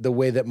me, the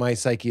way that my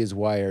psyche is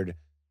wired,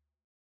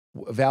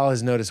 Val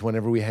has noticed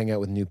whenever we hang out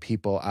with new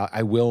people,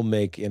 I will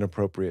make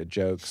inappropriate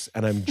jokes,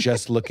 and I'm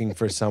just looking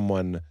for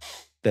someone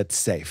that's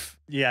safe.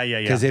 Yeah.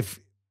 Because if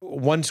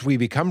once we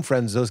become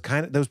friends, those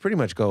pretty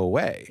much go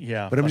away.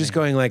 Yeah. But I'm just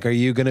going like, are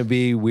you going to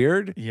be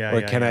weird? Yeah.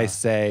 Or can I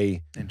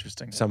say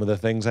interesting some of the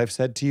things I've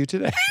said to you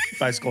today?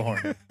 Bicycle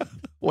horn.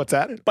 What's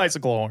that?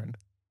 Bicycle horn.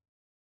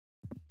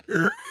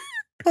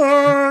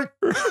 What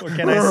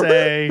can I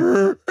say?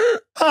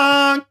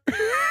 Honk.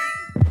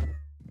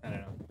 I don't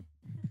know.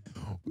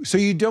 So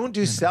you don't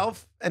do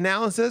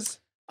self-analysis?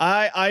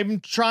 I'm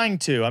trying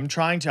to. I'm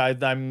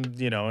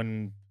you know,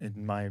 in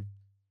my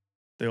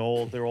the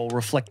old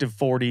reflective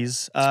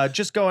 40s.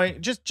 Just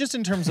going just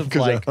in terms of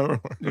like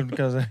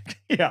because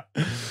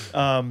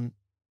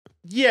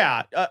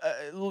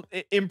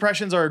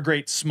impressions are a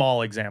great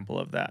small example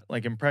of that.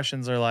 Like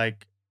impressions are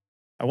like,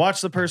 I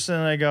watch the person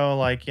and I go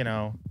like, you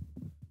know,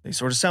 they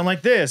sort of sound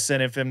like this,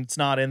 and if it's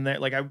not in there,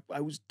 like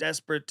I was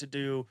desperate to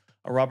do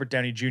a Robert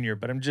Downey Jr.,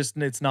 but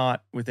it's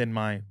not within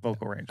my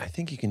vocal range. I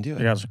think you can do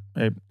it. Yes,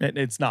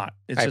 it's not.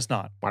 It's just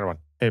not. One.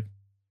 Hey,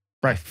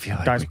 right. I feel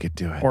like guys, we could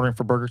do it. Ordering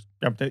for burgers.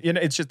 You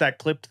know, it's just that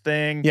clipped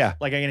thing. Yeah.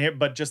 Like I can hear,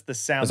 but just the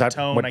sound, the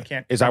tone, I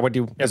can't. Is that what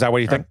you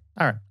think?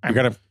 All right.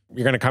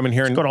 You're gonna come in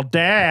here and go to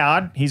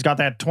Dad. He's got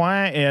that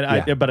twang, and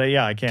I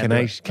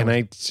can't. Can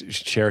I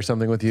share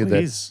something with you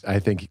that I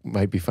think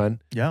might be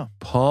fun? Yeah.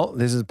 Paul,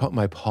 this is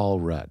my Paul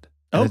Rudd.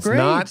 And it's great.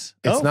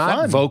 It's not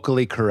fun.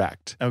 vocally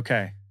correct.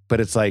 Okay. But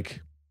it's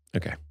like,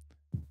 okay.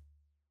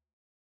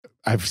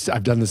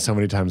 I've done this so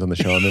many times on the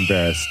show. I'm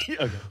embarrassed.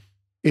 Okay.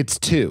 It's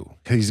 2.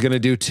 He's gonna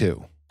do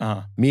 2.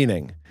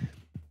 Meaning,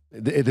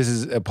 this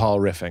is Paul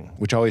riffing,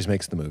 which always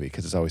makes the movie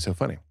because it's always so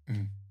funny.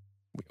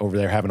 Over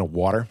there having a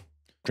water,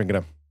 drinking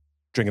a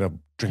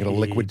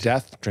liquid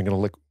death, drinking a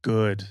liquid.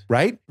 Good.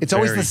 Right? It's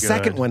always the Very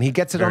second good. one. He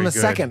gets it on the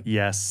second.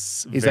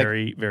 Yes. He's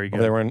very good.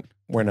 Over there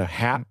wearing a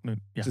hat. Yeah.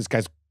 This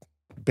guy's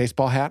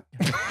baseball hat.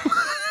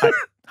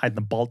 Hiding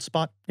the bald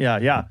spot.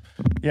 Yeah.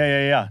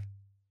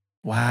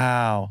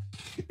 Wow.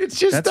 It's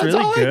just that's really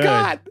all good. I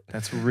got.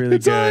 That's really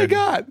That's good. all I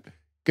got.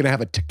 Gonna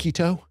have a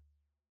taquito.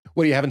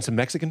 What are you having? Some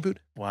Mexican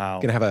food? Wow.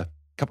 Gonna have a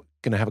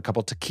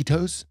couple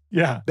taquitos.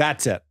 Yeah.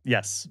 That's it.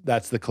 Yes.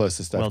 That's the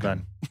closest. Well I've come.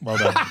 done. Well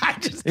done.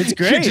 It's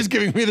great. You're just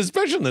giving me the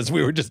specialness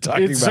we were just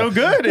talking about. It's so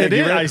good. It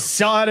is. I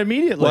saw it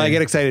immediately. Well, I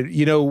get excited.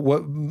 You know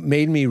what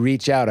made me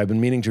reach out? I've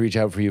been meaning to reach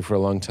out to you for a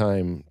long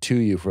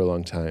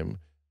time.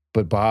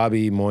 But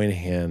Bobby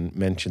Moynihan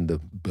mentioned the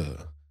B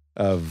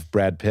of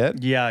Brad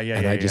Pitt. Yeah.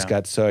 And I just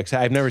got so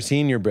excited. I've never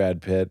seen your Brad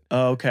Pitt.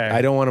 Oh, okay.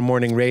 I don't want to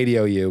morning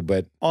radio you,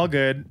 but all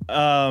good.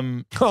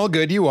 All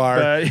good. You are.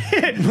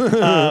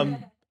 But,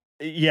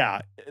 yeah,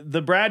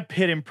 the Brad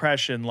Pitt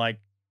impression, like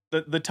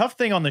the tough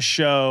thing on the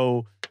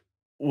show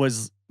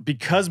was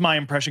because my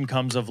impression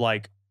comes of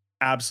like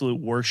absolute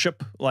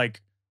worship,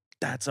 like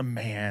that's a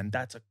man.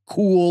 That's a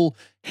cool,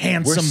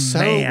 handsome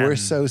man. We're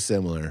so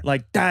similar.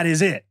 Like, that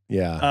is it.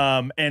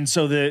 Yeah. And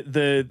so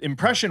the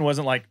impression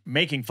wasn't like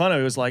making fun of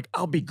it. It was like,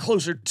 I'll be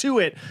closer to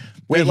it.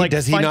 Wait, Like,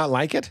 does he not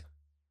like it?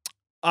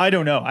 I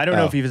don't know. I don't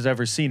know if he's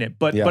ever seen it,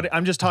 but Yeah. but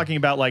I'm just talking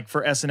about like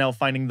for SNL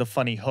finding the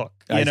funny hook.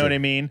 You I know see. what I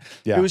mean?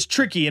 Yeah. It was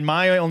tricky, and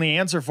my only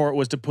answer for it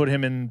was to put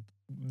him in.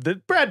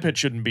 Brad Pitt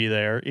shouldn't be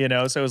there, you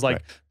know. So it was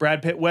like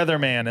Brad Pitt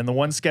weatherman, and the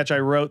one sketch I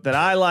wrote that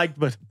I liked,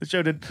 but the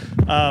show did,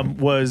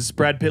 was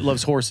Brad Pitt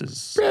loves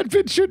horses. Brad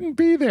Pitt shouldn't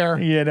be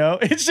there. You know,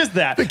 it's just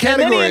that. The and then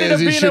category he ended is up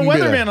he being a shouldn't be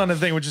there. weatherman on the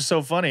thing, which is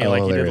so funny. Oh,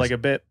 Like he did hilarious. like a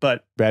bit,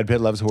 but Brad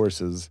Pitt loves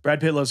horses. Brad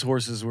Pitt loves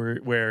horses,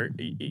 where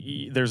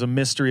there's a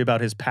mystery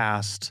about his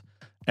past.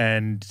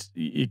 And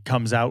it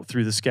comes out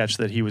through the sketch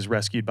that he was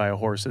rescued by a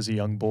horse as a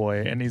young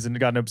boy, and he's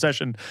got an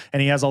obsession, and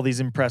he has all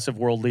these impressive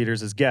world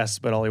leaders as guests,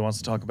 but all he wants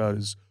to talk about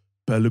is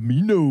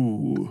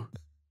Palomino.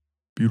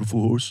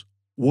 Beautiful horse,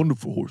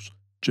 wonderful horse,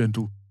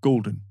 gentle,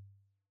 golden.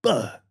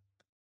 Bah.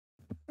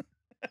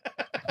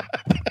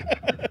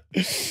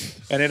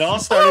 And it all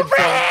started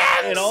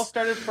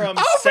from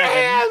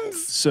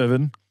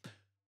seven.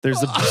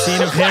 There's a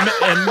scene of him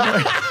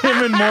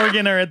and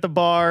Morgan are at the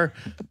bar,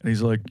 and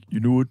he's like, you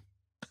know what?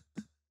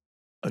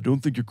 I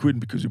don't think you're quitting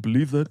because you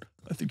believe that.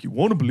 I think you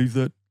want to believe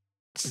that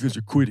because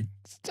you're quitting.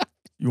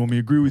 You want me to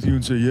agree with you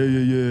and say,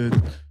 yeah,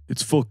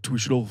 it's fucked. We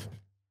should all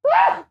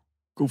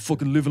go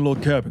fucking live in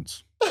log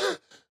cabins. But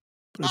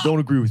I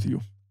don't agree with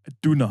you. I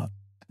do not.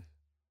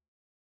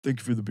 Thank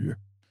you for the beer.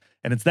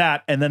 And it's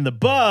that. And then the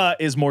ba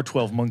is more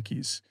 12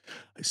 Monkeys.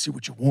 I see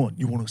what you want.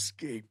 You want to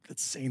escape.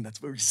 That's sane. That's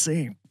very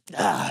sane.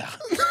 Ah.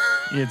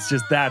 It's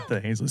just that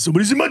thing. He's like,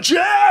 somebody's in my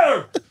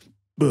chair.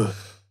 Bah.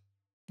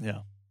 Yeah.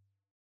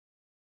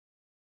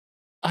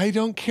 I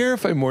don't care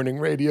if I morning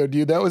radioed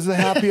you. That was the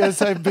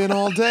happiest I've been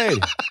all day.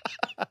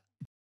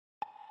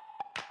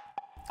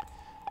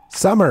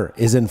 Summer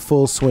is in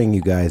full swing,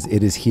 you guys.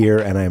 It is here,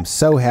 and I am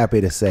so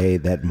happy to say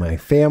that my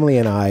family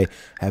and I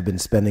have been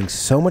spending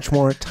so much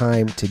more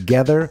time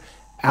together,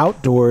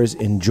 outdoors,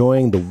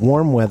 enjoying the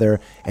warm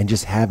weather, and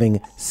just having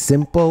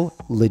simple,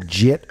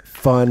 legit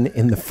fun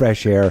in the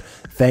fresh air,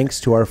 thanks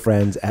to our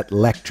friends at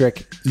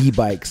LECTRIC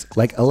e-bikes.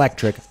 Like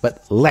electric,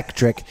 but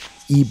LECTRIC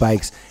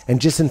e-bikes.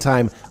 And just in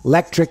time,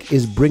 LECTRIC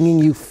is bringing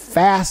you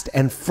fast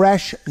and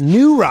fresh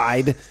new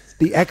ride,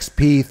 the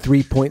XP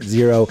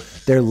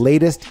 3.0, their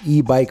latest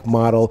e-bike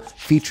model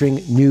featuring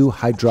new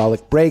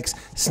hydraulic brakes.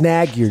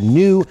 Snag your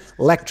new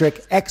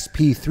LECTRIC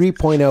XP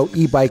 3.0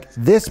 e-bike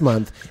this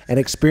month and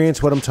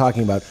experience what I'm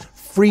talking about.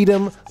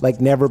 Freedom like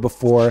never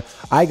before.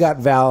 I got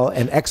Val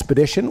an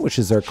Expedition, which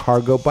is their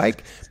cargo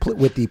bike,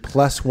 with the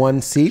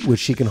 +1 seat, which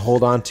she can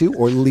hold on to,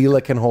 or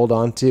Leela can hold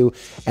on to,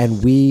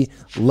 and we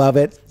love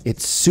it.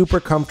 It's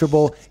super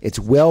comfortable, it's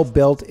well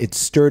built, it's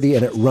sturdy,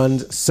 and it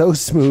runs so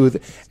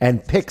smooth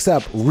and picks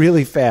up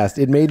really fast.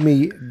 It made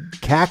me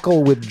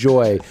cackle with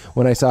joy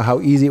when I saw how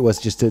easy it was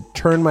just to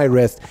turn my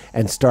wrist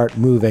and start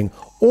moving.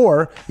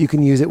 Or you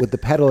can use it with the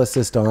pedal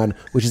assist on,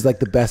 which is like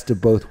the best of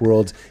both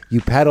worlds.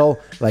 You pedal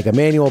like a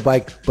manual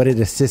bike, but it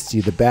assists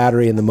you. The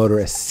battery and the motor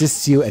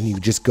assists you, and you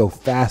just go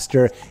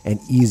faster and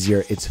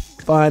easier. It's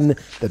fun.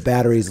 The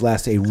batteries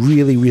last a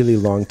really, really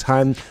long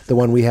time. The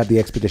one we have, the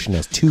Expedition,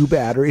 has 2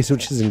 batteries,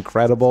 which is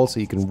incredible. So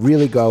you can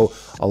really go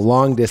a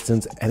long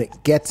distance, and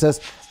it gets us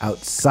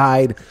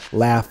outside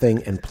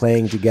laughing and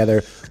playing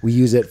together. We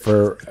use it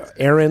for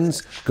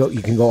errands.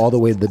 You can go all the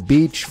way to the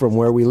beach from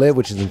where we live,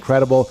 which is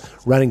incredible.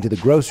 Running to the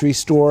grocery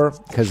store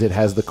because it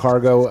has the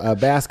cargo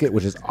basket,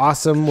 which is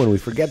awesome when we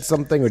forget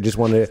something or just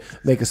want to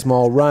make a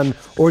small run,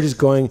 or just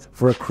going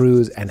for a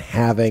cruise and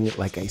having,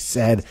 like I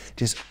said,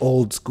 just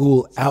old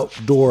school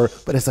outdoor,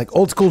 but it's like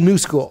old school, new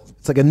school.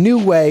 It's like a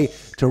new way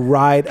to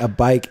ride a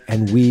bike,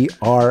 and we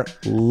are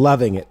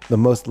loving it. The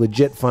most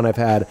legit fun I've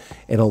had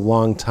in a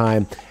long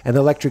time. And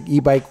the electric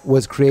e-bike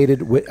was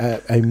created with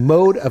a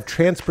mode of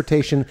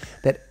transportation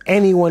that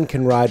anyone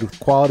can ride with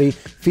quality.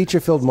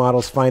 Feature-filled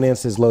models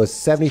financed as low as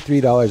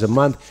 $73 a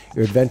month.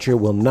 Your adventure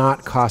will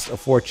not cost a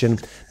fortune.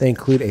 They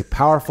include a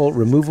powerful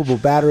removable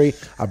battery,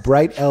 a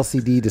bright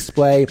LCD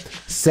display,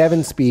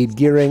 7-speed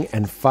gearing,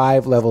 and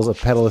 5 levels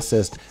of pedal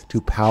assist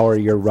to power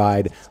your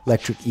ride.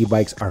 Electric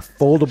e-bikes are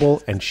foldable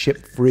and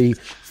ship-free,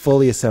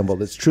 fully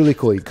assembled. It's truly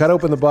cool. You cut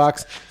open the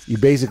box, you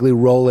basically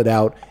roll it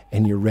out,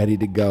 and you're ready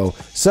to go.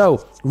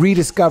 So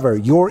rediscover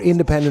your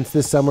independence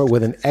this summer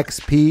with an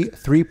XP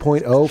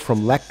 3.0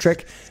 from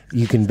LECTRIC.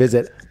 You can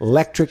visit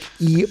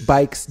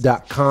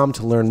lectricebikes.com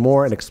to learn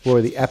more and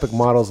explore the epic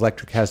models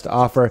LECTRIC has to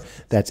offer.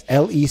 That's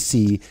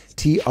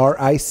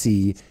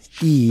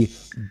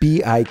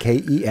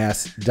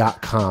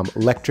lectricebikes.com,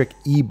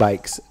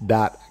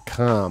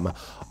 lectricebikes.com.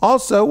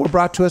 Also, we're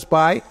brought to us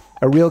by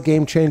a real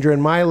game changer in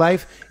my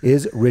life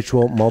is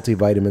Ritual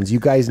multivitamins.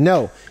 You guys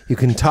know you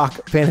can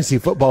talk fantasy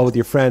football with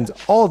your friends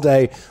all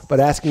day,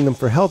 but asking them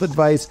for health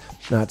advice,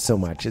 not so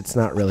much. It's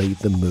not really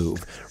the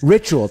move.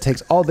 Ritual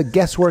takes all the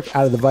guesswork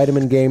out of the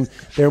vitamin game.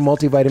 Their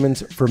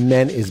multivitamins for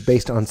men is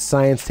based on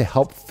science to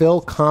help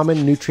fill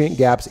common nutrient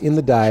gaps in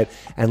the diet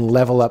and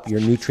level up your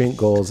nutrient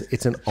goals.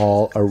 It's an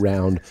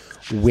all-around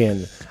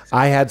win.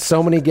 I had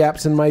so many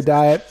gaps in my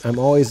diet. I'm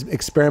always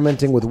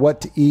experimenting with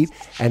what to eat,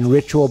 and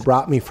Ritual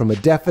brought me from a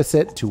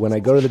deficit to when I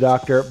go to the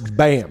doctor,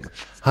 bam,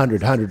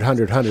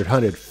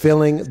 100,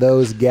 filling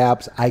those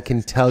gaps. I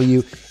can tell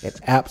you it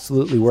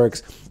absolutely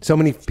works. So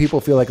many people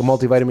feel like a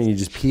multivitamin, you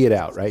just pee it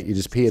out, right? You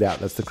just pee it out.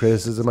 That's the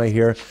criticism I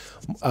hear.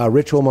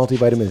 Ritual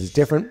multivitamin is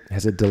different. It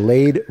has a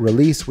delayed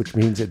release, which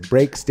means it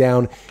breaks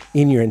down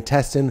in your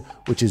intestine,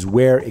 which is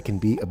where it can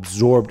be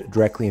absorbed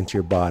directly into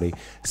your body.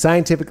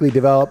 Scientifically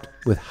developed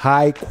with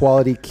high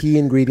quality key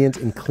ingredients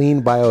in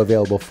clean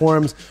bioavailable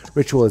forms,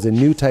 Ritual is a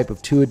new type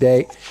of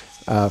 2-a-day.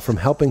 From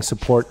helping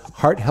support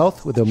heart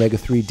health with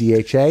omega-3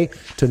 DHA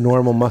to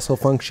normal muscle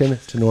function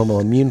to normal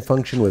immune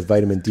function with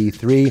vitamin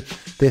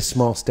D3. This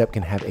small step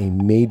can have a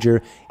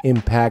major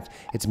impact.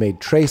 It's made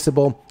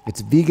traceable.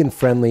 It's vegan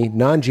friendly,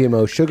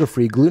 non-GMO,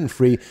 sugar-free,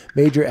 gluten-free,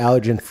 major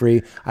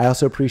allergen-free. I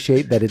also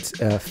appreciate that it's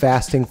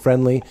fasting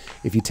friendly.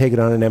 If you take it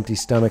on an empty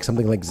stomach,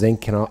 something like zinc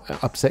can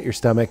upset your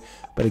stomach.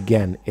 But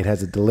again, it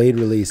has a delayed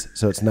release,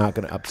 so it's not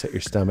going to upset your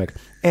stomach.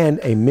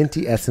 And a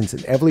minty essence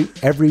in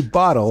every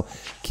bottle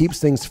keeps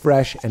things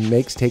fresh and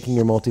makes taking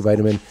your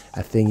multivitamin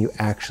a thing you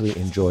actually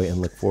enjoy and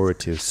look forward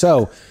to.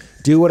 So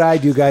do what I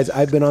do, guys.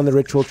 I've been on the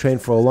Ritual train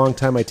for a long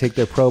time. I take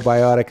their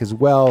probiotic as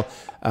well,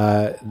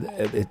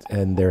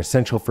 and they're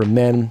essential for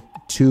men.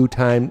 2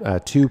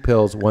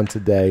 pills once a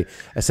day.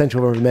 Essential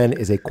for Men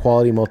is a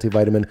quality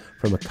multivitamin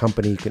from a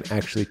company you can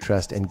actually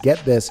trust. And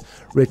get this,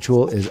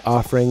 Ritual is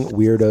offering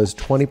weirdos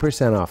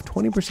 20% off,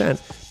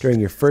 20% during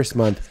your first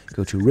month.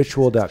 Go to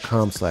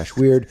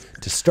ritual.com/weird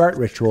to start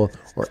Ritual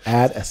or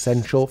add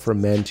Essential for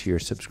Men to your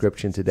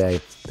subscription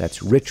today.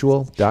 That's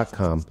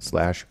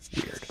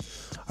ritual.com/weird.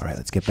 All right,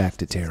 let's get back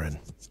to Taran.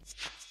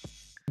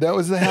 That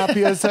was the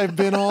happiest I've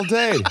been all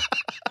day.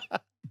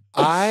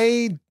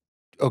 I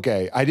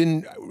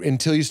didn't,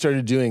 until you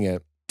started doing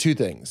it, 2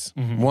 things.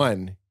 Mm-hmm.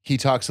 One, he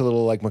talks a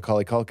little like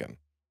Macaulay Culkin.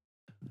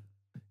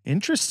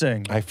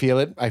 Interesting. I feel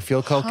it. I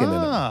feel Culkin in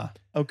him.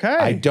 Okay.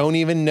 I don't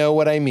even know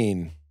what I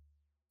mean.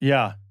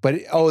 Yeah. But,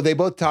 they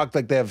both talk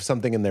like they have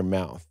something in their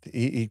mouth.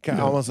 He kind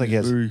of almost like he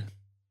has,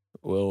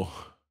 well,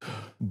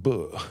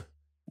 buh.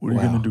 What are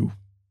you going to do?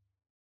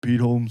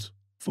 Pete Holmes,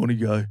 funny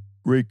guy,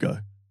 great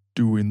guy,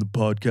 doing the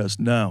podcast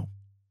now.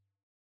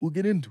 We'll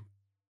get into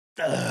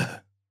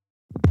it.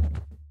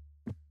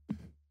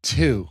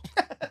 2,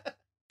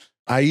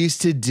 I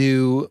used to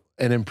do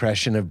an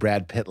impression of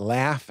Brad Pitt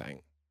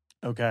laughing.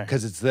 Okay.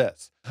 Because it's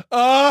this.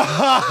 Come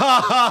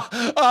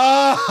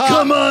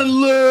on,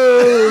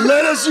 Lou.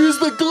 Let us use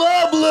the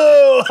glove,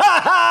 Lou.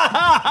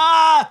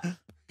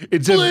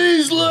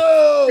 Please,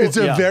 Lou. It's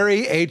a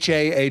very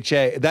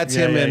H-A-H-A. That's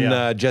Yeah, him yeah, and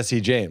yeah. Jesse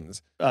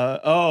James.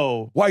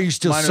 Why Why are you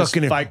still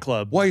sucking air? Fight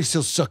Club. Why are you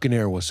still sucking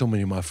air while so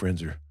many of my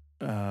friends are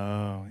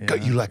Oh, yeah.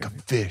 got you like a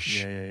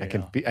fish? Yeah.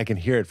 I can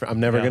hear it.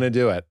 I'm never gonna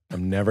do it.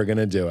 I'm never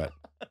gonna do it.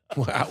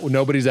 Wow,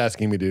 nobody's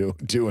asking me to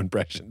do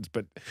impressions,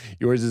 but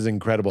yours is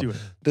incredible. Do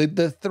it.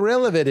 The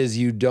thrill of it is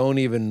you don't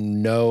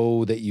even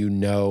know that you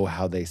know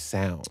how they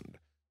sound.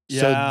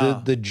 Yeah.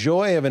 So the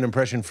joy of an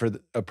impression for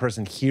a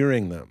person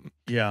hearing them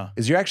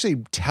is you're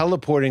actually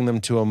teleporting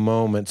them to a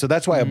moment. So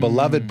that's why a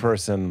beloved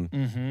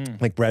person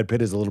like Brad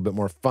Pitt is a little bit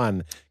more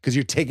fun, because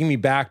you're taking me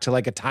back to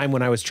like a time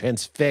when I was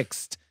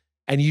transfixed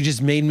and you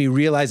just made me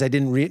realize I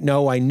didn't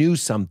know I knew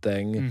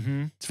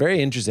something. It's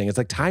very interesting. It's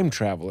like time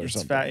travel or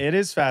something. It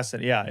is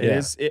fascinating. Yeah, it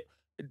is.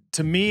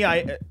 To me,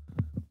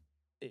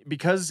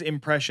 because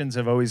impressions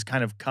have always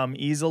kind of come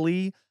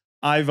easily,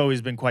 I've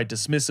always been quite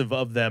dismissive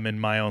of them in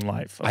my own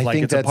life. I like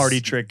think it's a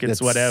party trick, it's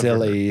that's whatever.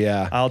 silly,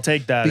 yeah. I'll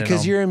take that.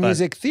 Because you're a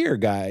music theater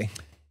guy.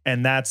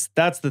 And that's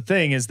the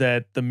thing, is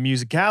that the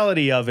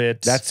musicality of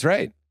it. That's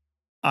right.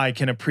 I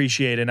can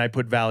appreciate and I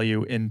put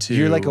value into.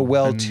 You're like a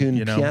well-tuned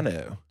you know,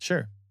 piano.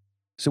 Sure.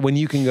 So when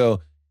you can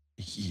go,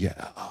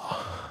 yeah.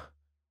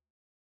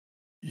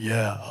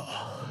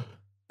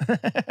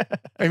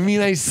 I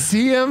mean, I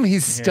see him.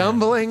 He's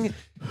stumbling.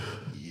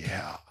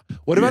 Yeah.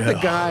 What about the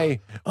guy?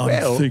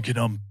 I'm thinking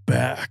I'm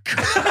back.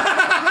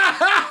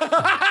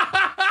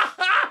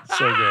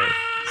 So great.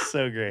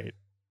 So great.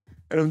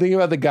 And I'm thinking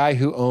about the guy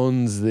who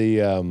owns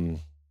the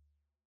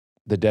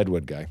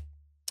Deadwood guy.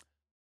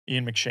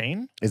 Ian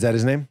McShane? Is that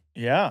his name?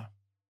 Yeah.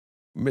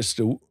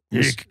 Mr.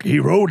 He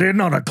rode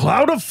in on a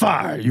cloud of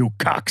fire, you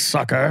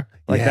cocksucker.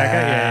 Like that guy?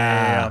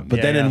 Yeah.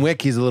 But then in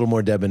Wick, he's a little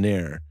more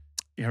debonair.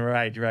 You're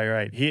right.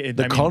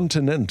 The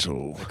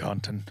Continental. The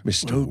content.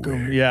 Mr.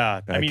 Welcome. Wick.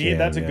 Yeah. I mean,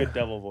 that's a good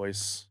devil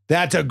voice.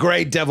 That's a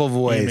great devil Ian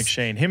voice.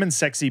 McShane. Him and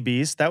Sexy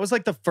Beast. That was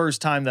like the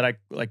first time that I,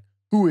 like,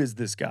 who is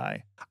this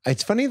guy?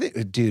 It's funny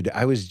that, dude,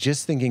 I was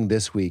just thinking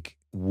this week,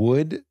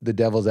 would The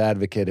Devil's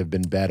Advocate have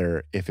been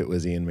better if it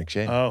was Ian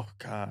McShane? Oh,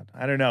 God.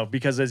 I don't know.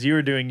 Because as you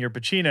were doing your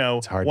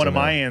Pacino, hard one to of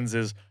my know. ends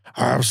is,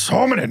 I have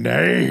so many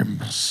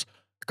names.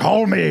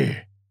 Call me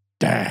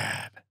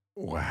Dad.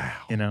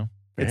 Wow. you know,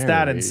 it's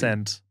that Very- and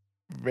Scent.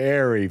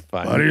 Very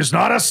funny. But he's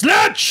not a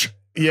snitch.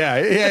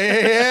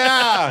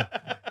 Yeah.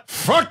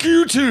 Fuck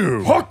you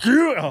too. Fuck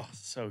you. Oh,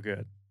 so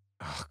good.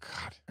 Oh,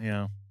 God.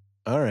 Yeah.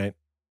 All right.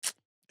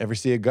 Ever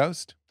see a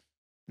ghost?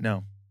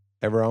 No.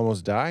 Ever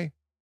almost die?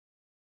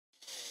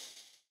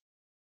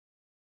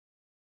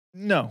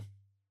 No.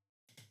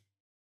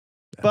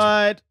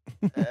 But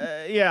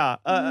yeah.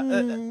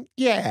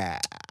 Yeah.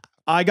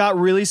 I got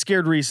really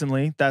scared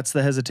recently. That's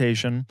the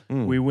hesitation.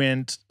 We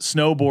went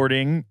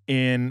snowboarding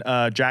in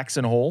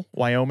Jackson Hole,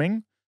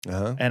 Wyoming.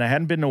 And I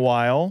hadn't been in a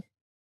while.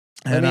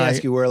 Let me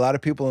ask you, were a lot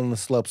of people on the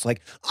slopes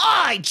like,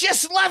 I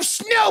just love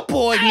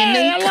snowboarding.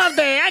 Hey, I love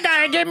that. I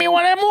gotta get me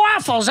one of them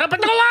waffles up at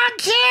the log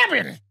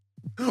cabin.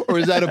 Or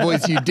is that a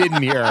voice you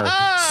didn't hear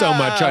so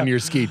much on your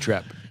ski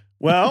trip?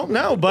 Well,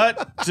 no,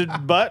 but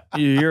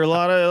you hear a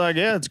lot of like,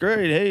 yeah, it's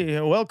great. Hey,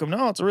 welcome.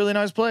 No, it's a really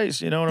nice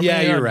place. You know what I mean?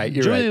 Yeah, you're right.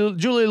 You're right.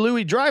 Julia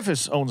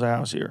Louis-Dreyfus owns a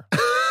house here.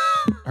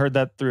 Heard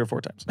that 3 or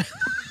 4 times.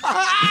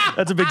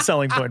 That's a big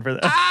selling point for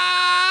that.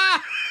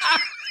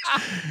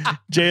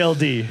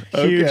 JLD,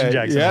 huge in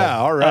Jackson. Yeah,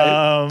 Hole. all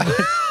right.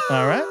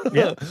 All right.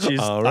 Yeah,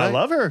 all right. I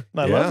love her.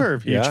 I love her.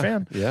 Huge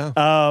fan. Yeah.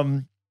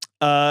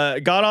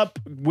 Got up,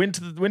 went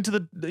to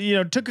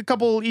the, took a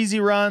couple easy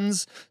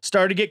runs,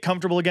 started to get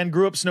comfortable again,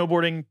 grew up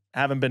snowboarding,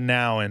 haven't been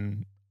now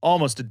in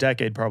almost a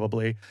decade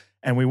probably.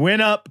 And we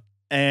went up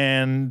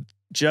and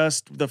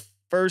just the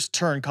first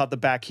turn caught the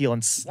back heel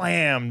and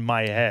slammed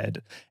my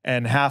head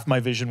and half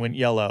my vision went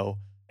yellow.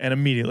 And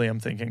immediately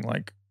I'm thinking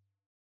like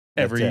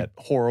every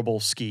horrible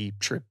ski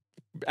trip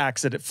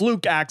accident,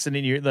 fluke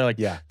accident. They're like,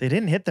 they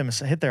didn't hit their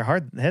head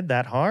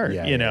that hard,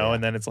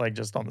 and then it's like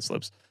just on the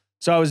slopes.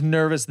 So I was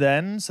nervous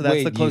then. So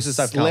that's the closest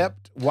I've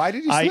slipped. Why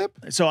did you slip?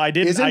 So I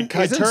didn't.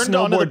 I turned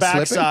onto the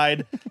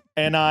backside,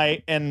 and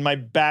my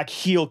back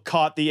heel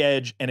caught the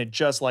edge, and it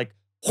just like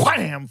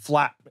wham,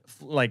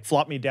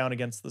 flopped me down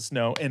against the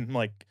snow. And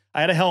like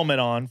I had a helmet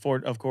on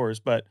of course,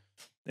 but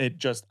it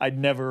just I'd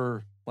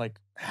never like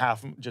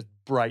half just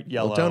bright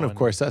yellow. Well, don't of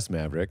course us,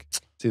 Maverick.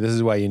 See, this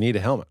is why you need a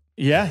helmet.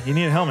 Yeah, you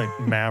need a helmet,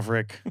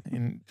 Maverick,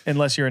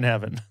 unless you're in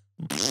heaven.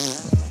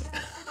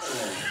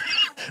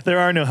 There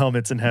are no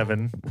helmets in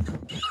heaven.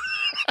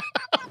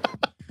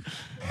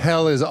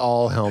 Hell is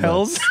all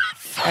helmets.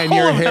 And full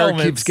your of hair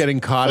helmets. keeps getting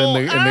caught in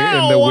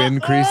the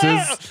wind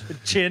creases.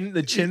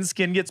 The chin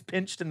skin gets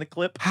pinched in the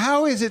clip.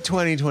 How is it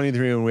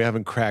 2023 when we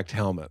haven't cracked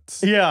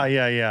helmets?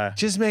 Yeah.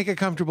 Just make a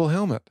comfortable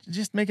helmet.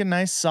 Just make a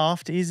nice,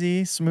 soft,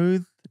 easy,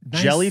 smooth,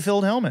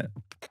 jelly-filled helmet.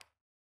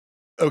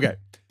 Okay.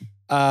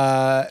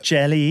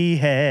 Jelly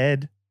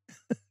head.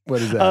 What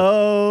is that?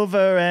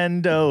 Over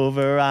and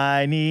over,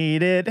 I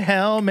needed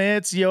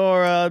helmets.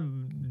 You're a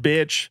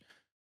bitch.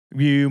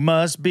 You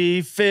must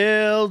be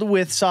filled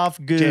with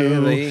soft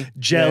goo.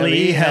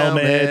 Jelly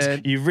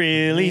helmet. You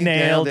really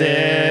nailed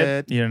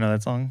it. You don't know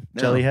that song?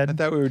 No, Jellyhead? I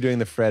thought we were doing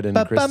the Fred and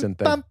Kristen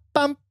thing.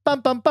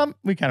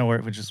 We kind of were,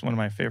 which is one of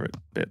my favorite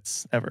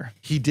bits ever.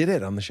 He did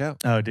it on the show.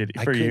 Oh, did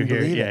he? For you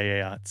here?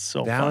 Yeah. It's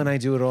so Val fun. and I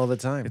do it all the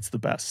time. It's the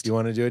best. You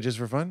want to do it just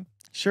for fun?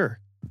 Sure.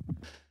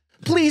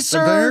 Please,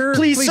 sir.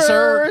 Please,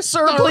 sir.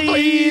 Sir,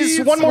 please.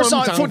 One more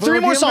song. 3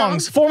 more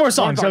songs. 4 more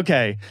songs.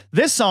 Okay.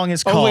 This song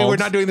is called... Oh, wait, we're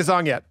not doing the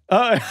song yet.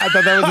 I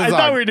thought that was the song. I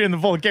thought we were doing the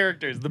full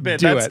characters, the bit.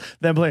 Do it.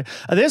 Then play.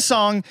 This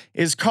song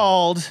is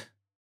called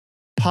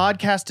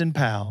Podcastin'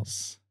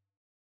 Pals.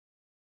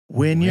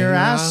 When you're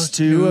asked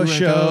to a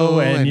show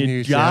and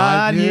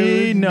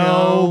you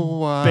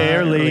know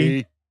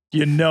barely,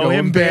 you know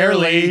him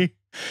barely.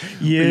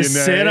 You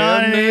sit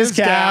on his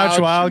couch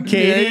while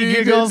Katie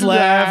giggles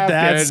laugh.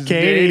 That's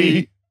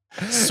Katie,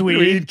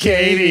 sweet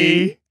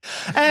Katie.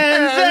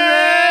 And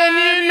then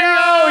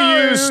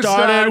you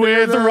started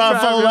with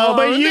Ruffalo,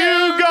 but you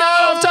go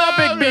off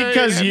topic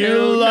because you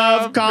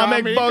love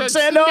comic books.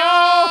 And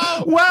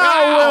oh,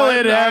 wow, will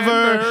it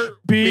ever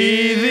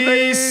be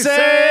the same?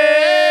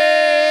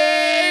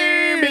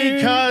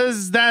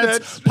 Because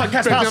that's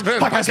Podcast Pals.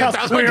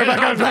 We're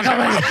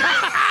Podcast.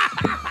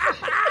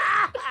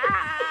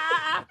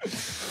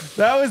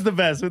 That was the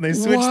best when they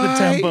switch the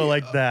tempo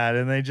like that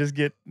and they just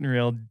get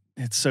real.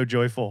 It's so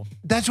joyful.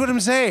 That's what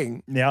I'm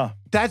saying. Yeah.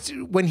 That's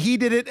when he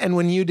did it and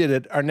when you did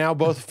it are now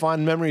both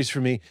fond memories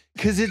for me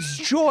because it's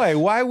joy.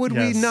 Why would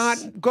we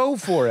not go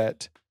for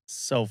it?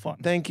 So fun.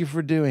 Thank you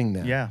for doing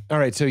that. Yeah. All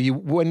right. So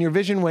when your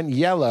vision went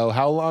yellow,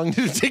 how long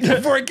did it take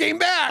before it came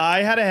back?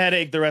 I had a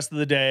headache the rest of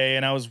the day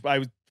and I was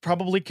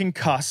probably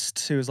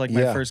concussed. It was like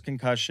my first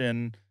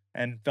concussion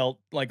and felt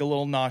like a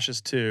little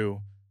nauseous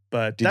too.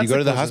 But did you go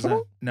to the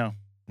hospital?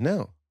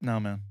 No,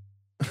 man.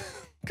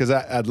 Because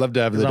I'd love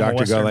to have the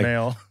doctor go like,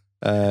 male.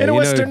 In a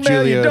Western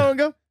male, you don't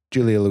go.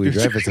 Julia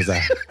Louis-Dreyfus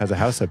has a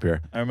house up here.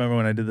 I remember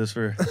when I did this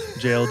for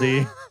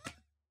JLD.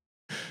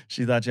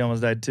 She thought she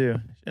almost died too.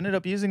 She ended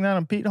up using that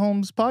on Pete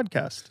Holmes'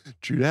 podcast.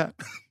 True that.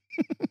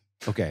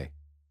 Okay.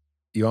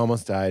 You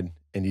almost died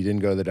and you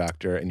didn't go to the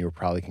doctor and you were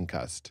probably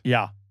concussed.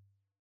 Yeah.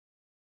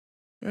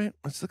 All right.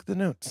 Let's look at the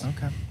notes.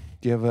 Okay.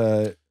 Do you have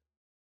a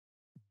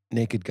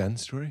Naked Gun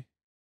story?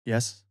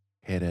 Yes.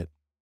 Hit it.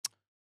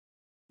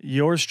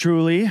 Yours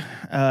truly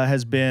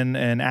has been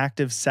an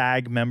active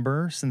SAG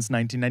member since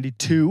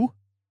 1992.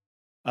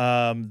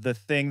 The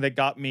thing that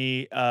got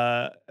me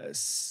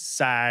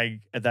SAG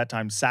at that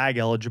time, SAG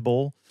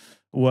eligible,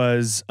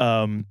 was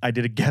I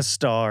did a guest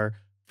star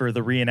for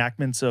the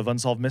reenactments of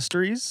Unsolved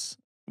Mysteries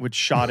which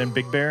shot in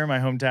Big Bear, my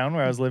hometown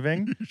where I was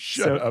living.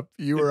 Shut up.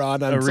 You were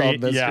on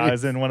Unsolved Mysteries. Yeah, I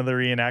was in one of the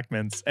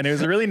reenactments. And it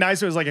was really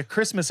nice. It was like a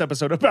Christmas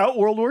episode about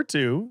World War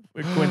II,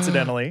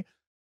 coincidentally.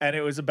 And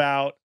it was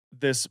about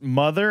this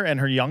mother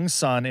and her young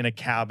son in a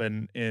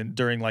cabin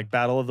during like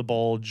Battle of the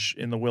Bulge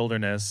in the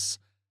wilderness.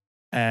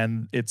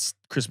 And it's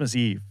Christmas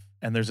Eve.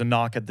 And there's a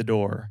knock at the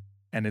door.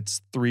 And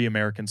it's 3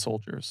 American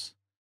soldiers.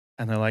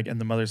 And they're like, and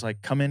the mother's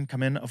like, come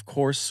in. Of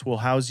course, we'll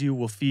house you.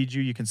 We'll feed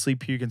you. You can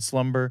sleep here. You can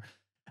slumber.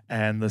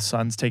 And the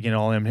son's taking it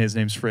all in. His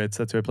name's Fritz.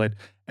 That's who I played.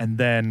 And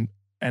then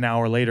an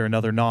hour later,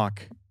 another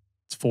knock.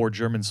 It's 4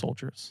 German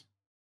soldiers.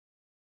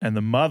 And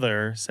the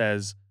mother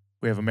says,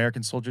 we have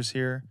American soldiers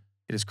here.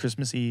 It is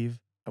Christmas Eve.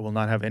 I will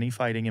not have any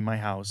fighting in my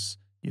house.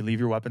 You leave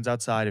your weapons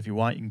outside. If you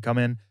want, you can come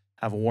in,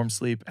 have a warm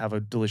sleep, have a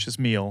delicious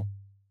meal.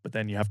 But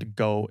then you have to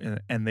go.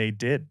 And they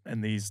did.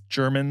 And these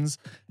Germans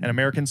and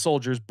American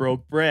soldiers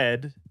broke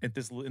bread in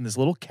this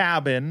little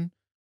cabin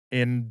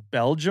in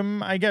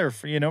Belgium, I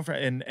guess,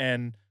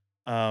 and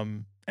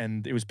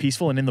it was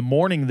peaceful. And in the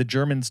morning, the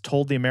Germans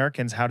told the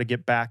Americans how to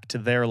get back to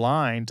their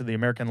line, to the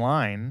American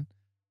line.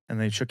 And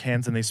they shook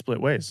hands and they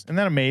split ways. Isn't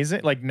that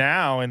amazing? Like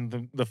now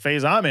in the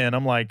phase I'm in,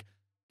 I'm like,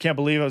 can't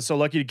believe I was so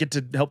lucky to get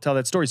to help tell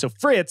that story. So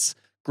Fritz,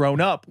 grown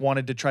up,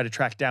 wanted to try to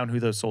track down who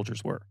those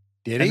soldiers were.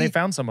 Did he? And they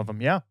found some of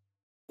them. Yeah.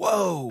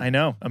 Whoa. I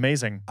know.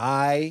 Amazing.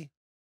 I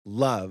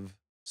love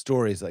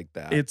stories like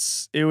that.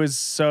 It was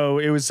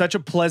such a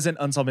pleasant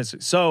unsolved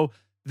mystery. So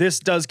this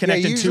does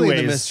connect in 2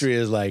 ways. The mystery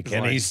is like,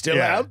 and he's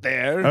still out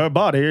there. Her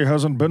body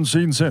hasn't been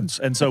seen since.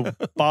 And so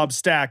Bob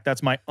Stack,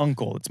 that's my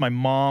uncle. It's my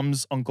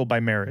mom's uncle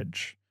by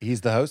marriage.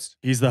 He's the host?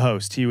 He's the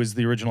host. He was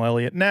the original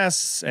Elliot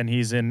Ness, and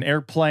he's in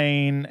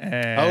Airplane.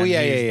 And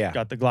he's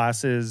got the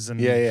glasses. And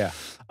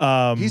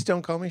He's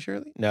Don't Call Me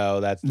Shirley?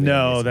 No,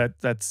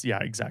 that's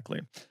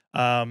exactly.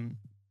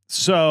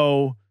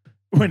 So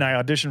when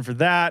I auditioned for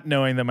that,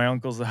 knowing that my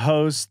uncle's the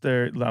host,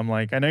 I'm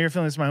like, I know you're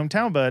feeling this in my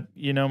hometown, but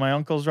you know my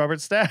uncle's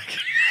Robert Stack.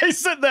 I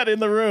said that in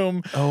the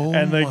room. Oh,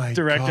 and the my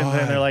director, God.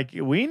 and they're like,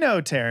 we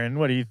know Taran.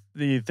 What do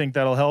you think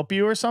that'll help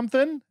you or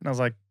something? And I was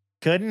like,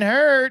 couldn't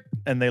hurt.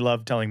 And they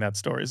love telling that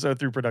story. So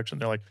through production,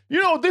 they're like,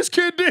 you know what this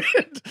kid did?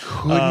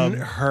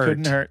 Couldn't hurt.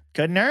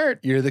 Couldn't hurt.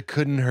 You're the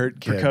couldn't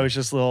hurt kid.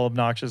 Precocious little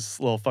obnoxious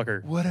little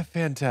fucker. What a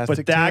fantastic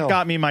But that tale.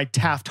 got me my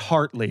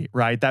Taft-Hartley,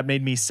 right? That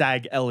made me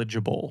SAG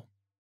eligible.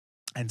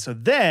 And so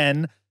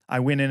then I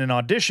went in and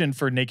auditioned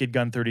for Naked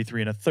Gun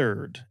 33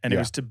 1/3. And it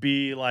was to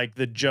be like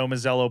the Joe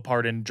Mazzello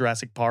part in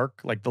Jurassic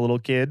Park, like the little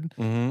kid.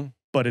 Mm-hmm.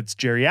 But it's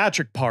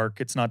geriatric park.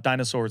 It's not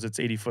dinosaurs. It's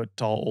 80-foot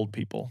tall old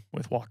people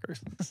with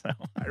walkers. So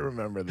I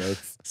remember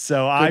those.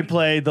 So I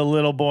played the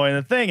little boy in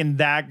the thing, and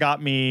that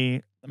got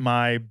me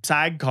my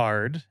SAG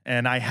card.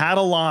 And I had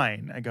a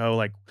line. I go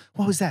like,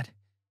 what was that?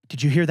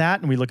 Did you hear that?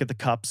 And we look at the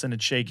cups and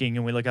it's shaking,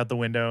 and we look out the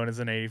window and it's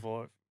an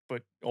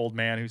 84-foot old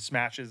man who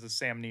smashes a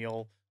Sam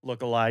Neill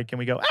look-alike, and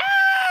we go,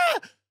 ah!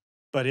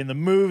 But in the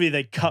movie,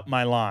 they cut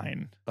my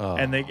line.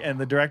 And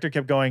the director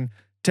kept going,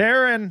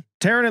 Taran,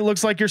 it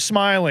looks like you're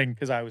smiling,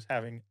 because I was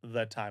having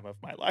the time of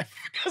my life.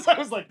 Because I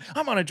was like,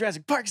 I'm on a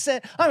Jurassic Park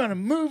set. I'm on a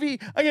movie.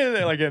 And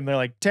they're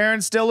like,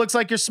 Taran still looks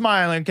like you're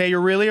smiling. Okay,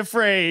 you're really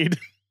afraid.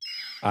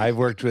 I've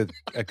worked with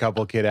a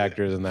couple kid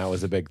actors, and that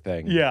was a big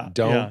thing. Yeah.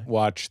 Don't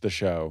watch the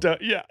show.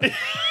 Yeah.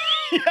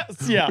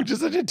 Yes, yeah. Which is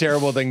such a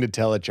terrible thing to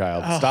tell a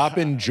child. Stop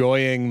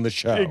enjoying the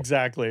show.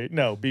 Exactly.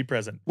 No, be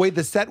present. Wait,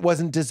 the set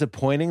wasn't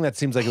disappointing? That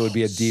seems like it would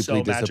be a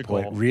deeply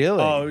disappointing. Really?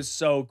 Oh, it was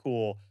so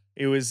cool.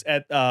 It was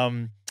at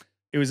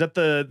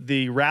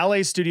the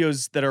Raleigh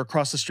studios that are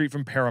across the street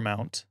from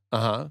Paramount.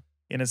 Uh-huh.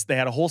 And they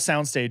had a whole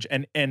soundstage,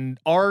 and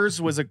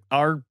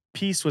our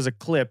piece was a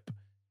clip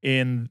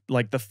in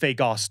like the fake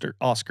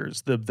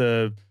Oscars.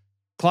 The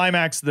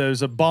climax,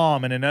 there's a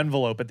bomb in an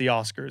envelope at the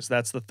Oscars.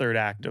 That's the third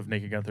act of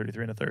Naked Gun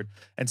 33 1/3.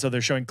 And so they're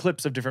showing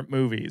clips of different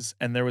movies.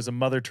 And there was a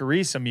Mother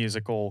Teresa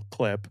musical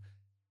clip,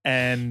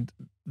 and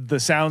the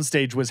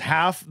soundstage was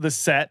half the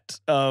set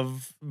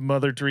of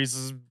Mother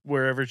Teresa's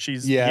wherever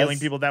she's healing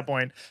people at that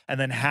point, and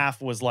then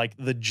half was like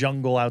the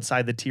jungle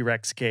outside the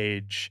T-Rex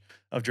cage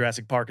of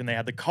Jurassic Park. And they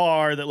had the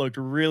car that looked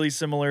really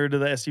similar to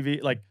the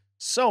SUV, like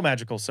so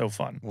magical, so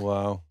fun.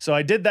 Wow. So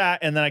I did that,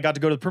 and then I got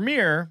to go to the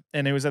premiere,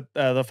 and it was at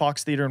the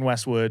Fox Theater in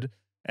Westwood.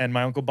 And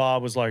my Uncle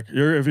Bob was like,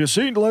 if you've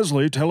seen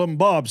Leslie, tell him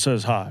Bob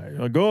says hi.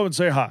 Go over and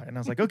say hi. And I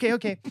was like, okay. And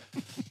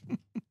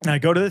I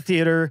go to the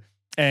theater,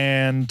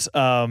 and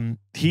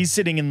he's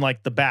sitting in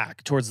like the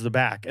back, towards the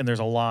back, and there's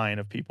a line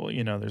of people.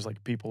 You know, there's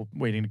like people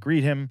waiting to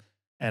greet him.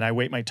 And I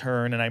wait my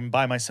turn, and I'm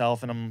by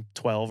myself, and I'm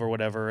 12 or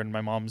whatever, and my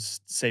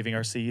mom's saving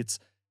our seats.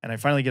 And I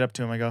finally get up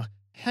to him. I go,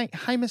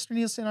 hi, Mr.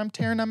 Nielsen. I'm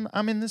Taran.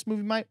 I'm in this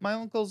movie. My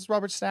uncle's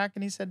Robert Stack,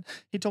 and he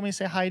told me to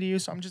say hi to you.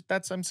 So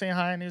I'm saying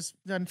hi, and it's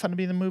fun to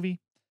be in the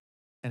movie.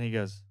 And he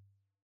goes,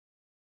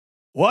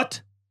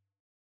 what?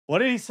 What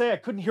did he say? I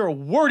couldn't hear a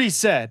word he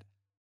said.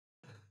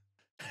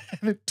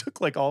 And it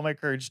took like all my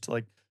courage to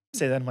like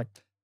say that. I'm like,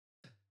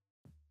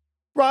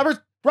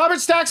 Robert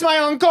Stack's my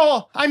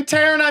uncle. I'm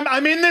Taran.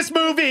 I'm in this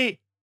movie.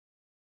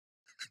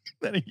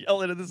 Then he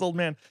yelled at this old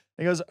man.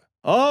 He goes,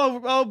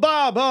 oh,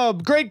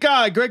 Bob, great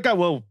guy.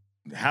 Well,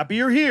 happy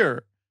you're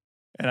here.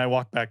 And I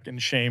walk back in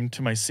shame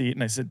to my seat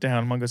and I sit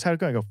down. Mom goes, how'd it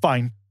go? I go,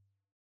 fine.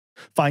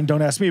 Fine,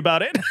 don't ask me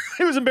about it.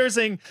 It was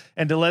embarrassing.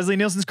 And to Leslie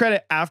Nielsen's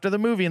credit, after the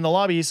movie in the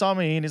lobby, he saw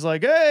me and he's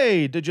like,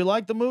 hey, did you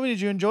like the movie?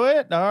 Did you enjoy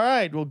it? All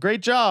right, well,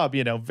 great job.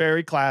 You know,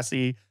 very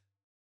classy.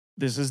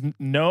 This is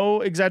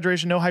no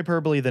exaggeration, no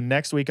hyperbole. The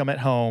next week I'm at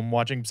home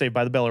watching Saved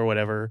by the Bell or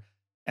whatever,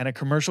 and a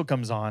commercial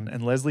comes on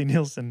and Leslie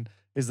Nielsen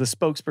is the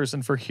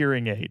spokesperson for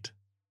Hearing Aid.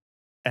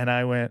 And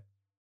I went,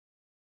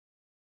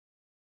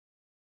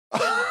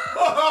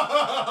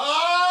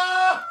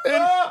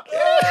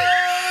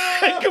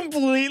 I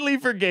completely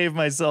forgave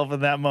myself in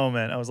that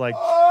moment. I was like,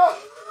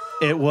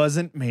 it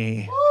wasn't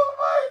me. Oh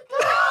my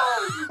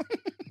God.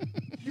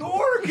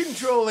 You're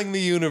controlling the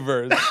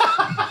universe.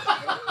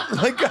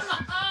 Like,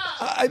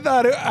 I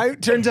thought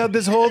it turns out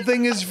this whole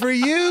thing is for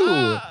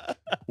you.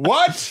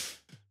 What?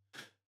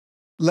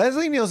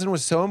 Leslie Nielsen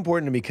was so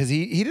important to me because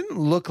he didn't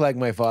look like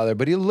my father,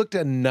 but he looked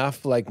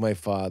enough like my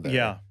father.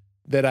 Yeah.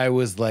 That I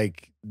was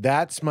like,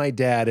 that's my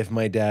dad if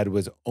my dad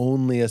was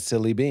only a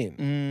silly bean.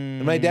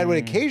 And my dad would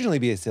occasionally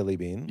be a silly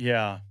bean.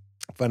 Yeah.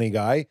 Funny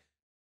guy.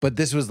 But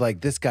this was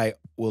like, this guy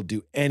will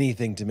do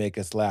anything to make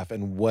us laugh.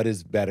 And what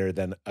is better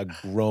than a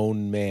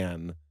grown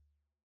man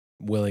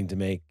willing to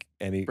make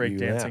any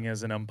breakdancing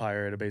as an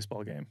umpire at a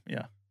baseball game?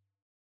 Yeah.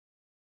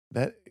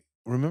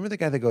 Remember the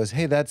guy that goes,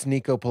 hey, that's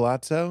Nico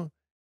Palazzo?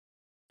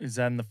 Is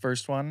that in the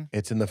first one?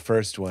 It's in the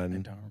first one. I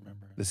don't remember.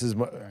 This is,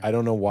 I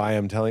don't know why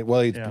I'm telling.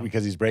 Well,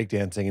 because he's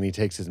breakdancing and he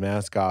takes his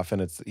mask off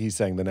and he's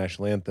saying the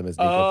national anthem is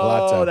Nico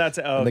Palazzo. That's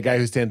okay. And the guy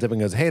who stands up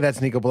and goes, hey,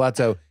 that's Nico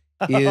Palazzo,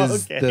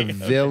 is the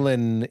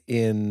villain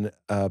in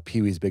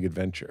Pee-wee's Big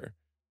Adventure.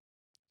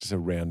 Just a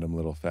random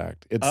little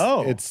fact.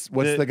 It's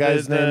what's the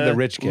guy's name? The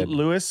rich kid.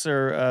 Lewis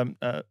or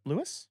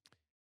Lewis?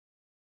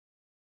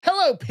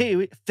 Hello,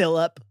 Pee-wee.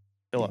 Philip.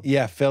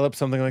 Yeah, Philip,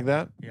 something like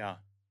that. Yeah.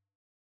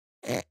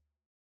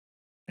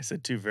 I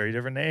said two very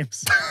different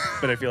names,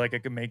 but I feel like I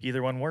could make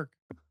either one work.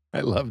 I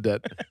loved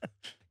it.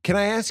 Can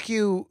I ask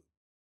you,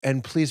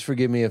 and please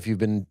forgive me if you've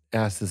been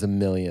asked this a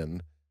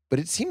million, but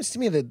it seems to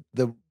me that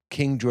the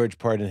King George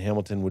part in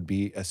Hamilton would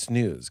be a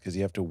snooze because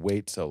you have to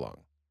wait so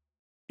long.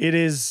 It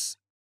is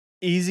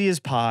easy as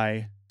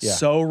pie,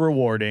 so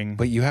rewarding.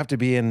 But you have to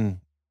be in,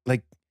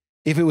 like,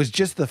 if it was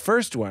just the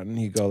first one,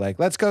 you go like,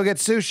 let's go get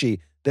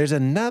sushi.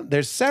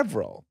 There's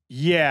several.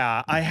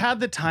 Yeah, I had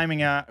the timing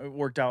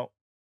worked out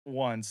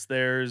once.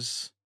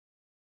 There's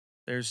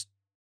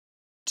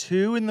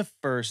two in the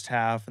first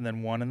half and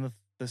then one in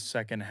the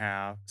second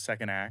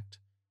act.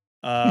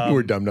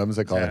 We're dum-dums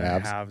that call it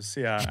halves. Halves,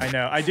 yeah, I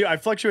know. I do. I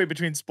fluctuate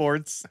between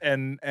sports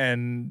and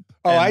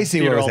I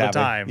see what was all the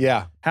happening. time.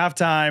 Yeah,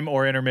 halftime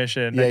or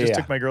intermission. Yeah, I just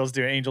took my girls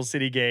to an Angel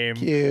City game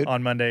Cute.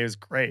 on Monday. It was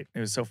great. It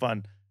was so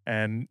fun.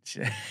 And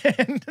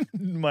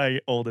my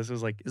oldest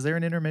was like, "Is there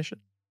an intermission?"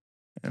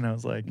 And I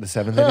was like, the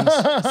seventh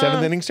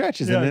inning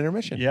stretch is an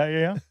intermission.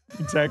 Yeah,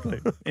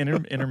 exactly.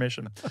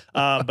 Intermission.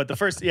 But the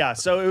first,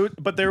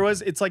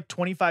 it's like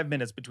 25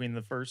 minutes between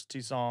the first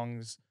two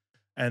songs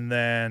and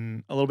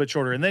then a little bit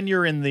shorter. And then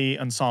you're in the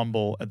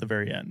ensemble at the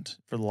very end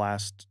for the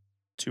last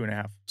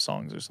 2.5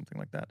 songs or something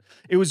like that.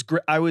 It was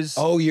great. I was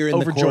you're in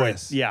overjoyed. the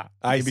chorus. Yeah.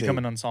 I become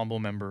an ensemble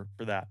member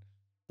for that.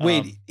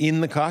 Wait, in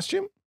the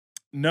costume?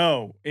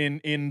 No,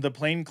 in the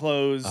plain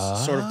clothes,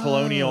 sort of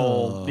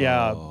colonial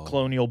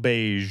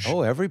beige.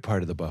 Oh, every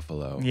part of the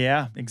buffalo.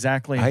 Yeah,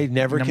 exactly. I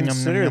never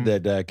considered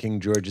that King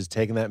George is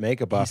taking that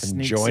makeup off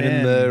and joining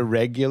in the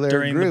regular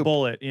during group. the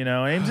bullet,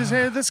 aims his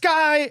head at the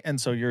sky, and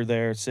so you're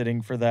there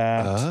sitting for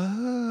that,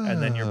 and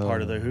then you're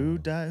part of the who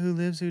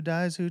lives, who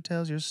dies, who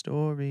tells your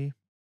story.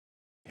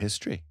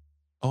 History.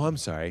 Oh, I'm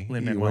sorry.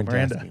 Lin-Manuel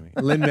Miranda.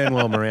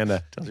 Lin-Manuel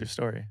Miranda. Tells your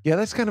story. Yeah,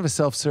 that's kind of a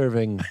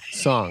self-serving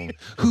song.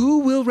 Who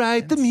will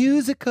write the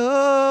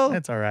musical?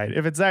 That's all right.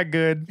 If it's that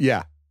good,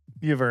 yeah,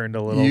 you've earned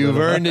a little. You've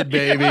earned it,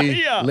 baby.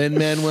 Yeah.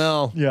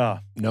 Lin-Manuel.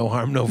 Yeah. No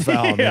harm, no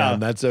foul, man.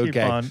 That's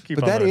okay.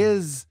 Keep on that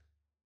is,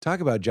 talk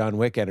about John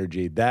Wick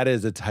energy. That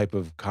is a type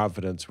of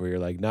confidence where you're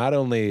like, not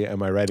only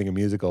am I writing a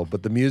musical,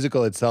 but the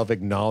musical itself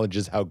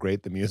acknowledges how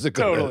great the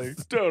musical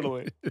is.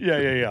 Totally.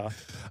 Yeah.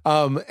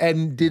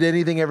 And did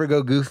anything ever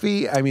go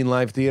goofy? I mean,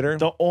 live theater?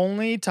 The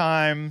only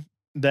time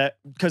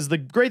because the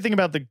great thing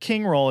about the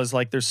King role is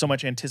like there's so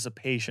much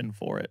anticipation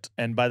for it.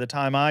 And by the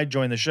time I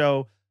joined the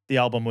show, the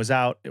album was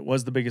out. It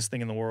was the biggest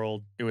thing in the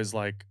world. It was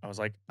like, I was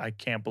like, I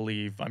can't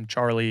believe I'm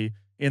Charlie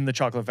in the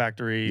chocolate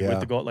factory with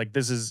the gold. Like,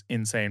 this is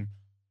insane.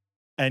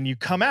 And you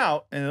come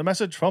out and a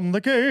message from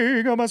the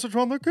king, a message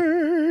from the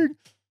king.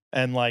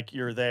 And like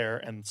you're there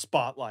and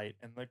spotlight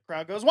and the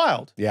crowd goes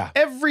wild. Yeah.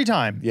 Every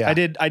time. Yeah.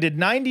 I did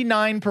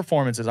 99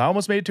 performances. I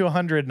almost made it to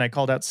 100 and I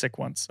called out sick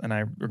once and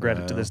I regret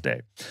it to this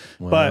day.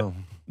 Wow. But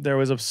there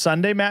was a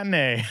Sunday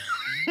matinee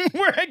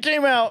where I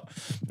came out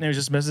and it was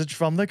just message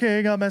from the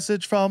king, a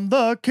message from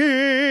the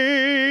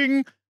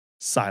king.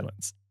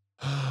 Silence.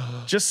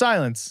 Just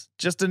silence.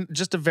 Just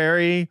a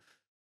very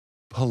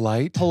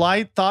polite,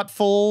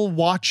 thoughtful,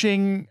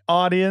 watching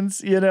audience,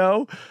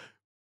 and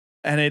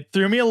it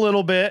threw me a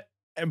little bit,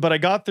 but I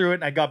got through it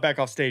and I got back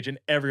off stage and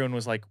everyone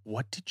was like,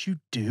 what did you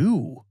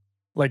do?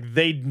 Like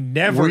they'd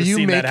never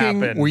seen that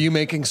happen. Were you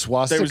making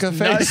swastika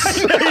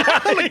face?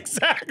 Yeah,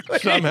 exactly.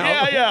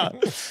 Somehow. Yeah.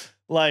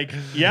 Like,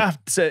 yeah.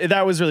 So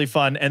that was really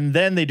fun. And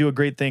then they do a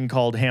great thing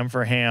called Ham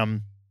for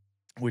Ham,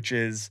 which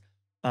is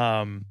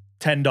 $10.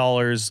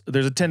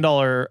 There's a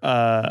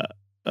 $10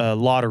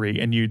 lottery,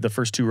 and the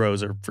first 2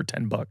 rows are for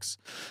 $10.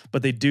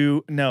 But they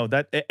do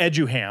that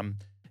EduHam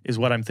is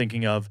what I'm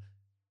thinking of.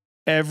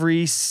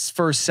 Every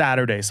first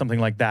Saturday, something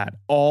like that,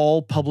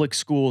 all public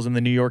schools in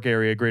the New York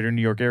area, greater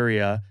New York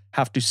area,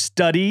 have to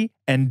study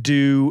and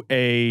do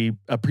a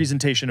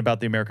presentation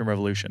about the American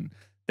Revolution.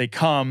 They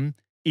come,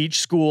 each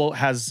school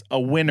has a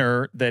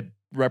winner that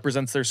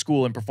represents their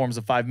school and performs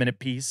a 5-minute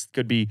piece.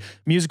 Could be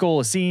musical,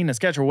 a scene, a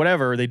sketch, or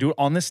whatever. They do it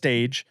on the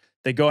stage.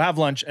 They go have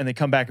lunch and they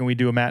come back and we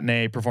do a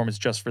matinee performance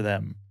just for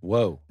them.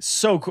 Whoa.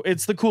 So cool.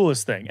 It's the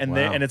coolest thing. And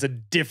and it's a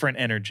different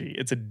energy.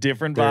 It's a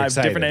different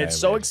vibe, different. It's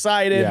so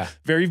excited,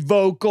 very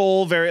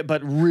vocal,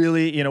 but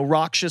really,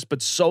 raucous,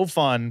 but so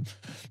fun.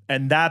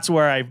 And that's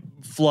where I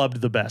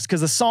flubbed the best.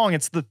 Because the song,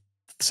 it's the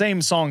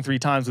same song 3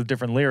 times with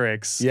different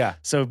lyrics. Yeah.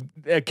 So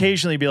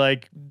occasionally be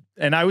like,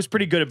 and I was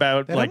pretty good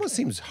about that almost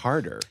seems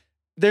harder.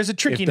 There's a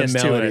trickiness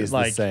if the melody to it. is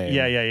Like, the same.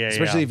 yeah.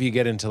 Especially if you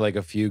get into like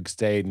a fugue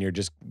state and you're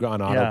just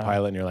on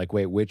autopilot and you're like,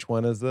 wait, which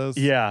one is this?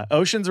 Yeah.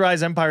 Oceans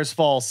Rise, Empires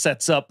Fall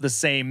sets up the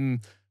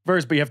same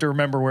verse, but you have to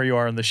remember where you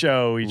are in the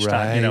show each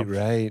time.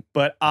 Right.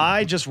 But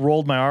I just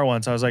rolled my R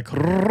once. I was like,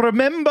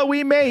 remember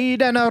we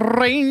made an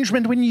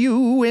arrangement when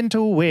you went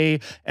away.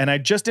 And I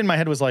just in my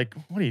head was like,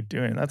 what are you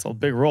doing? That's a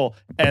big roll.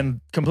 And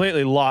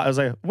completely lost. I was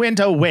like, went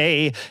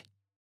away.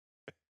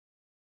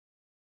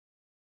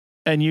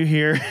 And you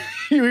hear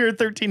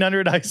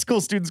 1,300 high school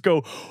students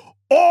go,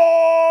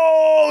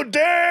 oh,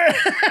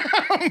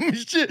 damn.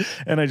 Shit.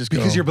 And I just go.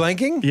 Because you're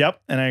blanking? Yep.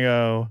 And I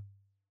go,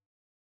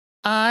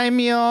 I'm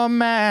your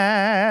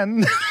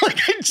man. Like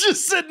I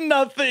just said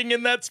nothing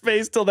in that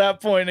space till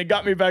that point. It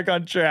got me back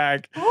on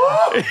track.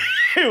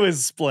 It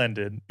was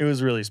splendid. It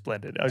was really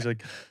splendid. I was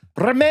like,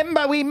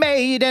 remember we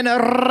made an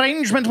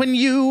arrangement when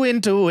you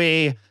went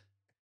away.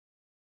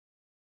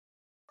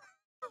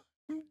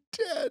 I'm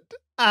dead.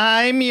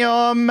 I'm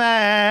your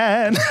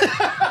man.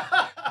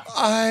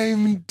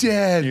 I'm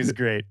dead. It was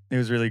great. It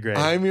was really great.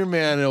 I'm your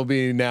man. It'll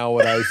be now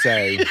what I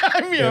say.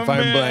 I'm your if man.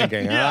 I'm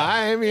blanking. Yeah.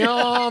 I'm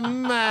your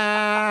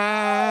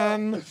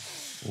man.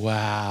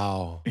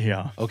 Wow.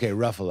 Yeah. Okay,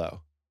 Ruffalo.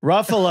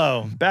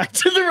 Back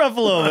to the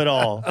Ruffalo of it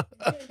all.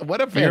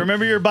 What a fan. You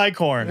remember your bike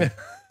horn.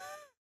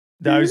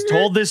 I was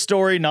told this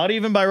story, not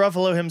even by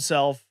Ruffalo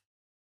himself,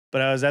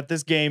 but I was at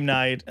this game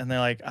night and they're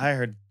like, I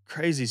heard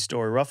crazy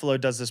story.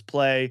 Ruffalo does this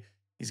play.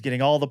 He's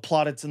getting all the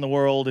plaudits in the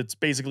world. It's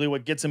basically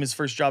what gets him his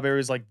first job area.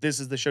 Is like, this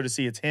is the show to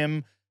see. It's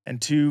him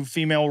and 2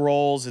 female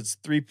roles. It's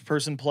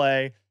 3-person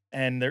play,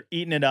 and they're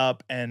eating it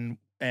up. And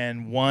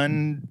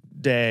one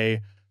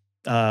day,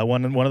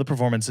 one of the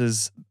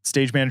performances,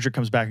 stage manager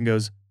comes back and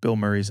goes, Bill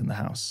Murray's in the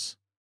house.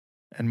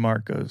 And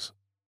Mark goes,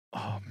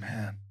 oh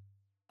man,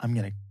 I'm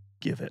gonna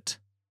give it.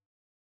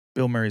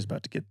 Bill Murray's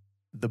about to get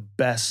the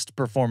best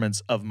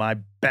performance of my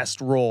best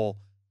role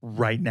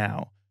right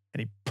now. And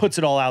he puts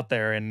it all out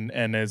there, and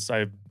as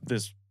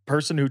this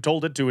person who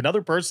told it to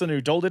another person who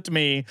told it to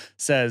me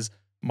says,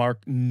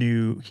 Mark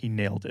knew he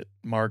nailed it.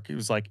 Mark, it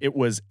was like, it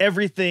was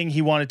everything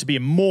he wanted to be,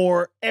 and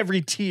more,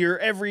 every tear,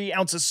 every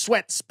ounce of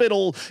sweat,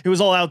 spittle, it was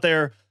all out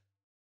there.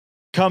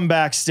 Come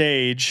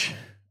backstage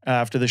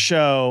after the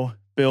show,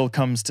 Bill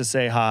comes to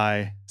say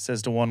hi,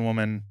 says to one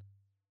woman,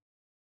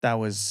 that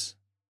was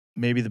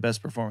maybe the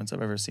best performance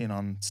I've ever seen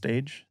on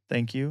stage.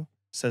 Thank you.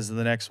 Says to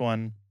the next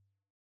one,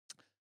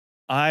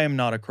 I am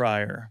not a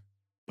crier,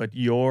 but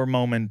your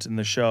moment in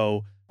the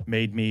show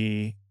made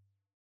me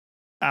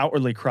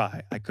outwardly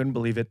cry. I couldn't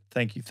believe it.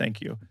 Thank you.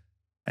 Thank you.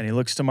 And he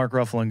looks to Mark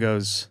Ruffalo and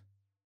goes,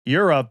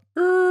 you're up,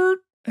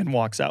 and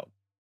walks out.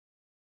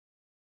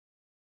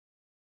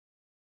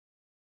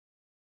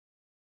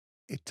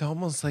 It's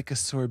almost like a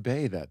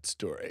sorbet, that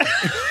story.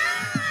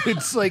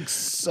 It's like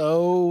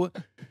so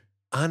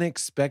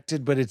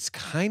unexpected, but it's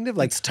kind of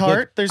like it's tart.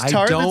 Look, there's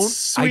tart. There's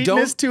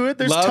sweetness to it.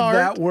 There's love tart.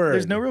 that word.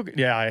 There's no real.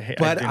 Yeah,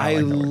 but do not I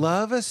like that word.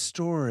 love a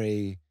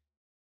story.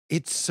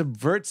 It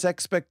subverts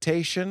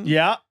expectation.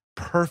 Yeah,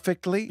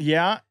 perfectly.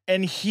 Yeah,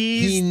 and He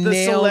he's the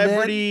nailed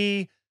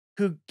celebrity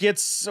who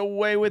gets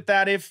away with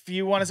that. If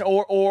you want to say,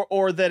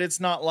 or that it's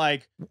not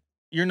like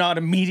you're not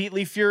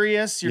immediately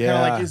furious. You're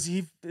kind of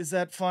like, is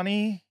that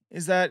funny?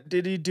 Is that,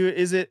 did he do it?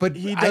 Is it, but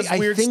he does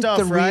weird I think stuff,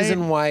 the right?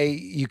 reason why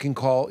you can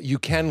call,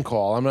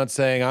 I'm not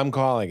saying I'm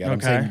calling it. I'm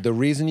saying the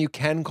reason you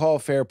can call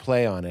fair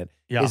play on it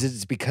is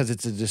it's because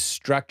it's a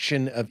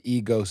destruction of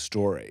ego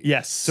story.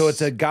 Yes. So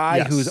it's a guy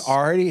who's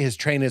already, his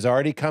train has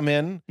already come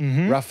in.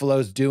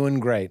 Ruffalo's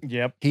doing great.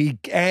 Yep. He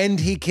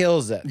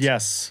kills it.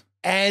 Yes.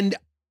 And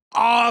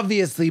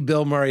obviously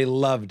Bill Murray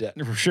loved it.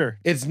 For sure.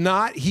 It's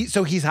not,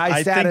 so he's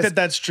high status. I think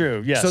that's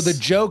true. Yes. So the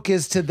joke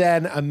is to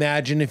then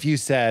imagine if you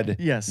said,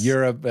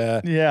 you're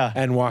a,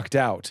 and walked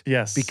out.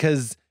 Yes.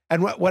 Because,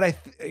 and what I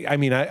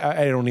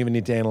don't even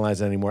need to analyze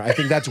it anymore. I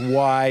think that's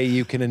why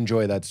you can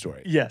enjoy that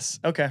story. Yes.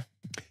 Okay.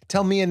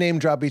 Tell me a name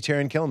drop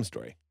Taran Killam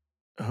story.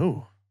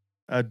 Oh,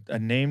 a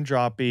name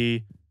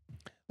droppy.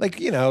 Like,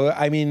 you know,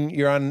 I mean,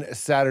 you're on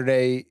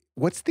Saturday.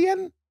 What's the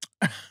end?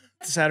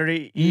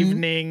 Saturday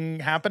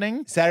evening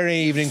happening.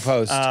 Saturday Evening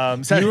Post.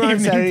 Saturday you were on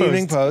Evening Saturday Post.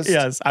 Evening Post.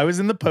 Yes, I was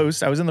in the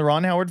Post. I was in the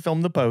Ron Howard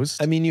film, The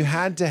Post. I mean, you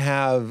had to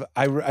have.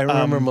 I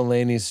remember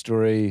Mulaney's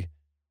story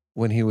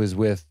when he was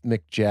with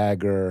Mick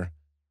Jagger,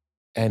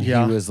 and he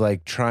was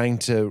like trying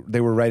to.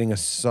 They were writing a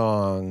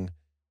song,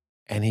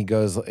 and he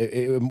goes.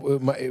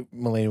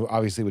 Mulaney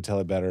obviously would tell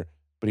it better,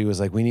 but he was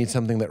like, "We need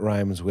something that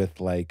rhymes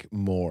with like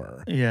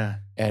more." Yeah.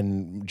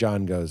 And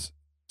John goes,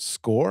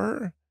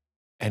 "Score,"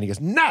 and he goes,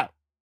 "No."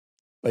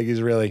 Like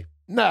he's really,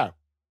 no.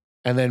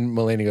 And then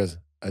Mulaney goes,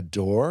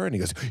 "Adore?" And he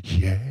goes,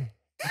 "Yeah."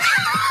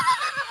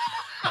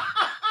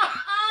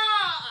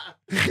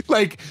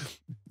 Like,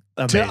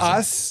 amazing. to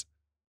us,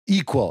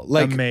 equal.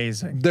 Like,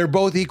 amazing. They're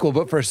both equal,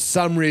 but for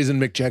some reason,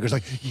 Mick Jagger's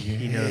like, yes,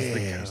 he knows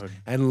the code.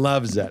 And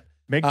loves it.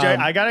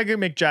 I got a good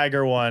Mick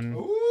Jagger one,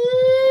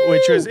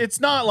 which was, it's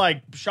not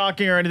like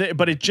shocking or anything,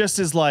 but it just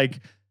is like,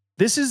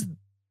 this is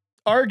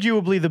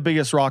arguably the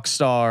biggest rock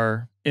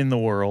star in the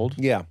world.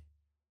 Yeah.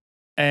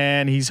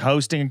 And he's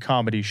hosting a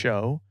comedy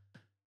show.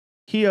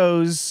 He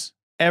owes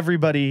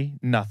everybody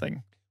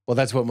nothing. Well,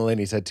 that's what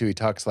Mulaney said too. He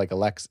talks like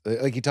Alexa,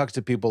 like he talks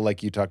to people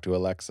like you talk to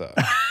Alexa.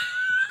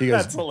 He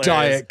goes,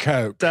 Diet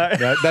Coke.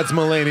 That's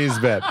Mulaney's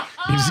bit.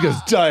 He just goes,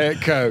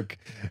 Diet Coke.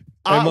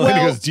 And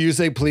Mulaney goes, do you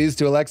say please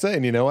to Alexa?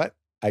 And you know what?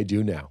 I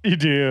do now. You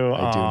do.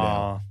 I do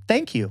now.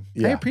 Thank you.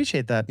 Yeah. I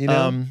appreciate that. You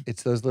know,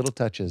 it's those little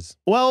touches.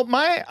 Well,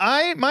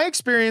 my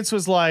experience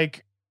was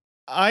like,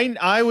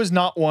 I was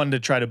not one to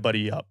try to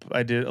buddy up.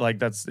 I did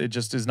like it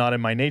just is not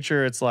in my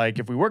nature. It's like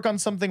if we work on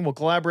something, we'll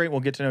collaborate, we'll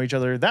get to know each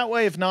other that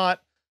way. If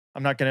not,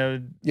 I'm not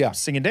gonna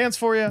sing and dance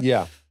for you.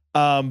 Yeah.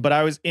 But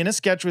I was in a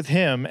sketch with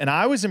him and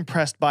I was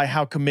impressed by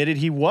how committed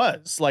he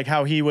was, like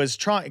how he was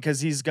trying,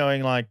 because he's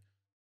going like,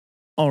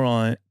 all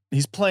right.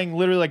 He's playing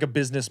literally like a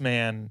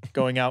businessman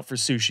going out for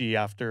sushi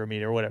after a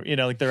meeting or whatever. You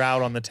know, like they're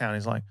out on the town.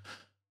 He's like,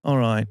 all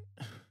right,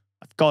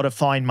 I've got to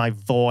find my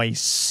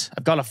voice.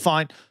 I got to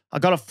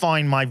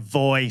find my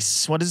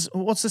voice.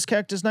 What's this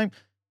character's name?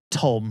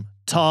 Tom.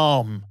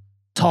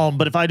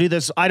 But if I do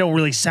this, I don't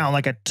really sound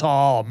like a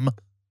Tom.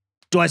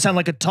 Do I sound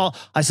like a Tom?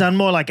 I sound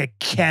more like a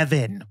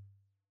Kevin.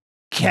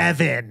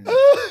 Kevin.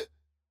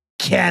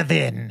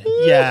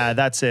 Yeah,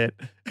 that's it.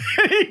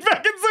 He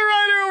beckons the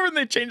writer over and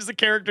they change the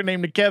character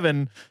name to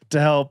Kevin to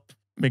help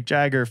Mick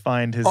Jagger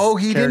find his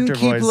he character didn't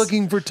keep voice.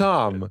 looking for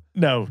Tom.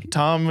 No,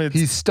 Tom.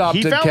 He stopped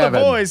He at found Kevin. the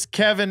voice.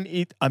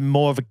 Kevin. I'm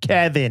more of a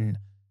Kevin.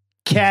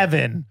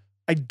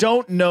 I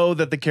don't know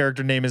that the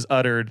character name is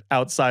uttered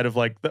outside of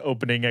like the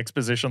opening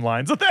exposition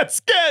lines of that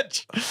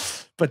sketch.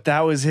 But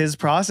that was his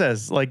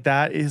process. Like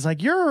that is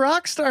like, you're a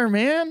rock star,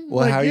 man.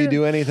 Well, like, how you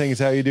do anything is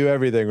how you do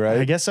everything, right?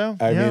 I guess so.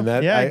 I mean,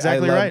 that. Yeah,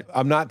 exactly right.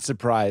 I'm not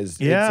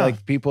surprised. Yeah. It's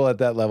like people at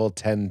that level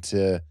tend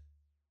to.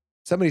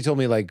 Somebody told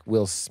me like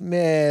Will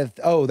Smith.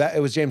 Oh,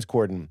 it was James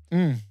Corden.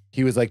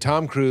 He was like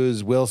Tom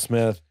Cruise, Will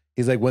Smith.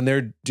 He's like, when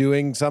they're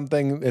doing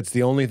something, it's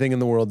the only thing in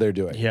the world they're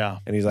doing. Yeah.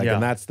 And he's like,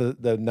 and that's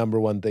the number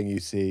one thing you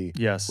see.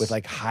 Yes. With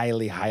like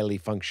highly, highly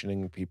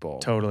functioning people.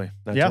 Totally.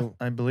 Not yeah. too-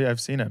 I believe I've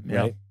seen it.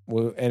 Yeah. Right?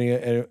 Well,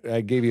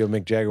 I gave you a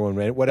Mick Jagger one,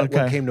 right? What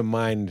came to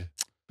mind?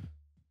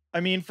 I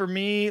mean, for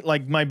me,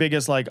 like my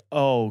biggest, like,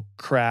 oh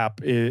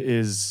crap,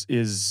 is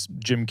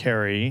Jim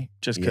Carrey,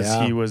 just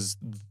because he was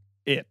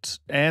it,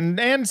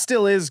 and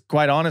still is,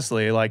 quite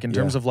honestly, like in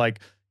terms of like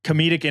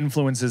comedic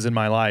influences in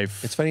my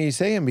life. It's funny you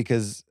say him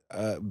because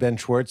Ben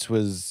Schwartz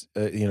was,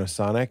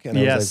 Sonic, and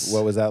I was like,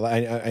 what was that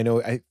like? I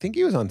know, I think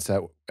he was on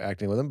set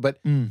acting with him, but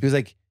he was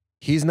like,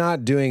 he's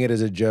not doing it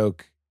as a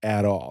joke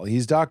at all.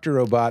 He's Dr.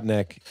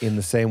 Robotnik in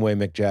the same way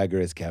Mick Jagger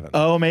is Kevin.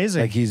 Oh,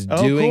 amazing. Like he's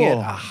doing it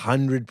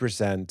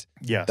 100%.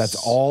 Yes. That's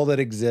all that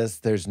exists.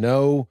 There's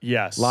no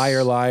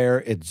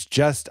liar. It's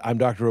just, I'm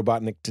Dr.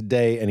 Robotnik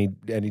today, and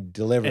he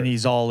delivered. And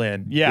he's all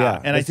in.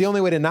 Yeah. And it's the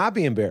only way to not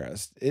be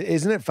embarrassed.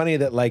 Isn't it funny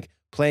that like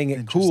playing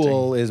it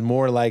cool is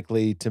more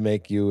likely to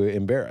make you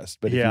embarrassed?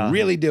 But if you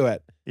really do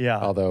it,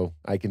 although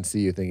I can see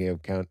you thinking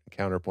of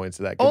counterpoints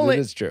to that, because it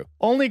is true.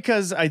 Only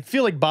because I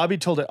feel like Bobby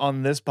told it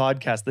on this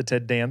podcast, the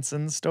Ted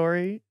Danson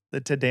story.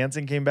 That Ted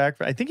Danson came back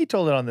for. I think he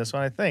told it on this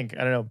one. I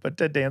don't know. But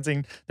Ted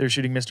Danson, they're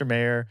shooting Mr.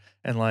 Mayor,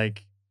 and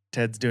like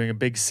Ted's doing a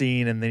big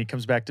scene, and then he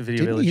comes back to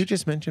Video Village. You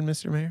just mention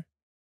Mr. Mayor?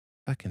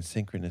 Fucking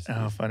synchronicity.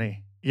 Oh,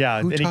 funny.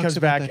 Yeah. Who and he talks comes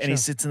about back that and he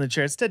show? sits in the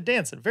chair. It's Ted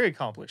Danson, very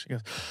accomplished. He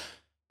goes,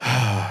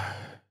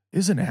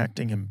 isn't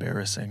acting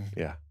embarrassing?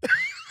 Yeah.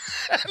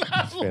 And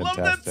I love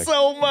that fantastic.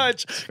 so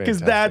much because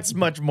fantastic. that's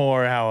much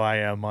more how I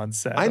am on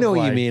set. I know what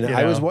you Like, mean. know.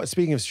 I was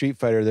speaking of Street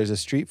Fighter. There's a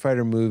Street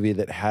Fighter movie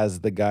that has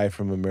the guy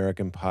from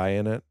American Pie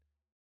in it.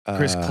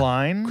 Chris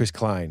Klein. Chris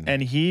Klein.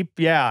 And he,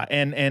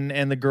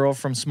 and the girl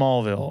from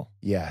Smallville.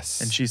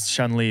 Yes. And she's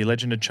Chun-Li,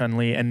 Legend of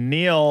Chun-Li. And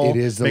Neil It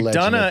is the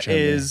Legend of McDonough Chun-Li.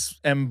 is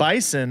M.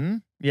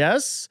 Bison,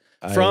 yes?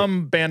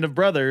 From Band of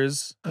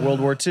Brothers,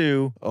 World War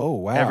II. Oh,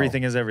 wow.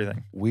 Everything is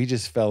everything. We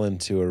just fell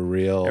into a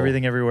real...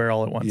 Everything everywhere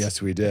all at once.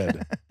 Yes, we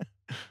did.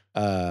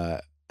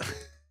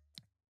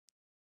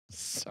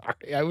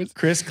 Sorry, I was...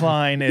 Chris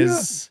Klein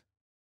is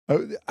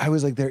I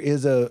was like, there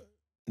is a.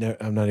 No,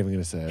 I'm not even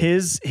going to say it.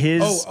 His.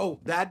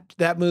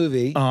 That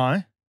movie.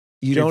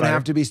 You don't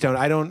have to be stoned.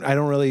 I don't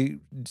really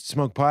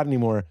smoke pot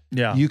anymore.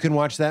 Yeah. You can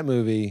watch that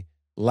movie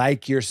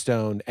like you're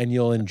stoned, and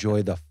you'll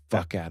enjoy the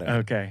fuck out of it.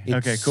 Okay.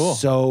 It's okay. Cool.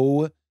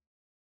 So.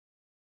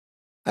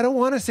 I don't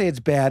want to say it's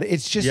bad.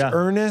 It's just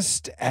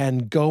earnest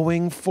and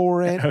going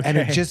for it. Okay. And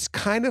it just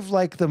kind of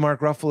like the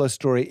Mark Ruffalo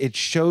story. It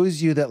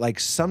shows you that like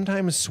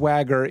sometimes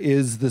swagger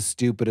is the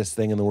stupidest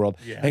thing in the world.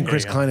 Yeah, and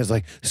Chris Klein is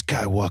like, this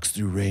guy walks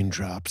through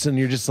raindrops. And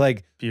you're just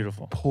like,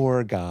 beautiful.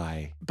 Poor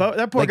guy. But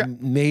that poor guy.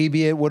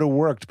 Maybe it would have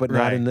worked, but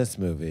not in this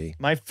movie.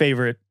 My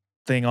favorite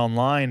thing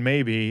online,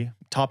 maybe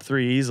top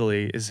 3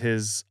 easily, is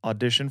his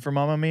audition for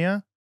Mamma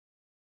Mia.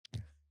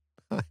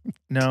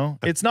 No,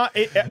 it's not.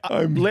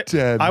 I'm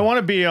dead. I want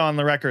to be on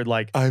the record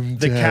like I'm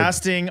the dead.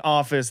 casting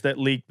office that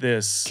leaked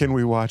this. Can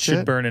we watch should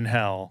it? burn in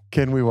hell.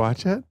 Can we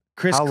watch it?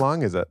 Chris, how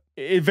long is it?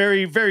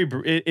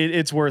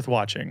 It's worth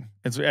watching.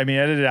 I mean,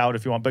 edit it out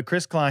if you want. But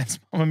Chris Klein's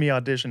Mamma Mia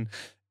audition,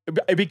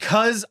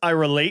 because I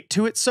relate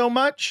to it so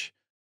much,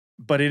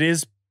 but it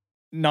is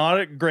not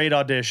a great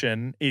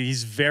audition.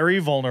 He's very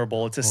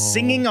vulnerable. It's a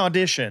singing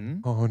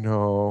audition. Oh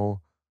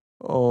no.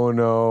 Oh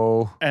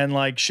no. And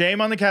like,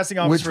 shame on the casting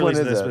office for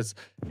releasing this. It?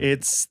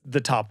 It's the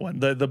top one.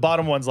 The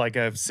bottom one's like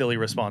a silly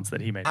response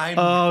that he made.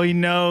 He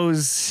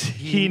knows.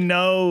 He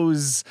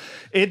knows.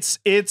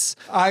 It's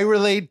I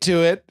relate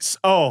to it.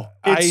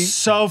 It's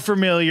so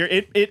familiar.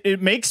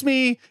 It makes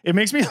me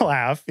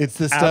laugh. It's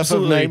the stuff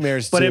of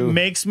nightmares too. But it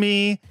makes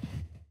me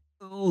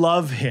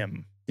love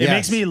him. It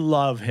makes me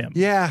love him.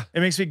 Yeah.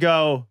 It makes me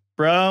go,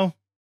 bro,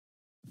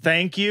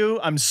 thank you.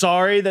 I'm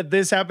sorry that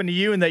this happened to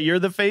you and that you're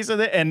the face of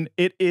it. And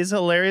it is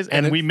hilarious.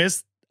 And we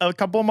missed a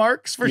couple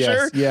marks for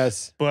sure.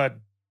 Yes. But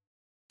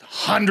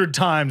 100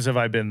 times have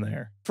I been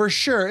there. For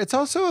sure. It's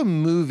also a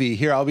movie.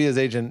 Here, I'll be his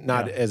agent,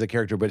 not as a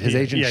character, but his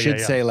agent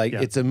should say, like,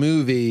 it's a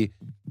movie.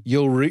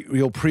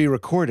 You'll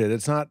pre-record it.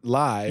 It's not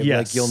live.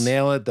 Yes. Like, you'll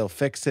nail it. They'll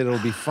fix it. It'll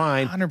be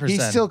fine. 100%. He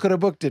still could have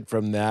booked it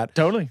from that.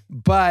 Totally.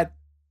 But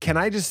can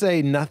I just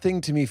say, nothing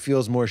to me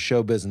feels more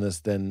show business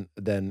than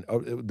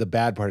the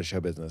bad part of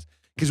show business.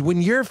 Because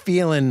when you're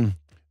feeling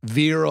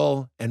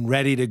virile and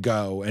ready to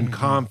go and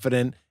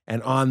confident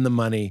and on the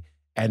money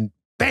and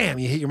bam,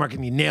 you hit your mark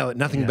and you nail it,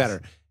 nothing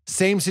better.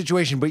 Same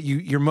situation, but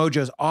your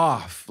mojo's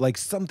off. Like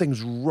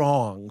something's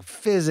wrong,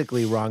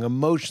 physically wrong,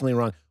 emotionally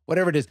wrong,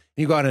 whatever it is. And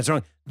you go out and it's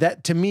wrong.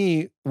 That, to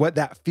me, what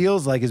that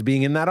feels like is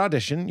being in that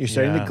audition. You're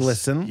starting to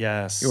glisten.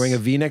 Yes. You're wearing a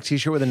V-neck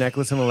t-shirt with a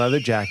necklace and a leather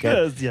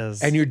jacket.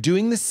 Yes. And you're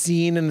doing the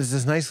scene and there's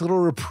this nice little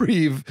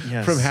reprieve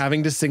from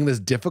having to sing this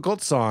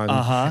difficult song.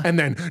 And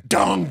then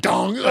dong,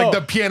 dong, like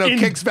the piano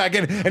kicks back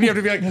in and you have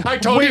to be like, I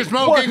told you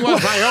smoking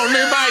was my only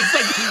vice.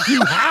 Like,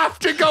 you have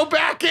to go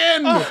back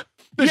in.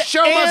 The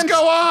show must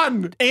go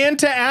on. And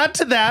to add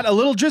to that, a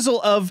little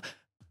drizzle of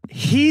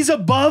he's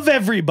above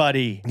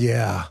everybody.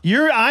 Yeah.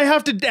 I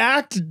have to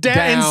act down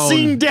and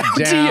sing down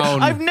to you.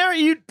 I've never,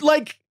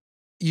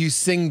 you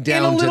sing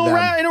down in a little to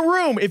them. in a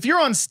room. If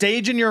you're on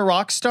stage and you're a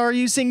rock star,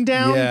 you sing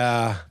down.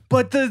 Yeah.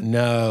 But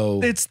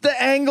it's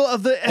the angle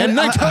of the and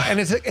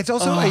it's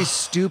also a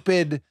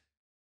stupid.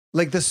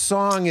 Like the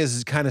song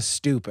is kind of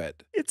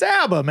stupid. It's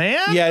ABBA,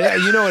 man. Yeah,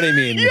 you know what I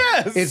mean.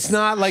 Yes. It's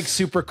not like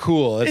super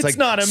cool. It's like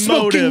not emotive.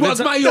 Smoking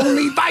was my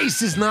only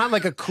vice is not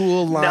like a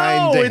cool line.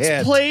 No,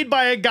 it's played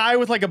by a guy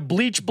with like a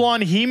bleach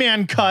blonde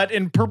He-Man cut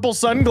and purple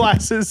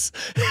sunglasses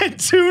and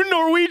 2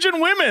 Norwegian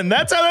women.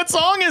 That's how that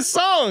song is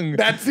sung.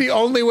 That's the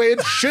only way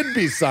it should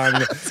be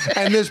sung.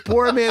 And this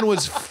poor man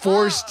was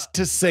forced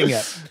to sing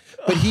it.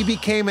 But he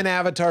became an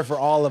avatar for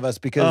all of us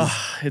because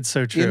it's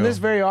so true. In this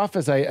very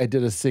office, I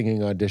did a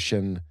singing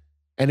audition.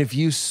 And if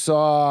you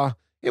saw,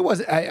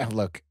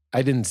 look,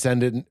 I didn't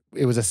send it.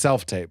 It was a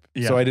self-tape.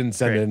 Yeah, so I didn't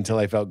send it until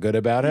I felt good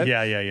about it.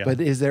 Yeah. But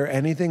is there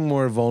anything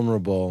more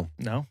vulnerable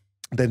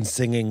than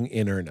singing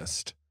in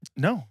earnest?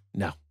 No.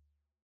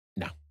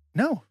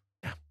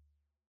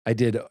 I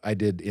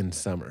did In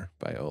Summer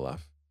by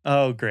Olaf.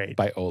 Oh, great.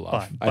 By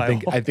Olaf.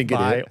 Fine. I think it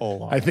is.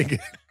 Olaf. I think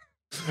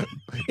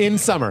In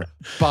Summer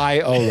by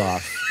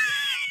Olaf.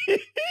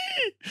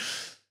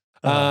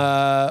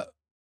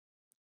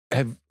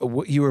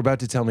 You were about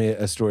to tell me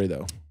a story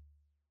though.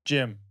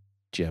 Jim.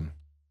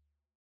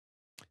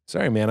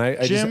 Sorry, man.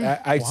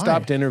 I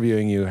stopped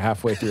interviewing you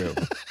halfway through.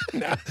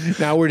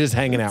 now we're just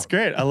hanging out. It's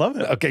great. I love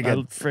it. Okay, good.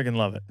 I friggin'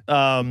 love it.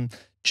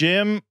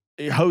 Jim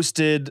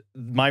hosted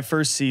my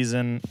first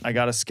season. I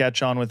got a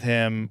sketch on with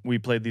him. We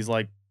played these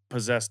like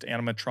possessed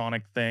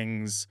animatronic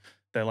things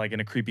that like in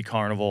a creepy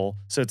carnival.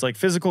 So it's like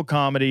physical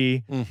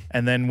comedy.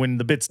 And then when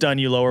the bit's done,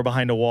 you lower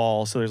behind a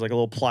wall. So there's like a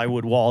little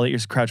plywood wall that you're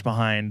crouched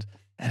behind.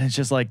 And it's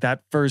just like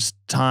that first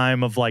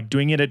time of like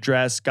doing it at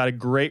dress, got a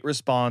great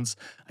response.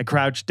 I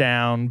crouched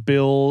down,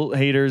 Bill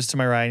Hader's to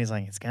my right. He's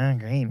like, it's going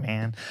great,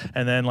 man.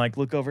 And then like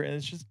look over and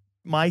it's just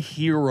my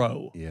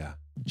hero. Yeah.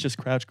 Just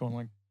crouch going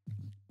like,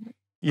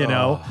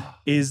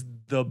 is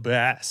the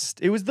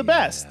best. It was the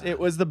best. It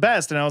was the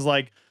best. And I was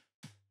like,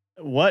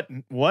 what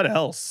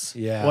else?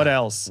 Yeah. What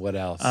else? What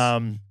else?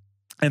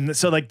 And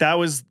so like that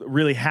was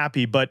really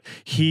happy, but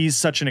he's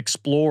such an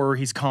explorer.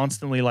 He's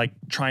constantly like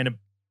trying to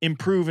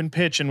improve and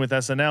pitch. And with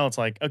SNL, it's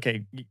like,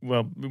 okay,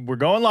 well, we're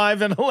going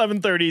live at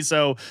 11:30.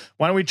 So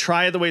why don't we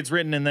try it the way it's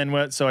written? And then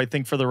what? So I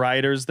think for the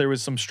writers, there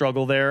was some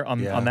struggle there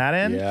on that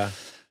end. Yeah.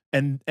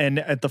 And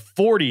at the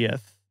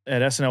 40th,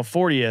 at SNL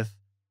 40th,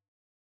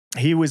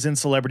 he was in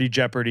Celebrity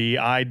Jeopardy.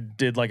 I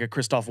did like a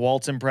Christoph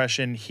Waltz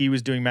impression. He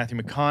was doing Matthew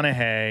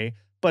McConaughey,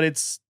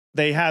 but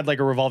they had like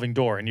a revolving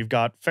door, and you've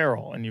got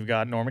Farrell, and you've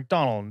got Norm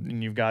Macdonald,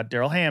 and you've got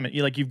Daryl Hammond.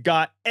 You've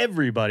got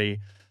everybody.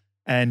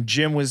 And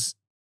Jim was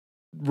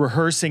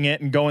rehearsing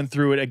it and going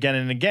through it again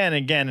and again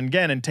and again and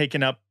again, and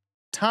taking up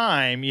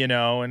time,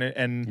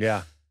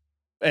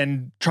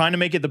 and trying to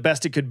make it the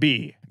best it could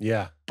be.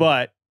 Yeah.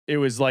 But it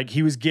was like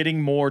he was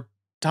getting more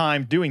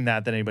time doing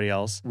that than anybody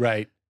else.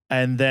 Right.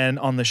 And then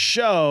on the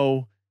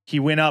show, he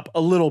went up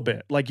a little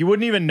bit. Like you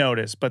wouldn't even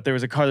notice, but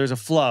there's a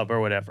flub or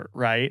whatever,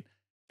 right?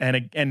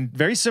 And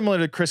very similar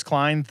to the Chris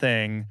Klein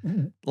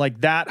thing,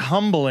 like that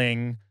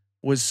humbling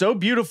was so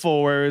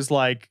beautiful, where it was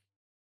like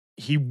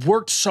he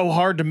worked so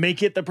hard to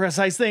make it the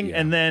precise thing,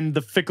 and then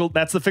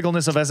that's the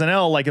fickleness of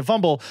SNL, like a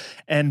fumble.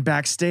 And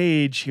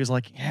backstage, he was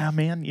like, "Yeah,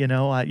 man, you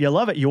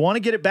love it. You want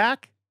to get it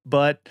back,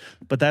 but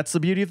that's the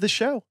beauty of the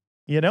show.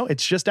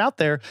 It's just out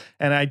there."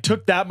 And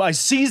I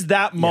seized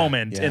that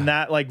moment in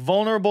that like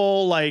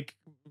vulnerable, like,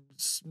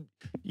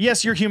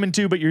 yes, you're human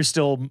too, but you're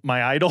still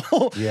my idol.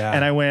 Yeah.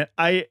 And I went,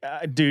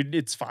 dude,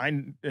 it's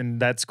fine. And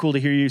that's cool to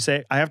hear you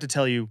say. I have to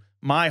tell you,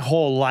 my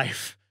whole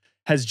life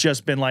has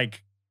just been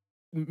like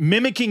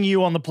mimicking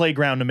you on the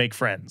playground to make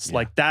friends. Yeah.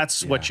 Like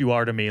that's what you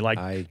are to me.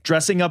 Like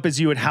dressing up as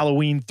you at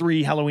Halloween,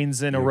 3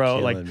 Halloweens in a row.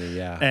 Like,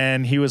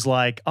 and he was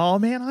like, "Oh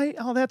man,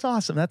 that's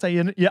awesome. That's how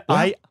you." Yeah,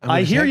 well,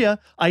 I hear you.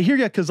 I hear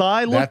you, because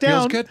I look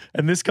down,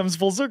 and this comes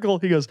full circle.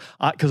 He goes,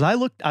 "Because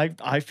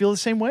I feel the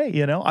same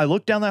way. I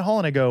look down that hall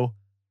and I go,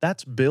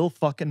 that's Bill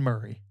fucking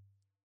Murray."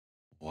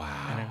 Wow.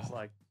 And I was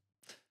like,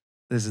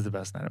 this is the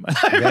best night of my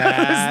life.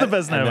 This is the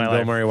best night of my life.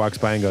 Bill Murray walks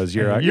by and goes,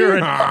 "You're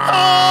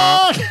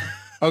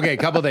Okay,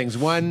 couple things.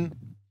 One,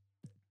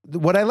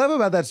 what I love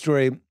about that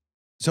story,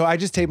 so I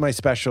just taped my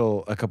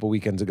special a couple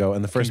weekends ago,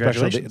 and the first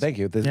special, thank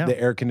you, the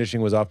air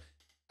conditioning was off.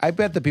 I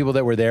bet the people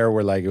that were there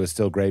were like, it was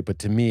still great, but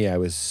to me, I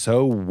was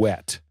so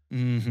wet.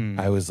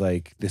 I was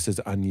like, this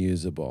is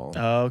unusable.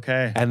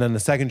 Okay. And then the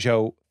second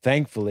show,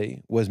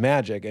 thankfully, was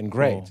magic and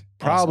great. Cool.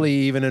 Probably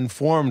even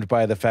informed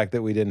by the fact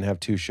that we didn't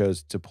have 2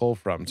 shows to pull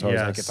from. So I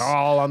was like, it's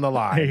all on the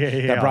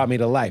line. That brought me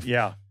to life.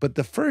 Yeah. But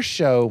the first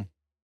show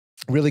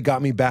really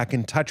got me back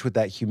in touch with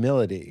that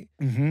humility.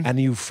 And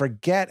you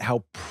forget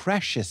how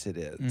precious it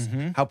is,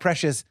 how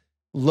precious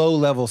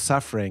low-level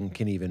suffering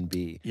can even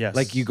be. Yes.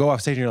 Like you go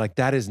off stage and you're like,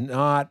 that is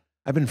not,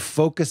 I've been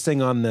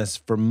focusing on this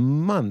for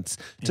months,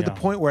 to the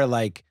point where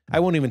like, I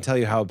won't even tell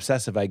you how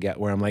obsessive I get,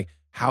 where I'm like,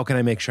 how can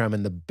I make sure I'm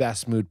in the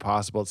best mood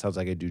possible? It sounds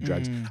like I do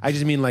drugs. I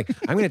just mean like,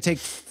 I'm going to take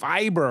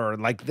fiber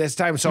like this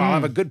time, so I'll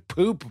have a good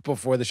poop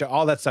before the show,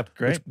 all that stuff.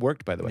 Great. Which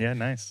worked, by the way. Yeah,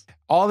 nice.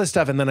 All this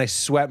stuff. And then I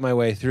sweat my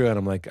way through, and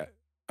I'm like,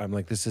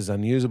 this is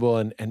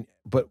unusable.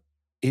 But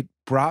it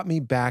brought me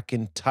back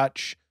in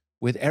touch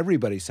with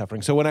everybody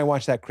suffering. So when I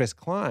watch that Chris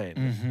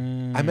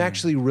Klein, I'm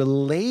actually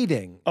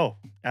relating. Oh,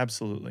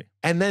 absolutely.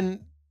 And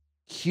then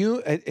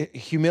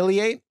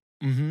humiliate,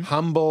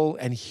 humble,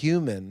 and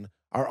human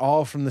are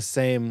all from the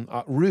same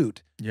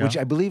root, which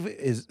I believe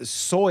is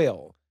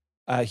soil.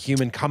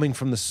 Human, coming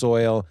from the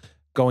soil,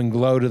 going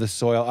low to the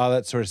soil, all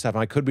that sort of stuff.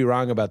 And I could be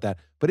wrong about that.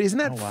 But isn't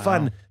that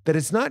fun that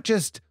it's not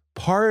just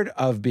part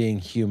of being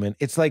human?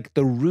 It's like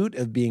the root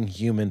of being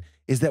human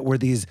is that we're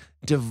these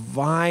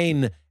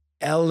divine,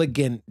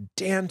 elegant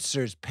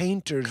dancers,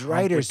 painters,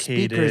 writers,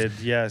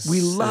 speakers. Yes.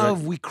 We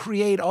love, we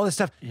create all this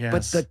stuff. Yes.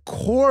 But the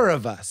core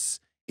of us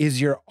is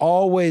you're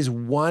always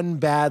one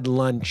bad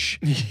lunch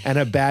and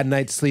a bad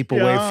night's sleep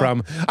away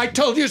from, I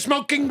told you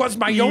smoking was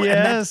my own.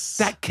 Yes.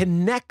 And that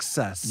connects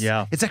us.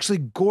 Yeah. It's actually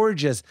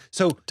gorgeous.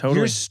 So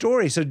your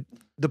story. So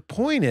the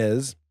point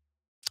is,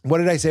 what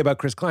did I say about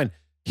Chris Klein?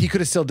 He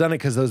could have still done it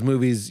because those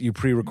movies, you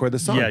pre-record the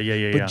song.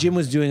 But Jim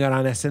was doing it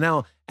on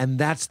SNL, and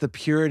that's the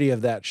purity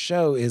of that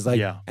show is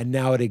like, and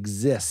now it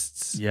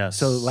exists. Yes.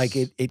 So like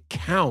it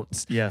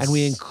counts. Yes. And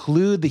we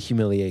include the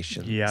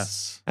humiliations.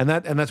 Yes. And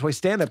that's why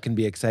stand-up can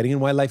be exciting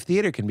and why live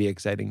theater can be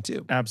exciting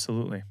too.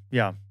 Absolutely.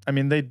 Yeah. I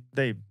mean,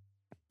 they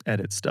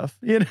edit stuff,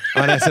 on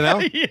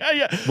SNL?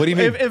 Yeah. What do you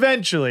mean?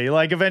 Eventually,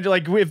 like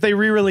if they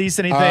re-release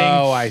anything,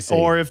 I see.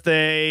 Or if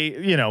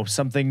they,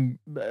 something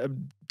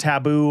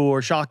taboo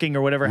or shocking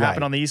or whatever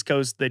happened on the East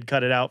Coast, they'd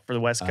cut it out for the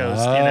West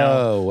Coast.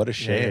 Oh, what a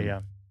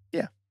shame.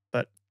 Yeah.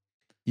 But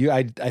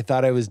I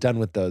thought I was done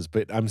with those,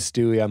 but I'm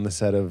Stewie on the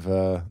set of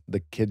the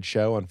kid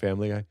show on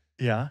Family Guy.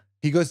 Yeah.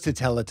 He goes to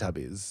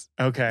Teletubbies.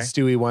 Okay.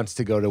 Stewie wants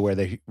to go to where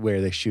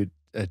they shoot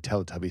a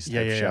Teletubbies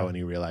type show, and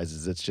he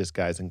realizes it's just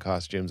guys in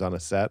costumes on a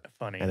set.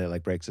 Funny. And it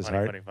like breaks his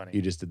heart. Funny.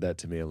 You just did that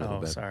to me a little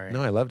bit. Sorry.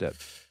 No, I loved it.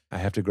 I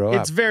have to grow up.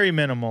 It's very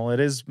minimal. It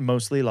is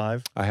mostly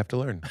live. I have to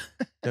learn.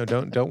 No,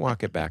 don't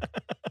walk it back.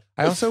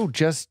 I also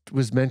just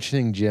was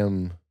mentioning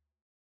Jim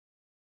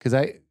because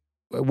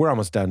we're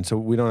almost done, so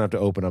we don't have to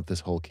open up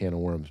this whole can of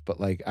worms. But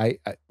like,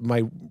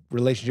 my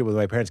relationship with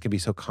my parents can be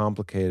so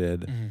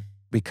complicated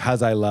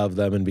because I love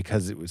them and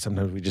because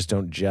sometimes we just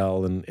don't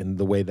gel in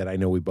the way that I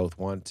know we both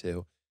want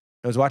to.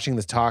 I was watching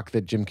this talk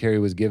that Jim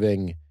Carrey was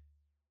giving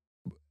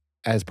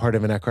as part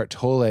of an Eckhart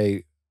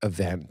Tolle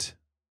event.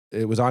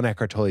 It was on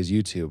Eckhart Tolle's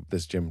YouTube,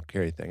 this Jim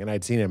Carrey thing. And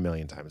I'd seen it a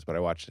million times, but I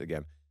watched it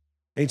again.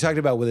 And he talked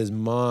about with his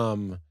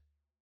mom,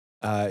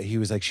 he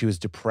was like, she was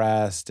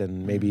depressed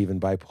and maybe even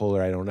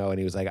bipolar, I don't know. And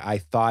he was like, I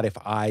thought if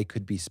I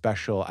could be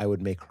special, I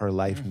would make her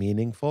life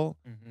meaningful.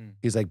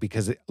 He's like,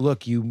 because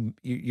look,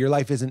 your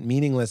life isn't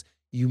meaningless.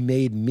 You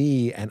made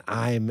me and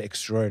I'm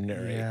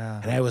extraordinary.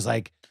 And I was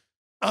like,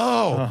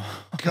 oh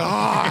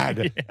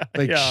God,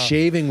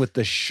 shaving with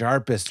the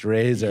sharpest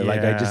razor.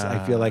 Like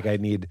I feel like I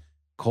need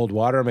cold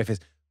water on my face.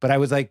 But I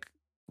was like,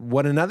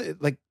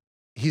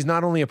 he's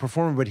not only a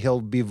performer, but he'll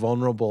be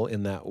vulnerable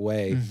in that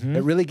way.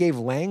 It really gave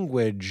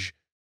language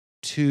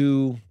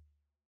to,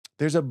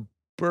 there's a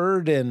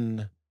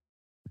burden.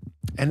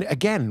 And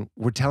again,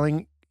 we're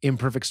telling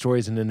imperfect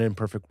stories in an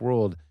imperfect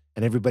world,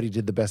 and everybody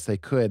did the best they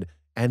could.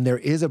 And there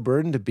is a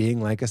burden to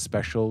being like a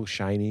special,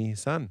 shiny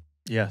son.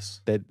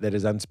 Yes. That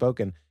is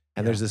unspoken.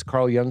 And there's this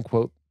Carl Jung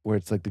quote where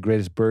it's like the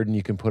greatest burden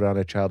you can put on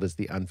a child is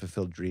the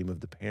unfulfilled dream of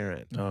the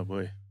parent. Oh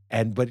boy.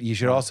 But you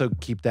should also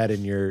keep that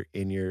in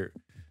your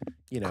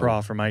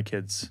craw for my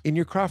kids. In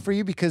your craw for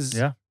you,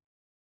 because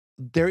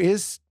there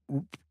is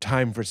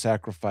time for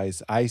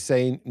sacrifice. I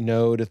say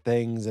no to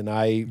things and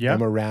I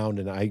am around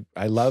and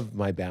I love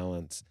my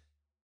balance.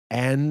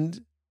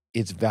 And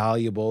it's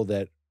valuable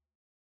that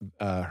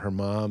her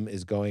mom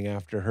is going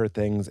after her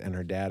things and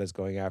her dad is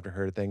going after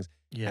her things.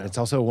 Yeah. And it's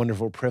also a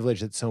wonderful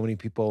privilege that so many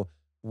people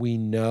we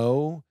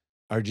know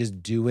are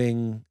just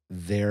doing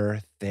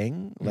their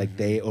thing. Like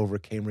they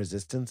overcame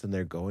resistance and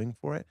they're going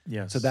for it.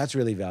 Yes. So that's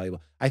really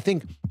valuable. I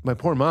think my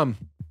poor mom,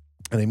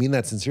 and I mean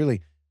that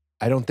sincerely,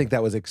 I don't think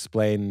that was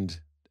explained.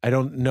 I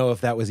don't know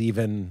if that was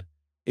even,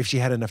 if she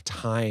had enough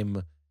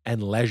time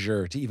and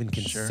leisure to even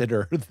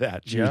consider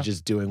that. She was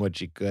just doing what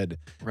she could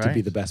to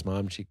be the best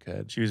mom she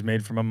could. She was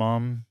made from a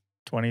mom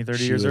 20,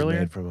 30 years earlier. She was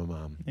made from a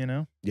mom. You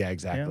know? Yeah,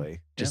 exactly.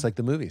 Just like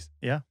the movies.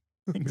 Yeah,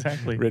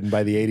 exactly. Written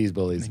by the 80s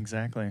bullies.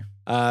 Exactly.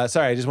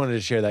 Sorry, I just wanted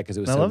to share that because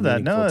it was so meaningful. I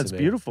love that. No, it's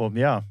beautiful.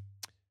 Yeah.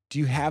 Do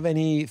you have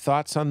any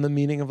thoughts on the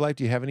meaning of life?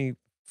 Do you have any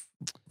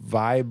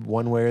vibe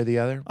one way or the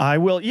other? I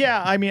will.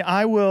 Yeah, I mean,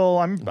 I will.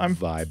 I'm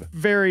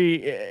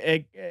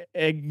very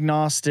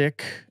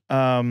agnostic.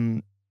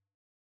 I'm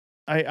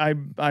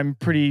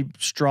pretty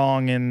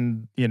strong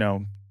in,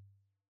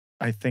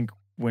 I think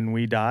when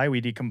we die,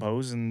 we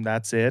decompose and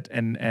that's it.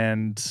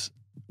 And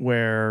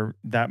where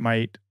that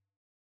might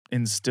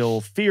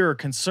instill fear,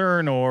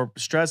 concern, or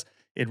stress,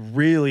 it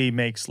really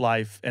makes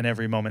life and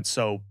every moment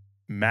so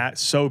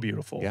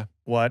beautiful. Yeah.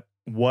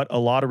 What a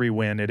lottery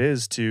win it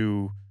is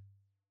to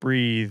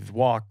breathe,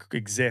 walk,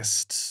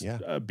 exist,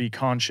 be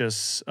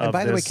conscious of. And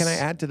by the way, can I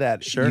add to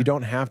that? Sure. You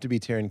don't have to be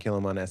Taran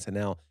Killam on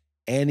SNL.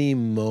 Any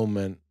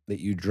moment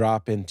that you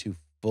drop into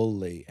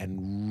fully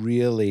and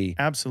really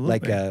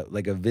like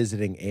a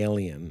visiting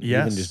alien,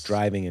 even just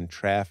driving in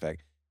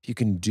traffic, if you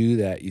can do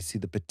that, you see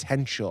the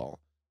potential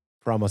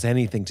for almost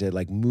anything to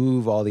like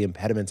move all the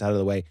impediments out of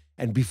the way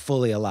and be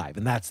fully alive.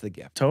 And that's the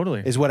gift.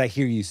 Totally. Is what I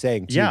hear you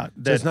saying too. Yeah.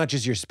 So it's not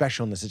just your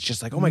specialness. It's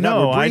just like, oh my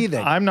God, we're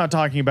breathing. I'm not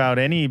talking about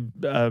any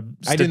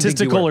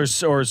statistical or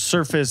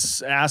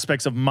surface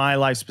aspects of my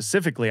life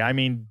specifically. I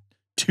mean,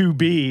 to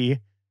be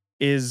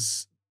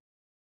is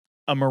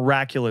a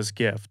miraculous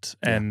gift.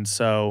 Yeah. And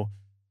so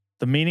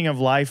the meaning of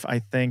life, I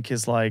think,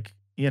 is like,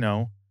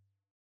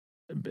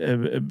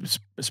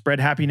 spread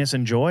happiness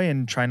and joy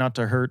and try not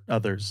to hurt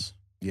others.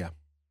 Yeah.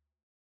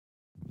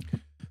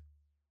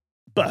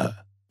 But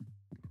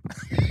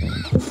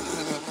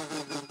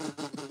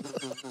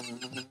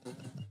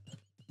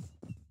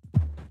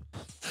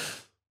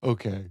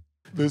okay.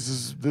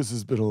 This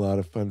has been a lot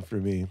of fun for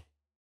me.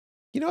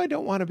 I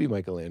don't want to be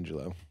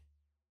Michelangelo.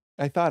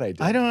 I thought I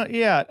did. I don't,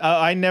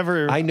 I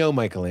never. I know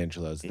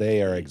Michelangelos.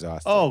 They are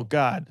exhausting. Oh,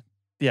 God.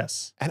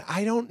 Yes. And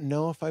I don't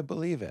know if I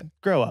believe it.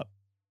 Grow up.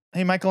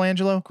 Hey,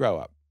 Michelangelo. Grow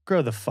up.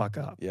 Grow the fuck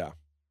up. Yeah.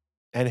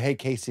 And hey,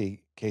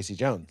 Casey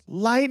Jones.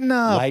 Lighten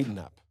up. Lighten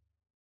up.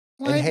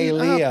 And hey,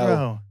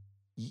 Leo.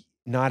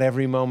 Not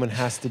every moment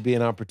has to be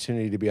an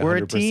opportunity to be 100%. We're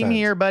a team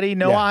here, buddy.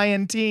 No I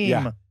in team.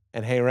 Yeah.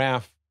 And hey,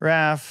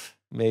 Raph.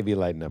 Maybe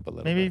lighten up a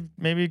little bit.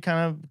 Maybe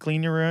kind of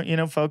clean your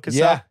room,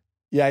 focus up.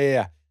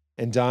 Yeah.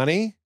 And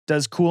Donnie?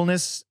 Does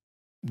coolness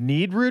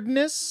need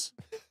rudeness?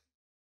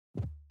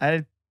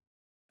 I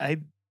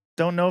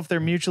don't know if they're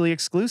mutually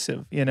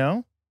exclusive,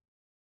 Can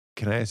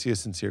I ask you a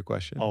sincere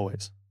question?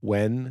 Always.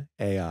 When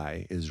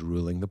AI is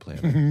ruling the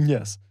planet.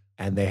 Yes.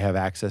 And they have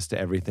access to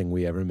everything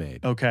we ever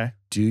made. Okay.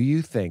 Do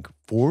you think,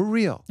 for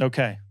real,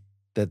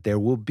 that there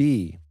will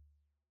be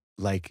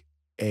like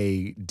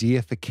a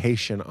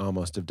deification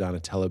almost of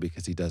Donatello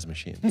because he does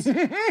machines?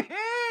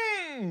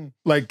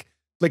 like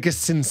a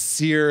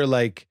sincere,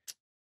 like,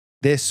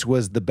 this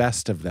was the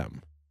best of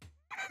them.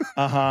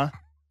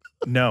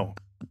 No.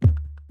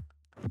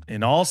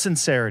 in all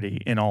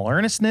sincerity, in all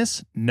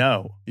earnestness,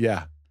 no.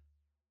 Yeah.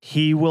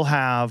 He will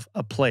have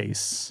a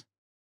place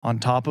on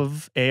top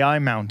of AI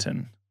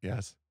Mountain.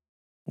 Yes.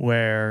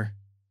 Where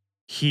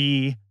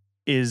he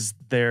is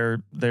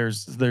their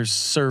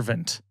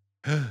servant.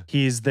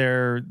 He's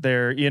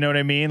their you know what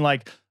I mean?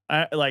 Like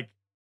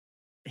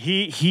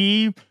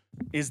he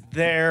is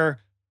there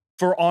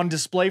for on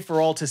display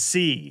for all to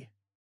see.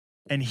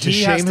 And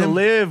he has to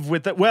live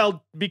with it.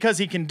 Well, because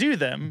he can do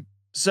them.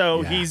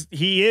 So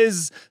he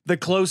is the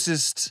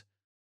closest,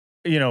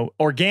 you know,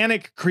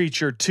 organic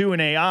creature to an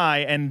AI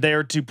and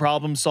there to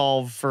problem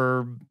solve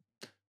for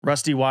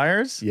rusty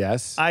wires.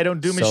 Yes. I don't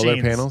do Solar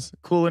machines. panels.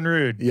 Cool and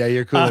rude. Yeah,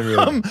 you're cool and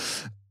rude.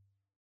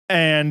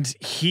 And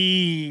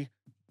he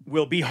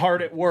will be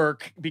hard at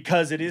work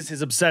because it is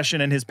his obsession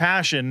and his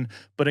passion.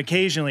 But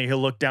occasionally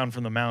he'll look down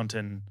from the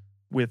mountain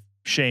with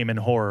shame and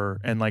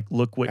horror and like,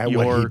 look what he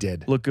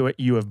did. Look at what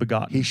you have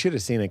begotten. He should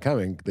have seen it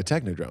coming. The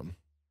Technodrome.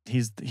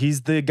 He's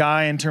the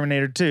guy in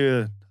Terminator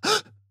 2.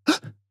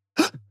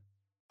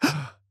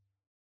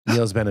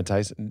 Miles Bennett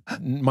Tyson.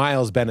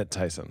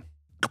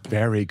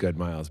 Very good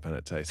Miles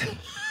Bennett Tyson.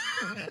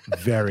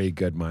 Very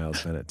good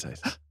Miles Bennett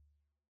Tyson.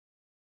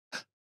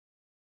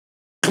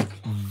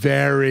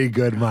 Very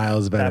good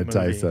Miles Bennett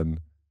Tyson.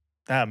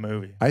 That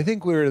movie. I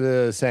think we were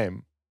the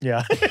same.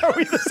 Yeah. Are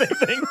we the same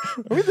thing?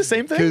 Are we the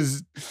same thing?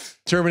 Because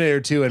Terminator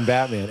 2 and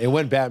Batman, it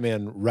went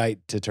Batman right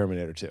to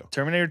Terminator 2.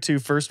 Terminator 2,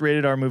 first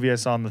rated R movie I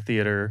saw in the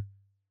theater.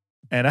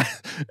 And I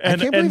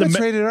can't believe it's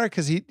rated R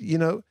because he, you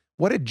know,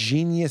 what a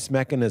genius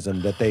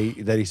mechanism that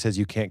he says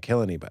you can't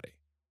kill anybody.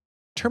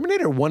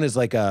 Terminator 1 is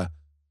like a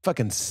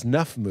fucking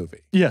snuff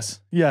movie. Yes.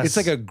 Yes. It's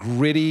like a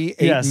gritty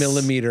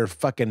 8mm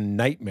fucking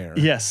nightmare.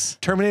 Yes.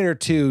 Terminator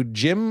 2,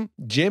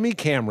 Jimmy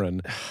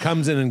Cameron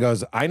comes in and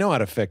goes, I know how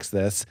to fix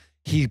this.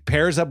 He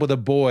pairs up with a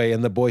boy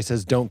and the boy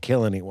says, don't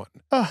kill anyone.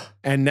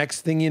 And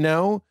next thing you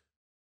know,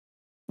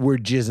 we're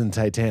jizzing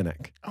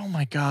Titanic. Oh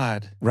my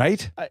God.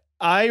 Right?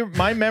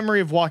 My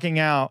memory of walking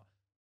out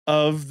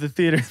of the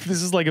theater,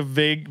 this is like a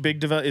big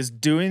development, is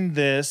doing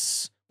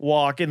this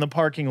walk in the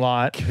parking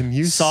lot. Can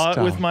you saw stop?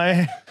 It with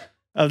my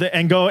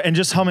and go and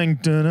just humming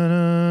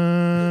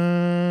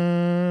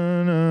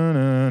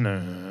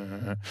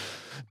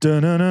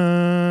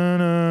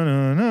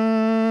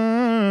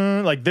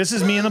like this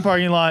is me in the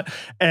parking lot.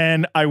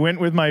 And I went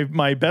with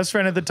my best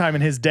friend at the time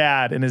and his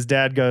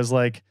dad goes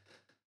like,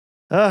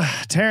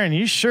 Taran,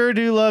 you sure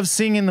do love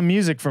singing the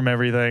music from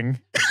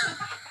everything.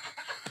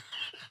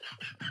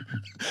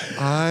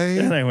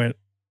 And I went,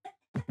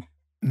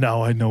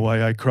 now I know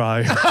why I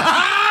cry.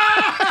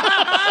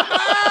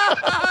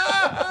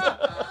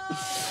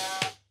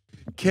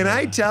 Can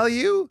I tell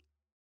you,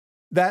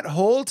 that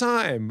whole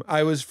time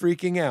I was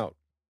freaking out.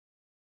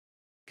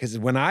 Because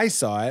when I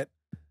saw it,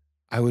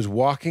 I was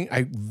walking,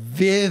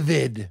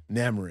 vivid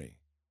memory,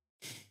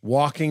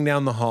 walking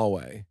down the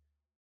hallway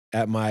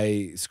at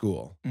my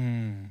school.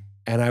 And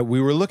we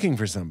were looking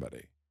for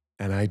somebody.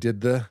 And I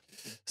did the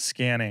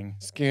scanning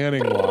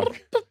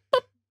walk.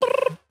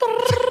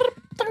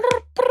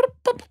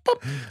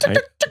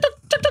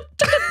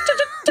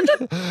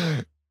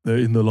 They're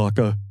in the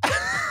locker.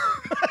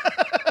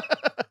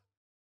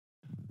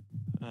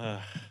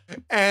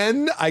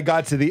 And I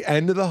got to the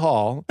end of the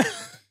hall.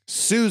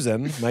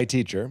 Susan, my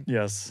teacher,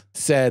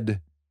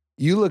 said,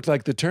 you looked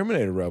like the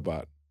Terminator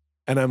robot.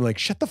 And I'm like,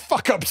 shut the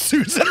fuck up,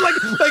 Susan.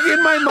 Like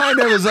in my mind,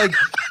 I was like,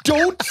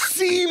 don't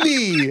see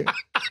me.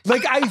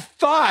 Like I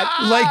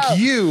thought, like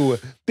you,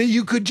 that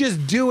you could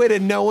just do it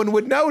and no one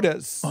would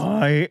notice.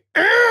 I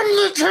am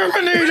the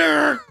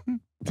Terminator.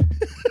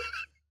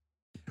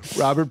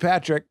 Robert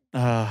Patrick.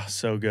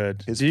 So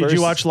good. Did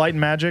you watch Light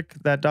and Magic,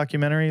 that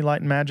documentary,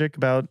 Light and Magic,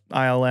 about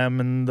ILM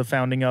and the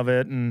founding of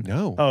it? And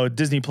no. Oh,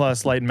 Disney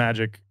Plus, Light and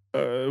Magic.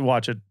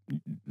 Watch it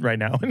right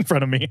now in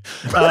front of me.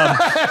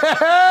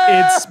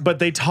 But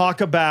they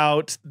talk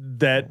about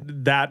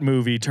that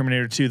movie,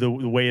 Terminator 2, the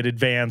way it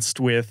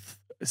advanced with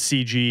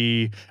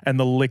CG and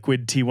the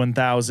liquid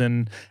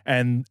T-1000,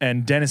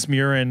 and Dennis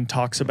Muren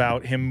talks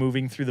about him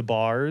moving through the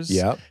bars.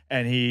 Yep.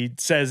 And he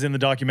says in the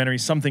documentary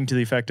something to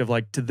the effect of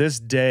like, to this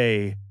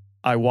day,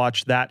 I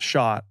watch that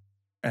shot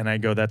and I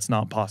go, that's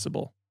not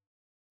possible.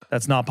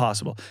 That's not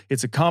possible.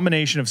 It's a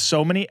combination of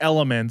so many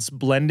elements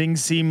blending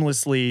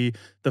seamlessly,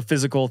 the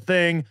physical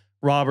thing,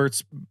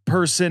 Robert's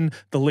person,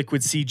 the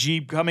liquid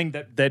CG coming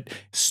that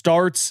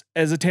starts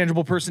as a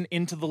tangible person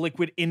into the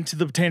liquid, into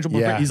the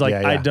tangible. Yeah, He's like,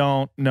 yeah. I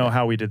don't know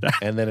how we did that.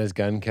 And then his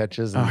gun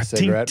catches and the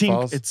cigarette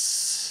falls.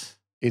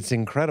 It's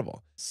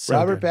incredible. So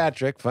Robert good.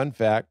 Patrick, fun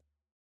fact,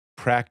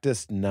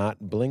 practiced not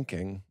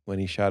blinking when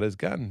he shot his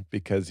gun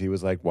because he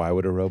was like, why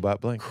would a robot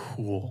blink?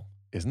 Cool.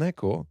 Isn't that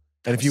cool?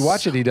 And if you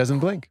watch it, he doesn't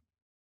blink.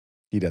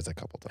 He does a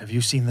couple times. Have you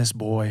seen this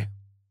boy?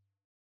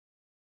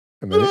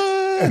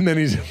 And then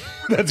he's,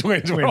 that's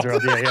Wayne's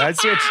World. Yeah, I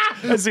switched.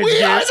 We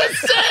are the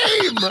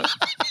same!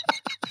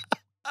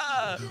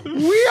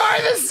 We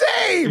are the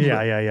same!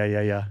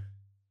 Yeah.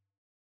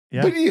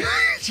 But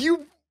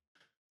you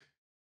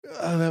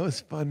oh, that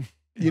was fun.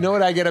 You know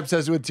what I get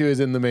obsessed with too is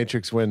in The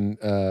Matrix when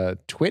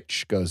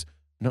Twitch goes,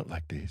 not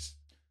like these.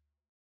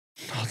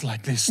 Not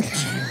like this.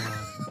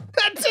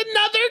 That's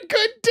another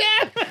good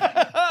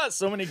death.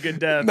 So many good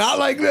deaths. Not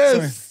like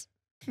this.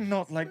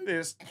 Not like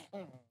this.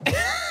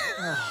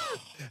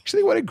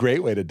 Actually, what a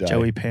great way to die.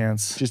 Joey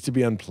Pants. Just to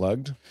be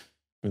unplugged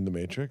in the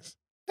Matrix.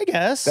 I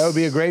guess. That would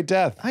be a great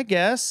death. I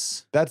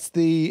guess. That's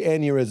the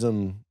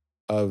aneurysm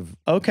of...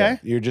 Okay.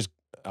 You're just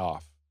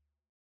off.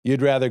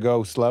 You'd rather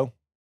go slow?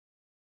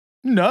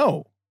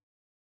 No.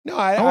 No,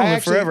 I I want to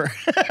actually... live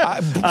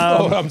forever.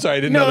 I'm sorry. I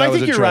didn't know that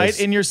was a choice. I think you're right.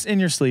 In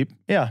your sleep.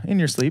 Yeah, in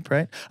your sleep,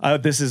 right?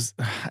 This is...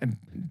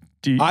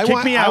 Do you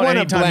kick me out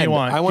anytime you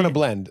want? I want to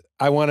blend.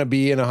 I want to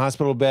be in a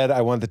hospital bed.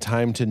 I want the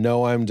time to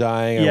know I'm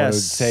dying. I want to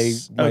say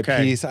my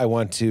piece. I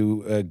want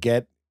to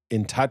get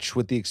in touch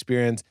with the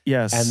experience.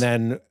 Yes. And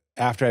then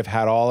after I've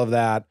had all of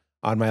that,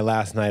 on my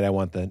last night, I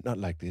want the not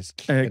like this.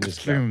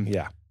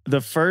 Yeah.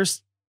 The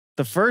first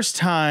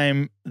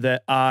time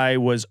that I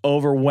was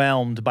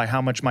overwhelmed by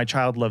how much my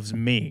child loves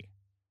me,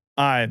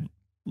 my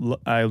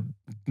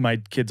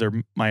kids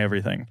are my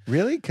everything.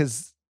 Really?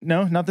 Because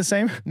no, not the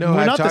same. No, we're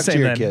I've not the talked same to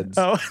your then. kids.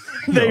 Oh,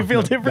 they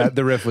feel different.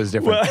 The riff was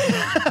different.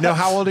 No,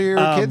 how old are your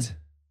kids?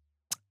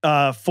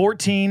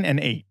 14 and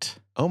 8.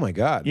 Oh my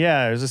God.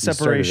 Yeah, there's a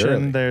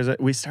separation.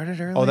 We started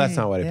early. Oh, that's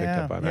not what I picked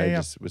up on. I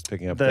just was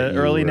picking up the that you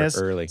earliness.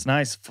 were early. It's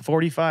nice.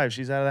 45.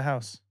 She's out of the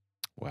house.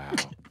 Wow.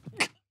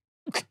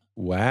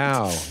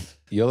 Wow.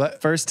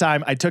 First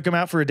time I took him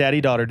out for a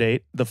daddy-daughter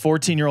date. The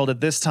 14-year-old at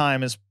this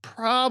time is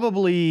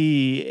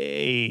probably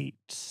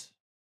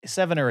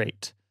 7 or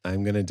 8.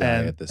 I'm gonna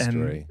die at this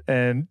story.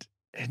 And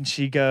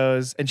she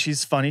goes, and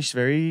she's funny. She's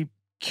very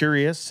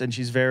curious, and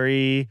she's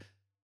very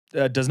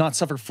does not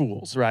suffer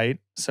fools, right?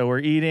 So we're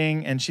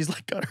eating, and she's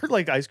like got her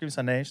like ice cream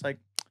sundae. She's like,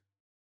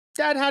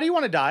 "Dad, how do you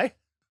want to die?"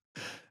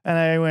 And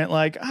I went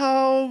like,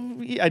 "Oh,"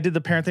 I did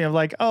the parent thing of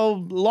like,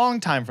 "Oh, long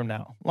time from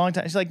now, long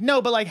time." She's like,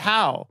 "No, but like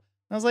how?"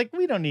 And I was like,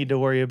 "We don't need to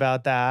worry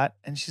about that."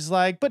 And she's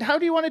like, "But how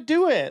do you want to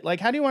do it?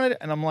 Like, how do you want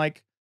to?" And I'm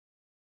like,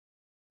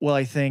 "Well,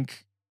 I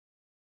think."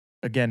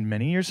 Again,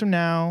 many years from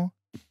now,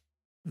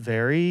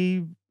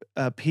 very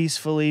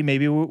peacefully.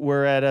 Maybe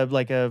we're at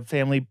a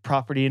family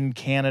property in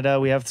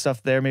Canada. We have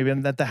stuff there. Maybe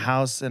I'm at the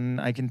house,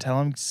 and I can tell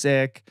I'm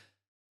sick.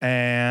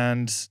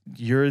 And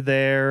you're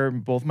there,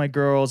 both my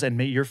girls, and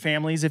your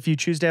families. If you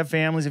choose to have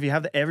families, if you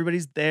have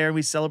everybody's there.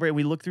 We celebrate.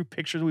 We look through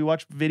pictures. We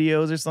watch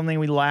videos or something.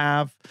 We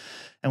laugh.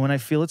 And when I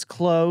feel it's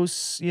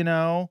close,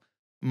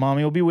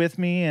 Mommy will be with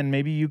me, and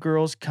maybe you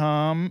girls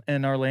come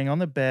and are laying on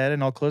the bed,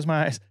 and I'll close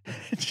my eyes.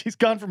 And she's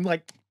gone from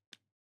like.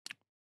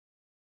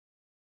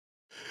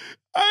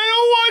 I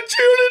don't want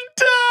you to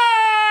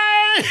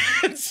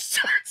die! And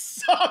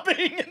starts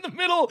sobbing in the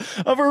middle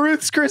of a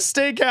Ruth's Chris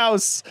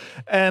Steakhouse.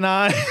 And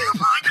I'm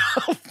like,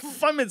 oh,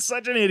 I'm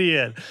such an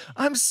idiot.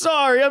 I'm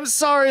sorry. You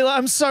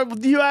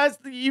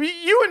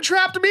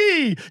entrapped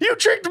me. You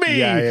tricked me.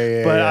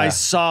 Yeah, but I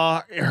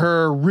saw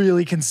her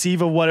really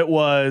conceive of what it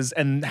was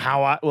and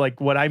how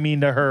what I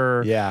mean to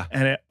her. Yeah.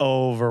 And it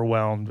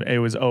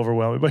was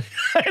overwhelming. But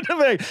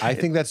I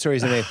think that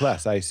story's an A+.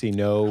 I see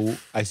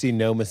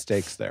no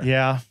mistakes there.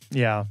 Yeah.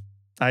 Yeah.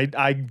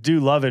 I do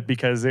love it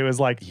because it was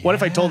like, what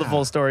if I told the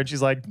full story? And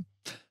she's like,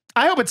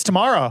 I hope it's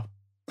tomorrow.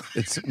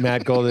 It's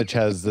Matt Goldich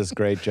has this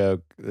great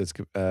joke. This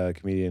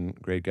comedian,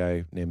 great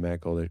guy named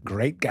Matt Goldich.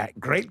 Great guy,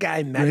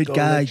 Matt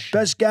Goldich.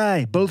 Best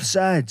guy, both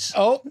sides.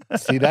 Oh,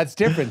 see, that's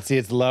different. See,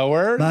 it's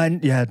lower. Mine,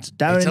 yeah, it's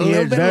down It's in a here.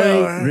 little bit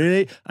Very, lower.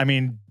 really. I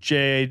mean,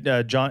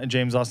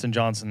 James Austin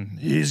Johnson.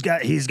 He's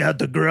got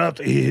the gruff.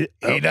 He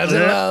doesn't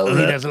know.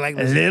 He doesn't like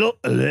a little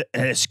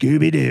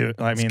Scooby Doo.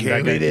 I mean,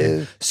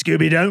 Scooby-Doo.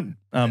 Scooby Don't.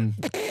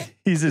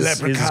 He's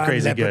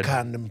crazy good.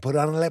 Leprechaun, put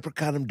on a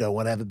leprechaun. Don't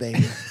want to have a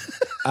baby.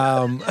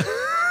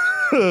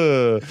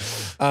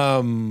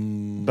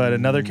 But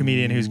another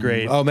comedian who's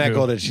great. Oh, Matt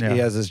Goldich. Yeah. He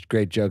has this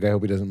great joke. I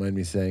hope he doesn't mind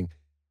me saying.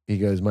 He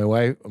goes,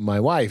 my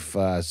wife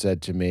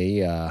said to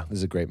me, this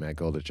is a great Matt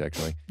Goldich,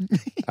 actually.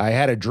 I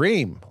had a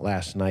dream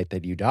last night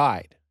that you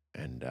died.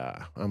 And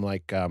I'm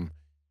like, in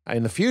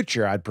the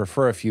future, I'd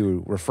prefer if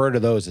you refer to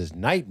those as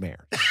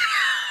nightmares.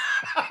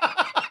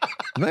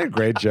 Isn't that a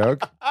great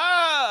joke?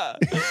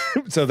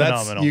 So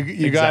that's phenomenal.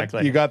 you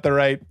Exactly. got the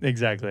right I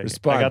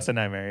response. got the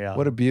nightmare. Yeah.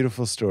 What a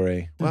beautiful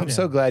story. Well, I'm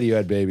so glad you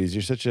had babies.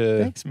 You're such a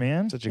Thanks,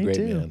 man. Such a Me great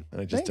too. man.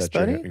 I just Thanks, touched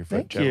buddy. your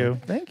foot.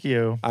 Thank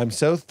you. I'm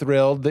so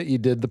thrilled that you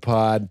did the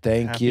pod.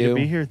 Thank Happy you. to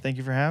be here. Thank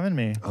you for having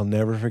me. I'll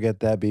never forget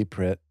that B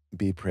Prit.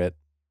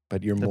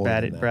 But you're more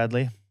than that.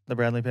 The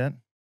Bradley Pitt.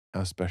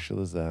 How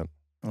special is that?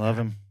 I love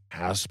him.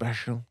 How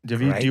special? Do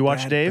you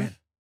watch Dave?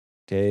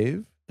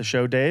 Dave? The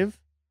show Dave?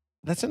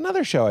 That's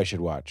another show I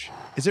should watch.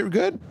 Is it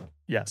good?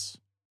 Yes.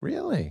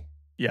 Really?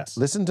 Yes.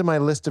 Listen to my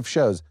list of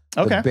shows.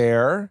 Okay. The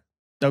Bear.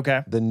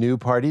 Okay. The New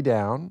Party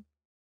Down.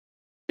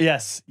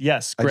 Yes.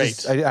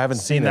 Great. I haven't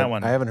seen that it.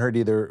 one. I haven't heard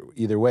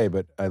either way,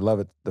 but I love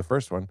it. The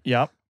first one.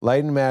 Yep.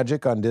 Light and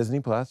Magic on Disney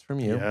Plus from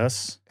you.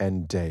 Yes.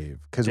 And Dave.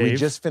 Because we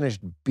just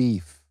finished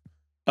Beef.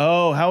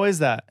 Oh, how is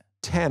that?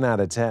 10 out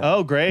of 10.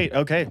 Oh, great.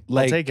 Okay.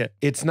 I'll take it.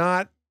 It's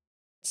not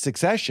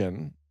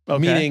Succession.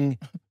 Okay. Meaning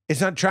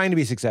it's not trying to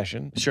be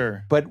Succession.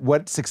 Sure. But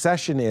what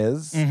Succession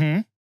is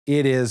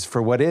it is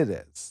for what it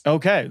is.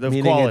 Okay, the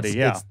Meaning quality,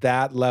 it's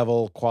that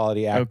level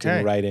quality acting,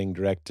 Okay. writing,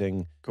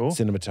 directing, Cool.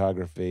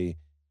 cinematography.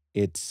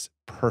 It's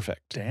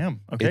perfect.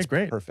 Damn. Okay, It's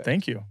great. perfect.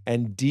 Thank you.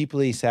 And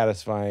deeply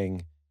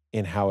satisfying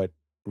in how it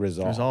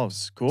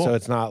resolves. Cool. So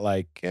it's not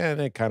like, and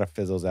it kind of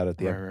fizzles out at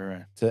the end.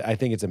 Right. So I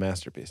think it's a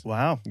masterpiece.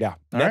 Wow. Yeah.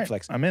 All right,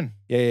 Netflix. I'm in.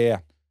 Yeah.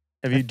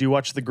 Do you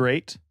watch The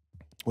Great?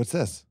 What's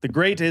this? The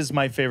Great is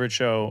my favorite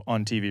show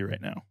on TV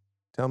right now.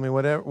 Tell me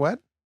what?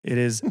 It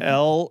is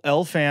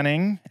Elle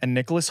Fanning and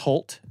Nicholas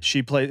Hoult.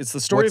 It's the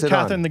story What's of it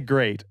on? Catherine the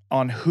Great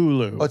on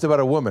Hulu. Oh, it's about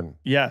a woman.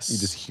 Yes. You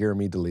just hear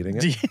me deleting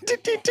it.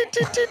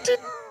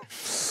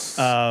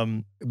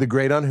 The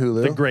Great on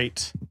Hulu. The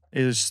Great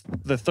is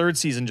the third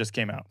season just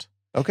came out.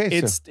 Okay.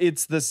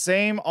 It's the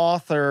same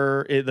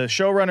author. The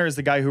showrunner is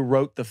the guy who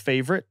wrote The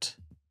Favorite,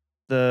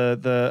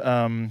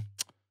 the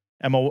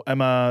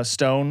Emma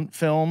Stone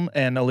film,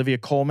 and Olivia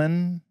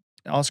Colman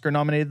Oscar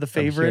nominated The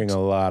Favorite. I'm hearing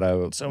a lot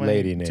of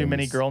lady names. Too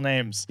many girl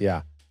names.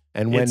 Yeah.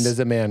 And when does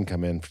a man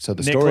come in? So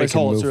the Nicholas story can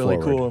Holt's move really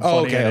forward. cool and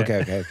Oh, funny in it.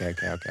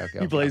 okay.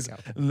 He plays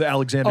okay. the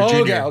Alexander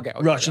Oh, Jr. okay,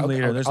 Russian okay,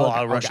 leader. okay, There's a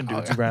lot of Russian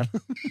dudes around.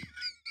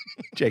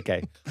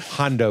 JK.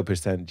 Hondo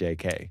percent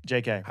JK.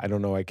 JK. I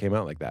don't know why it came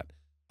out like that.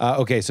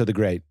 Okay, so The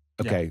Great.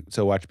 Okay, Yeah.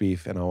 so watch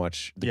Beef and I'll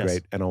watch The Yes.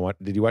 Great. And I'll watch.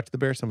 Did you watch The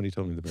Bear? Somebody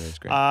told me The Bear is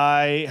great.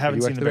 I haven't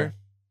you seen watch The Bear.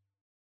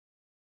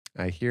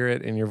 I hear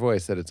it in your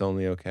voice that it's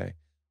only okay.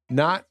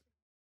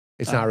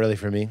 It's not really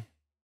for me.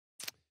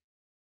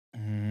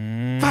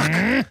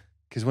 Fuck.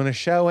 Because when a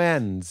show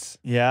ends,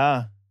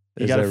 Yeah.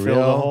 You there's got to a fill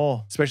the real-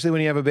 hole. especially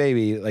when you have a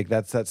baby, like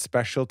that's that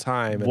special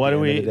time. At What the are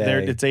end we? of the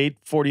There, day. it's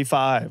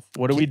 8:45.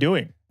 What are we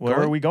doing? Where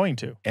are we going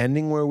to?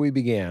 Ending where we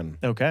began.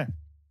 Okay.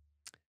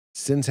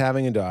 Since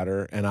having a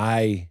daughter, and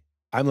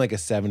I'm like a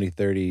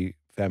 70-30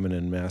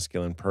 feminine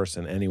masculine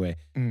person anyway.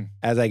 Mm.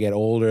 As I get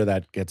older,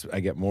 I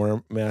get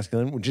more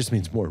masculine, which just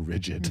means more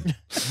rigid.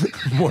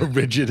 More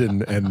rigid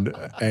and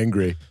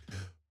angry.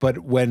 But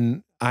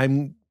when I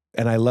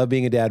love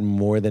being a dad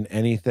more than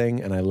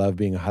anything, and I love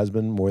being a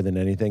husband more than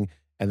anything,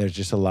 and there's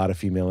just a lot of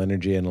female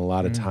energy, and a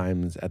lot of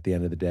times at the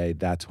end of the day,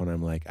 that's when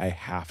I'm like, I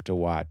have to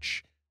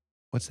watch.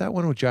 What's that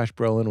one with Josh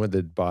Brolin where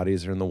the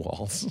bodies are in the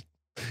walls?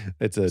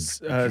 It's a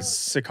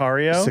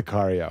Sicario.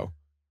 Sicario.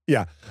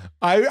 Yeah.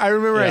 I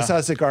remember I saw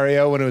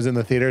Sicario when it was in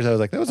the theaters. I was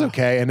like, that was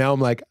okay. And now I'm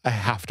like, I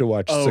have to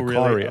watch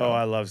Sicario. Really? Oh,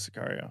 I love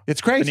Sicario.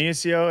 It's great.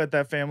 Benicio at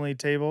that family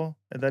table,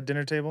 at that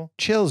dinner table.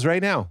 Chills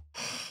right now.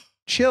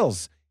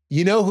 Chills.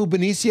 You know who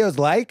Benicio's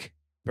like?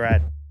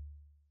 Brad.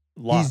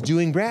 He's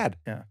doing Brad.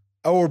 Yeah.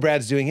 Or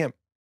Brad's doing him.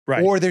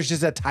 Right. Or there's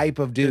just a type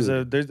of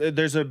dude.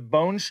 There's a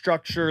bone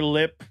structure,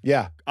 lip,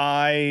 yeah.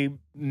 eye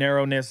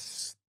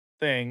narrowness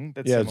thing.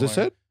 That's Yeah. Is this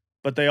similar. it?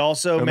 But they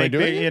also Am I make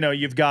doing it?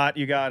 you got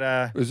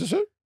Is this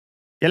it?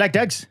 you like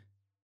dogs?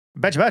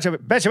 Bet you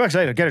bucks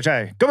later. Get a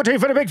try. Go to you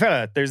for the big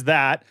fella. There's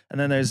that, and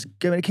then there's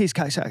give me the keys,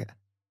 Kai Saga.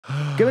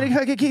 Give me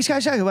the keys, Kai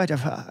Saga. What the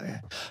fuck?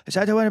 Is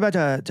that the one about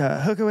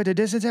the hooker with the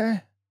distance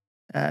there?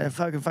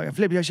 Fucking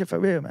flip your shit for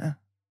real, man.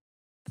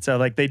 So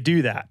like they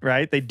do that,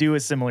 right? They do a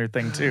similar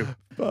thing too.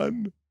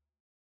 Fun.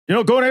 You're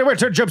not going anywhere,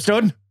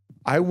 Jumstone.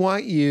 I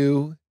want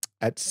you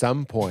at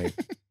some point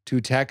to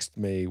text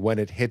me when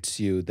it hits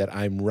you that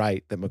I'm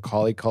right, that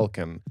Macaulay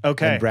Culkin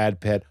and Brad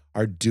Pitt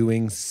are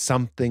doing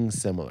something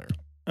similar.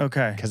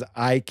 Okay. Because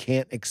I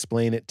can't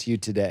explain it to you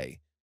today.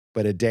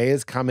 But a day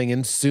is coming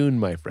in soon,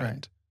 my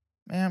friend.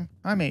 Right. Ma'am,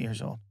 I'm 8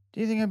 years old.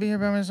 Do you think I'd be here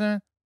by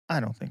myself? I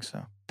don't think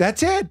so.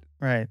 That's it.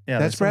 Right. Yeah.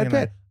 That's Brad something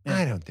Pitt. Yeah.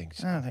 I don't think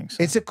so. I don't think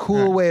so. It's a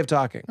cool way of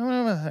talking.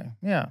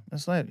 Yeah.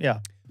 It's like, yeah.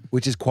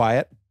 Which is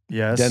quiet.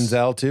 Yes.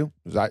 Denzel too.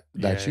 That's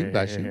Yeah, you.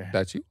 That's yeah, you. yeah.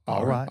 That's you.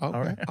 All right, all Okay.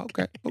 right.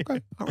 Okay.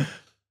 Okay. All right.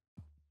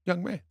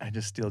 Young man. I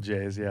just steal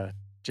Jay's. Yeah.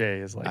 Jay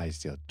is like, I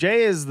steal.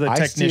 Jay is the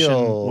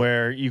technician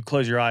where you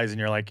close your eyes and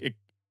you're like,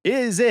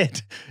 is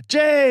it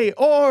Jay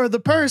or the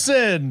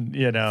person?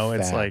 You know,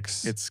 it's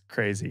Facts. like, it's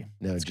crazy.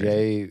 No, It's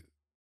Jay,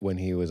 when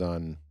he was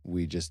on,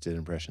 we just did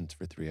impressions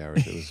for 3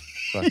 hours. It was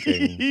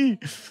fucking,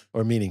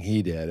 or meaning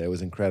he did. It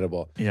was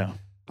incredible. Yeah.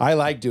 I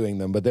like doing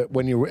them, but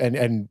when you,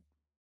 and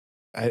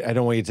I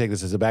don't want you to take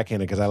this as a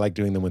backhanded because I like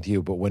doing them with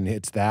you, but when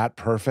it's that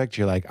perfect,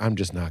 you're like, I'm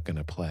just not going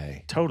to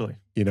play. Totally.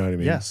 You know what I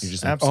mean? Yes, You're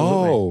just absolutely.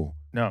 Like, oh,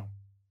 No.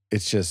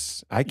 it's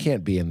just, I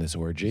can't be in this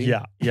orgy.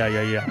 Yeah.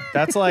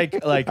 That's like I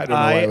don't know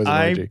why it was an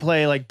I orgy.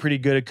 play like pretty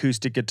good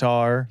acoustic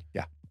guitar.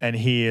 Yeah. And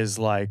he is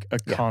like a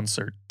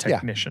concert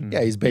technician.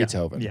 Yeah, he's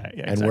Beethoven. Yeah,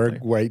 And we're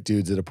white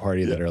dudes at a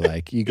party that are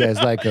like, you guys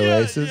like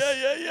Oasis?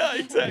 Yeah,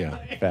 exactly.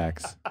 Yeah,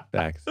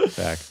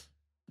 facts.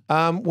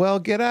 Well,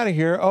 get out of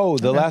here. Oh,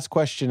 the last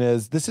question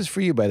is, this is for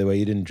you, by the way.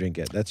 You didn't drink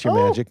it. That's your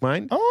Magic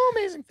Mind. Oh,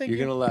 amazing. Thank You're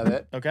you. going to love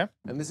it. Okay.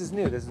 And this is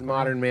new. This is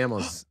Modern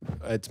Mammals.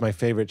 It's my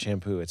favorite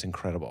shampoo. It's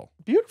incredible.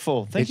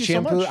 Beautiful. Thank you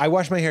shampoo. so much. I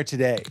washed my hair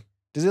today.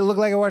 Does it look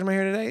like I washed my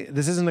hair today?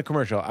 This isn't a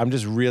commercial. I'm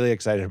just really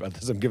excited about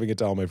this. I'm giving it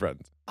to all my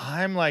friends.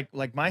 I'm like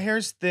my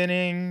hair's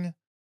thinning.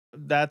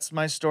 That's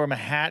my story. I'm a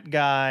hat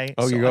guy.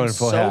 Oh, you're going I'm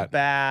full so hat.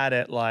 bad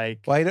at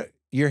like. Why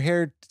your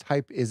hair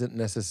type isn't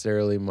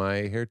necessarily my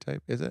hair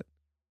type, is it?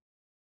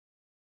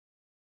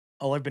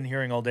 All I've been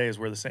hearing all day is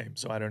we're the same.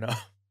 So I don't know.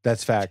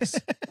 That's facts.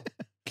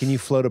 Can you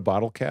float a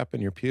bottle cap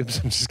in your pubes?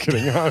 I'm just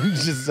kidding. I'm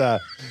just.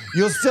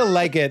 You'll still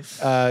like it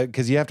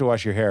because you have to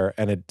wash your hair,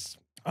 and it's.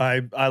 I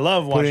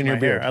love Put it washing in your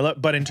my hair.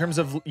 beard. But in terms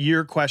of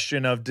your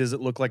question of does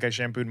it look like I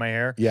shampooed my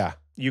hair? Yeah.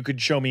 You could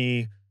show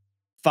me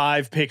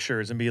 5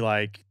 pictures and be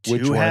like,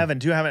 Which two one?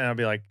 haven't, and I'll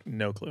be like,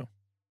 no clue.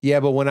 Yeah,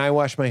 but when I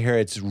wash my hair,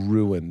 it's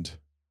ruined.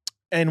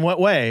 In what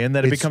way? And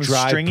that it It's becomes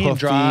dry, stringy and puffy,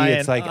 dry.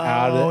 It's like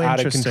out of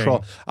interesting.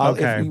 control.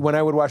 Okay. When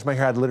I would wash my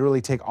hair, I'd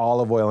literally take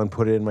olive oil and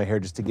put it in my hair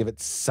just to give it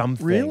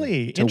something.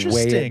 Really? To weigh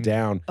Interesting. it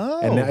down.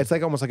 Oh. And now it's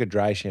like almost like a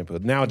dry shampoo.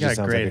 Now it You just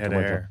got sounds great like a head of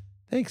commercial. hair.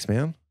 Thanks,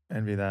 man.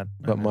 Envy that.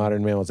 But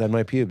modern males and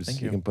my pubes,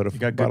 Thank you can put a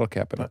got bottle good-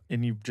 cap in it.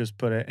 And you just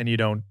put it, and you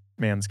don't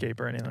manscape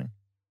or anything.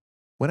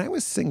 When I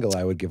was single,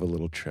 I would give a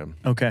little trim.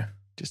 Okay.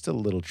 Just a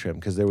little trim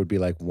because there would be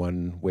like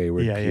one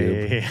wayward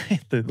pube. Yeah.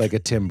 The- Like a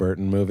Tim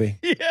Burton movie.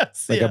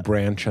 yes. Like yeah. a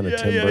branch on a Yeah,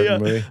 Tim yeah, Burton yeah.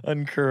 movie.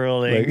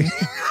 Uncurling.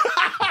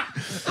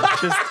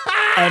 Just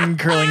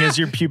uncurling as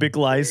your pubic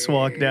lice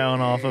walk down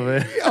off of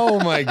it. Oh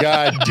my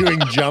God, doing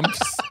jumps.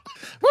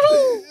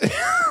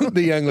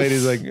 The young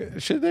lady's like,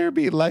 should there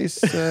be lice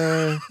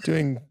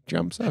doing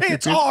jumps off your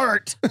It's pubes?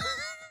 art.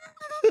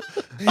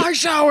 I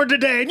showered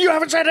today and you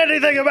haven't said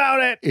anything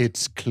about it.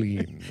 It's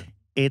clean.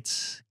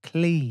 It's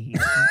clean.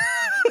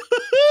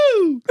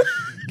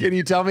 Can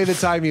you tell me the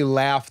time you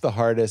laughed the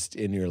hardest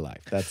in your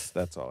life?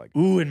 That's all I got.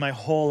 Ooh, in my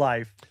whole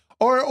life.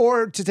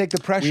 Or to take the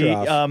pressure We,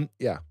 off.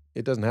 Yeah.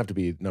 It doesn't have to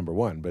be number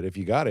one, but if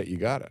you got it, you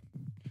got it.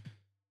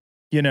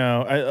 You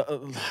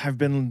know, I've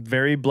been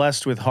very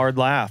blessed with hard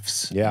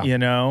laughs. Yeah. You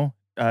know,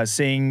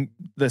 seeing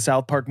the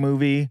South Park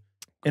movie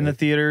in the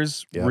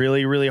theaters, Yep.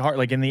 really, really hard.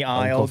 Like in the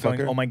aisle, Uncle going,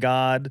 Fucker? oh my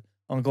God,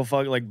 Uncle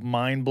Fuck, like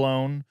mind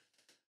blown.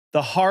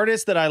 The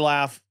hardest that I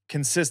laugh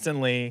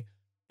consistently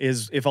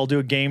is if I'll do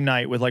a game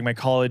night with like my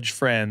college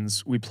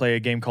friends. We play a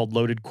game called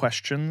Loaded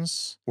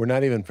Questions. We're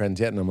not even friends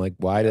yet. And I'm like,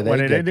 why do they What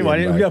did get I do? the Why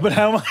did, invite? yeah, but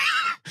how am I?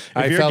 If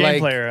I you're felt a game like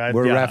player,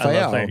 we're I love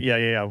Raphael. playing.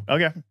 Yeah.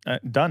 Okay.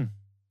 Done.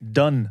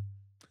 Done.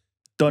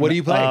 What do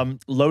you play?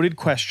 Loaded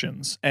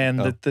Questions. And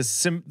Oh.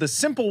 the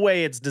simple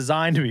way it's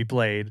designed to be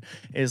played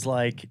is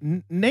like,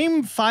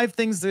 name 5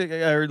 things that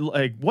are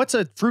like, what's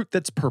a fruit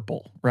that's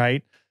purple,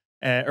 right?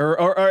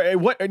 Or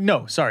what?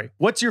 No, sorry.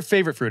 What's your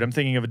favorite fruit? I'm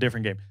thinking of a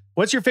different game.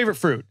 What's your favorite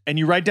fruit? And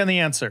you write down the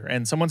answer,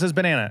 and someone says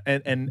banana,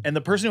 and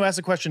the person who asked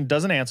the question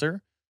doesn't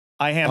answer.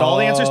 I hand all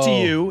the answers to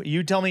you.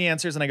 You tell me the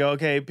answers, and I go,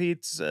 okay,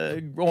 Pete's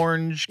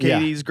orange,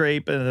 Katie's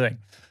grape, and the thing.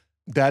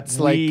 That's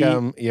like,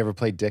 you ever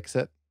played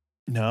Dixit?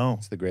 No.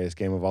 It's the greatest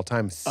game of all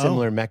time.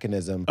 Similar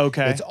mechanism.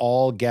 Okay. It's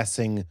all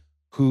guessing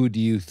who do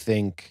you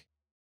think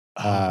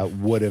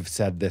would have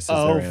said this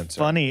as their answer.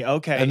 Funny.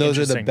 Okay. And those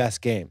are the interesting.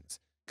 best games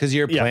because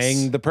you're Yes.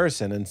 playing the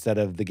person instead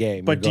of the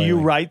game. But You're do going you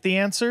like- write the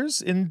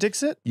answers in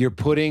Dixit? You're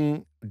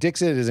putting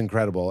Dixit is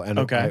incredible, and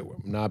Okay.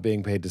 I'm not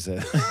being paid to say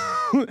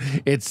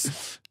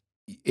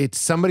it's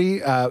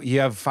somebody. You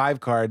have 5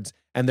 cards,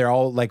 and they're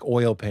all like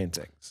oil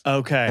paintings,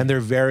 Okay. and they're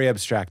very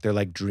abstract. They're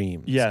like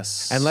dreams.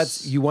 yes. And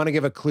you want to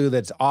give a clue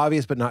that's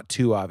obvious but not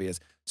too obvious.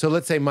 So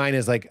let's say mine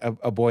is like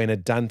a boy in a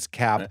dunce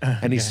cap,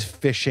 and he's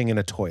fishing in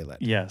a toilet.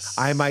 Yes.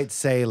 I might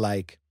say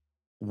like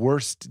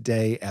worst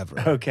day ever.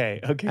 Okay.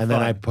 And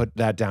then I put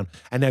that down.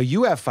 And now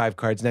you have 5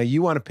 cards. Now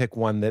you want to pick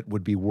one that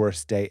would be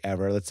worst day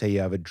ever. Let's say you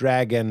have a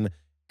dragon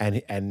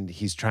and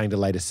he's trying to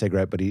light a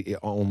cigarette, but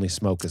only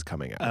smoke is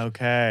coming out.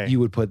 Okay. You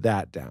would put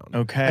that down.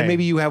 Okay. And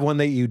maybe you have one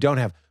that you don't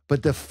have.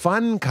 But the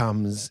fun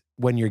comes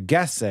when you're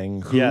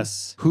guessing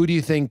who do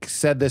you think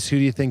said this? Who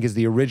do you think is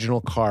the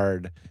original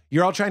card?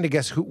 You're all trying to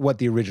guess what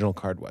the original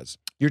card was.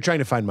 You're trying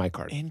to find my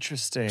card.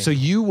 Interesting. So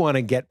you want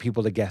to get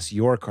people to guess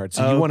your card.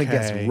 So you want to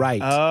guess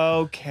right.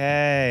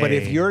 Okay. But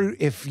if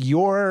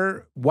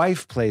your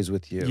wife plays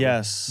with you,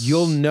 yes,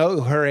 you'll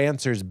know her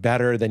answers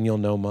better than you'll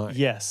know mine.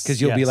 Yes.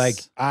 Because you'll be yes. like,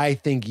 I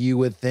think you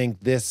would think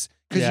this.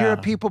 Because you're a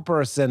Yeah. people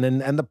person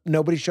and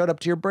nobody showed up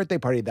to your birthday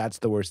party. That's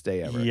the worst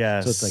day ever.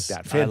 Yes. So it's like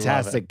that. I love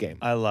Fantastic it. game.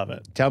 I love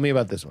it. Tell me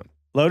about this one.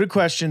 Loaded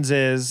Questions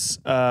is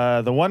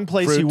the one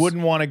place you Fruits.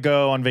 wouldn't want to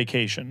go on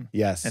vacation.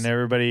 Yes. And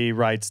everybody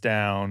writes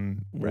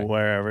down Right.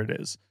 wherever it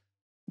is.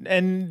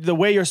 And the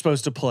way you're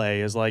supposed to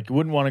play is like, you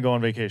wouldn't want to go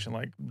on vacation,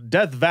 like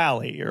Death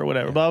Valley or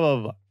whatever, blah,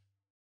 blah, blah.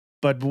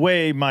 But the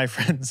way my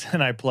friends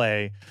and I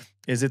play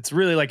is it's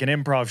really like an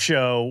improv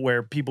show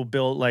where people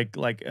build like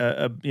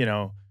you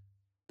know,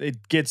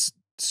 it gets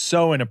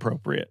so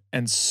inappropriate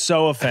and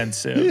so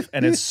offensive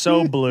and it's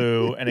so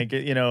blue and it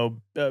get, you know,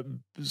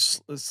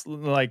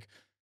 like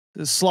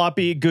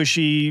sloppy,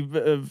 gushy,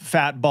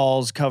 fat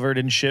balls covered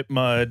in shit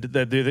mud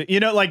that do the, you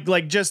know, like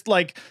just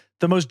like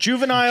the most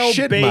juvenile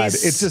Shit base. mud.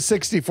 It's a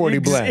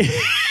 60-40 blend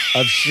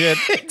of shit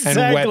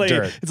and wet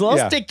dirt. It's a little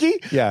Yeah. sticky.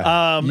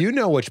 Yeah. You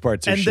know which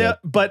parts are And shit.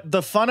 but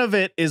the fun of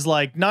it is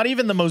like not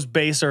even the most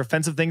base or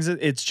offensive things.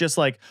 It's just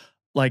like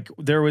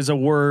there was a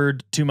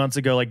word 2 months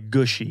ago, like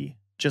gushy.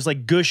 Just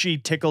like gushy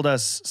tickled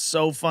us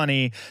so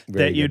funny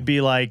Very that you'd good. be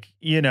like,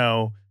 you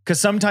know, because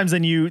sometimes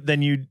then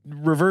you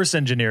reverse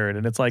engineer it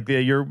and it's like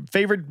your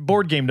favorite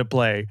board game to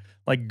play.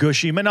 like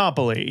gushy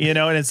Monopoly, you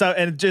know, and it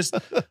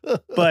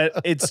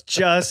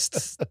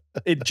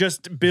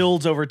just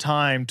builds over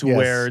time to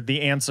where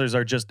the answers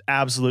are just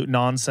absolute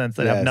nonsense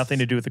that have nothing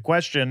to do with the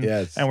question.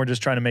 Yes. And we're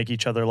just trying to make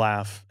each other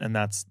laugh. And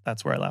that's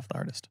where I laugh the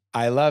hardest.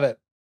 I love it.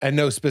 And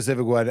no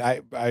specific one.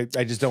 I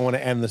just don't want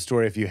to end the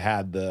story if you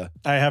had the.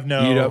 I have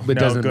no, but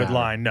doesn't good matter.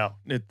 line. No.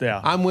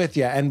 I'm with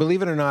you. And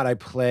believe it or not, I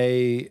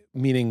play,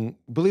 meaning,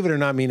 believe it or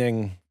not,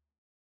 meaning,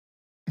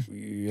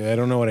 I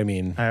don't know what I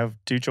mean. I have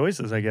two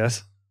choices, I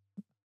guess.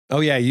 Oh,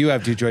 yeah, you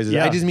have two choices.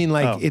 Yeah. I just mean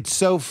like, it's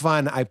so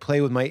fun. I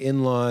play with my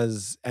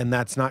in-laws, and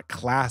that's not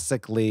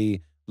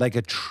classically like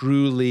a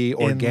truly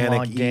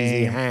organic,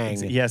 easy hang.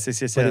 Yes.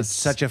 But it's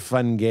such a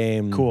fun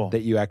game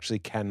that you actually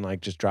can like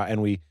just draw.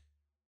 And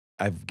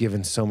I've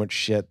given so much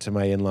shit to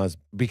my in-laws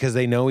because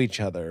they know each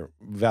other.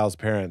 Val's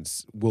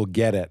parents will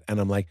get it. And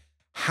I'm like,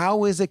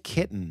 how is a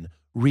kitten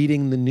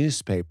reading the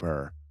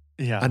newspaper?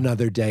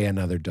 Another day,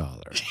 another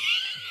dollar.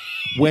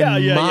 When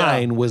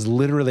mine was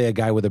literally a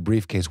guy with a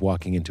briefcase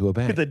walking into a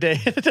bank.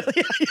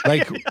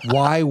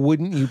 Why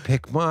wouldn't you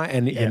pick mine?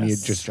 And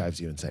it just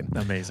drives you insane.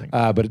 Amazing.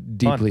 But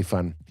deeply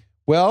fun.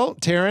 Well,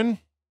 Taran,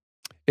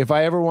 if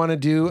I ever want to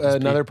do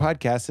another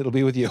podcast, it'll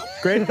be with you.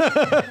 Great.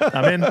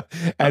 I'm in.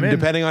 And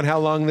depending on how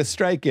long this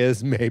strike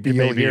is, maybe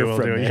you'll hear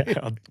from me.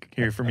 I'll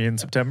hear from you in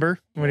September.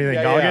 What do you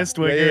think? August?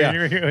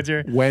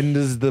 When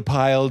does the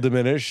pile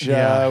diminish? We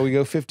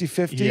go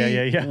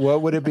 50-50? Yeah.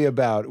 What would it be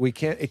about?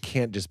 It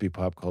can't just be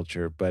pop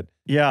culture, but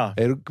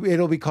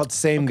it'll be called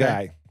Same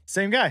Guy.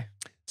 Same Guy.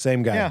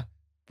 Same Guy. Yeah.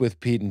 With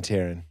Pete and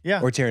Taran.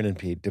 Yeah. Or Taran and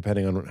Pete,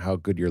 depending on how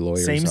good your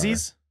lawyers are.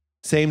 Samesies?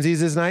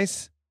 Samesies is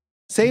nice.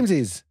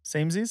 Samesies.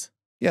 Samesies?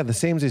 Yeah, the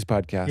Samesies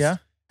podcast. Yeah.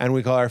 And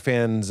we call our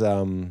fans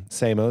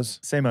Samos.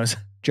 Samos.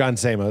 John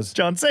Samos.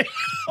 John Samos.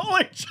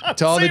 Holy John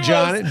To all the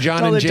John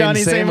and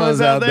James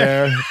Samos out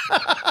there.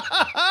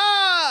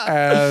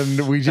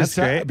 And we just,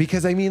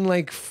 because I mean,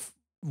 like,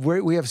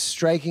 we have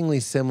strikingly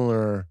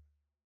similar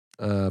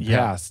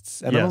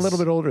pasts. And I'm a little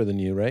bit older than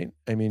you, right?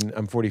 I mean,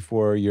 I'm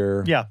 44,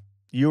 you're... Yeah.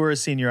 You were a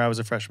senior, I was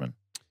a freshman.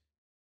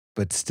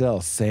 But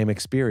still, same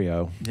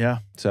Experio. Yeah.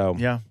 So...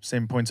 Yeah,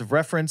 same points of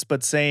reference,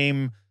 but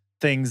same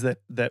things that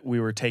we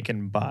were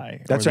taken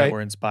by. That's or right. That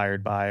we're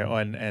inspired by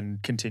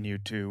and continue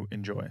to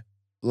enjoy.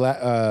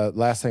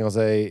 Last thing I'll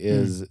say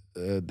is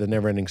the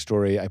Neverending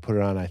Story. I put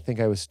it on. I think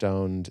I was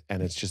stoned,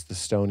 and it's just the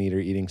stone eater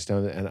eating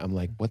stone. And I'm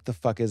like, what the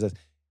fuck is this?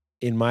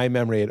 In my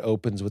memory, it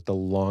opens with the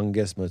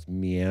longest, most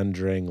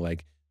meandering,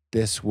 like,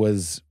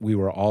 we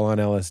were all on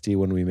LSD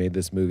when we made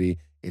this movie.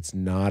 It's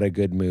not a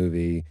good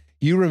movie.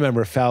 You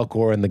remember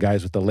Falcor and the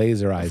guys with the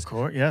laser eyes. Of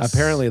course, yes.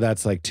 Apparently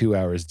that's like 2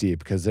 hours deep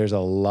because there's a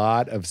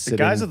lot of sitting.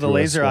 The guys with the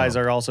laser eyes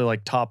are also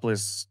like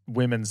topless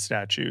women's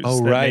statues.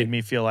 Oh, that right. made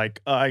me feel like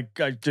where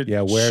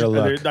to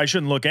look. I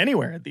shouldn't look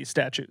anywhere at these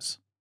statues.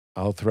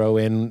 I'll throw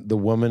in the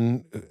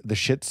woman, the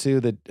Shih Tzu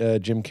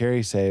that Jim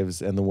Carrey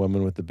saves, and the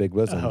woman with the big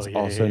bosoms.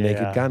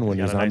 Naked Gun when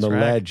he's on the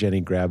ledge and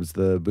he grabs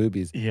the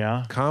boobies.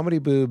 Yeah. Comedy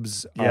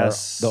boobs are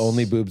the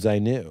only boobs I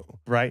knew.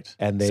 Right.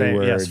 And they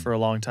were for a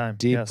long time.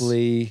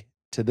 Deeply,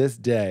 to this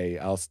day,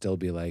 I'll still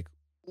be like,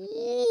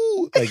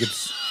 ooh, like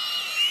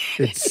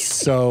it's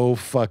so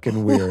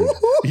fucking weird.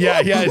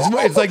 Yeah,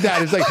 it's like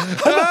that. It's like,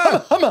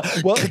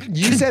 well,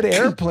 you said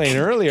Airplane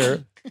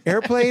earlier.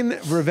 Airplane,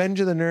 Revenge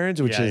of the Nerds,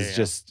 which is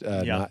just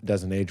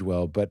doesn't age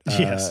well, but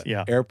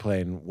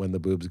Airplane when the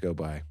boobs go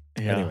by.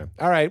 Yeah. Anyway,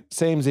 all right,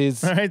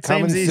 samesies. All right,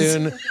 coming samesies.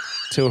 soon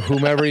to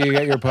whomever you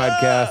get your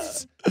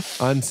podcasts.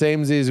 On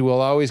Samesies, we'll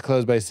always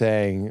close by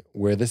saying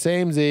we're the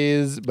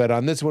samesies, but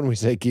on this one we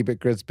say keep it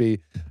crispy.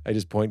 I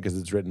just point because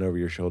it's written over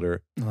your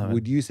shoulder.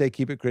 Would you say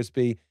keep it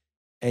crispy?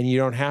 And you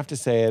don't have to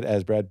say it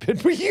as Brad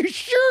Pitt, but you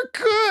sure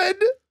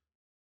could.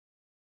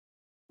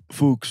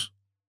 Folks,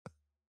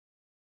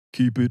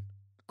 keep it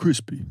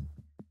crispy.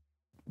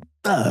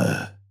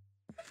 It's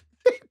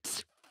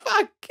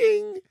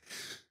fucking...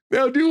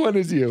 Now do one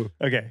as you.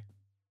 Okay.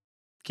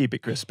 Keep it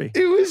crispy.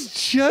 It was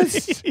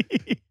just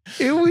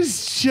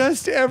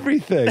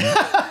everything.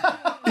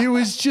 It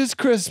was just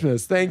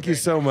Christmas. Thank you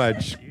so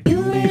much.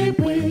 You made it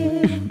weird.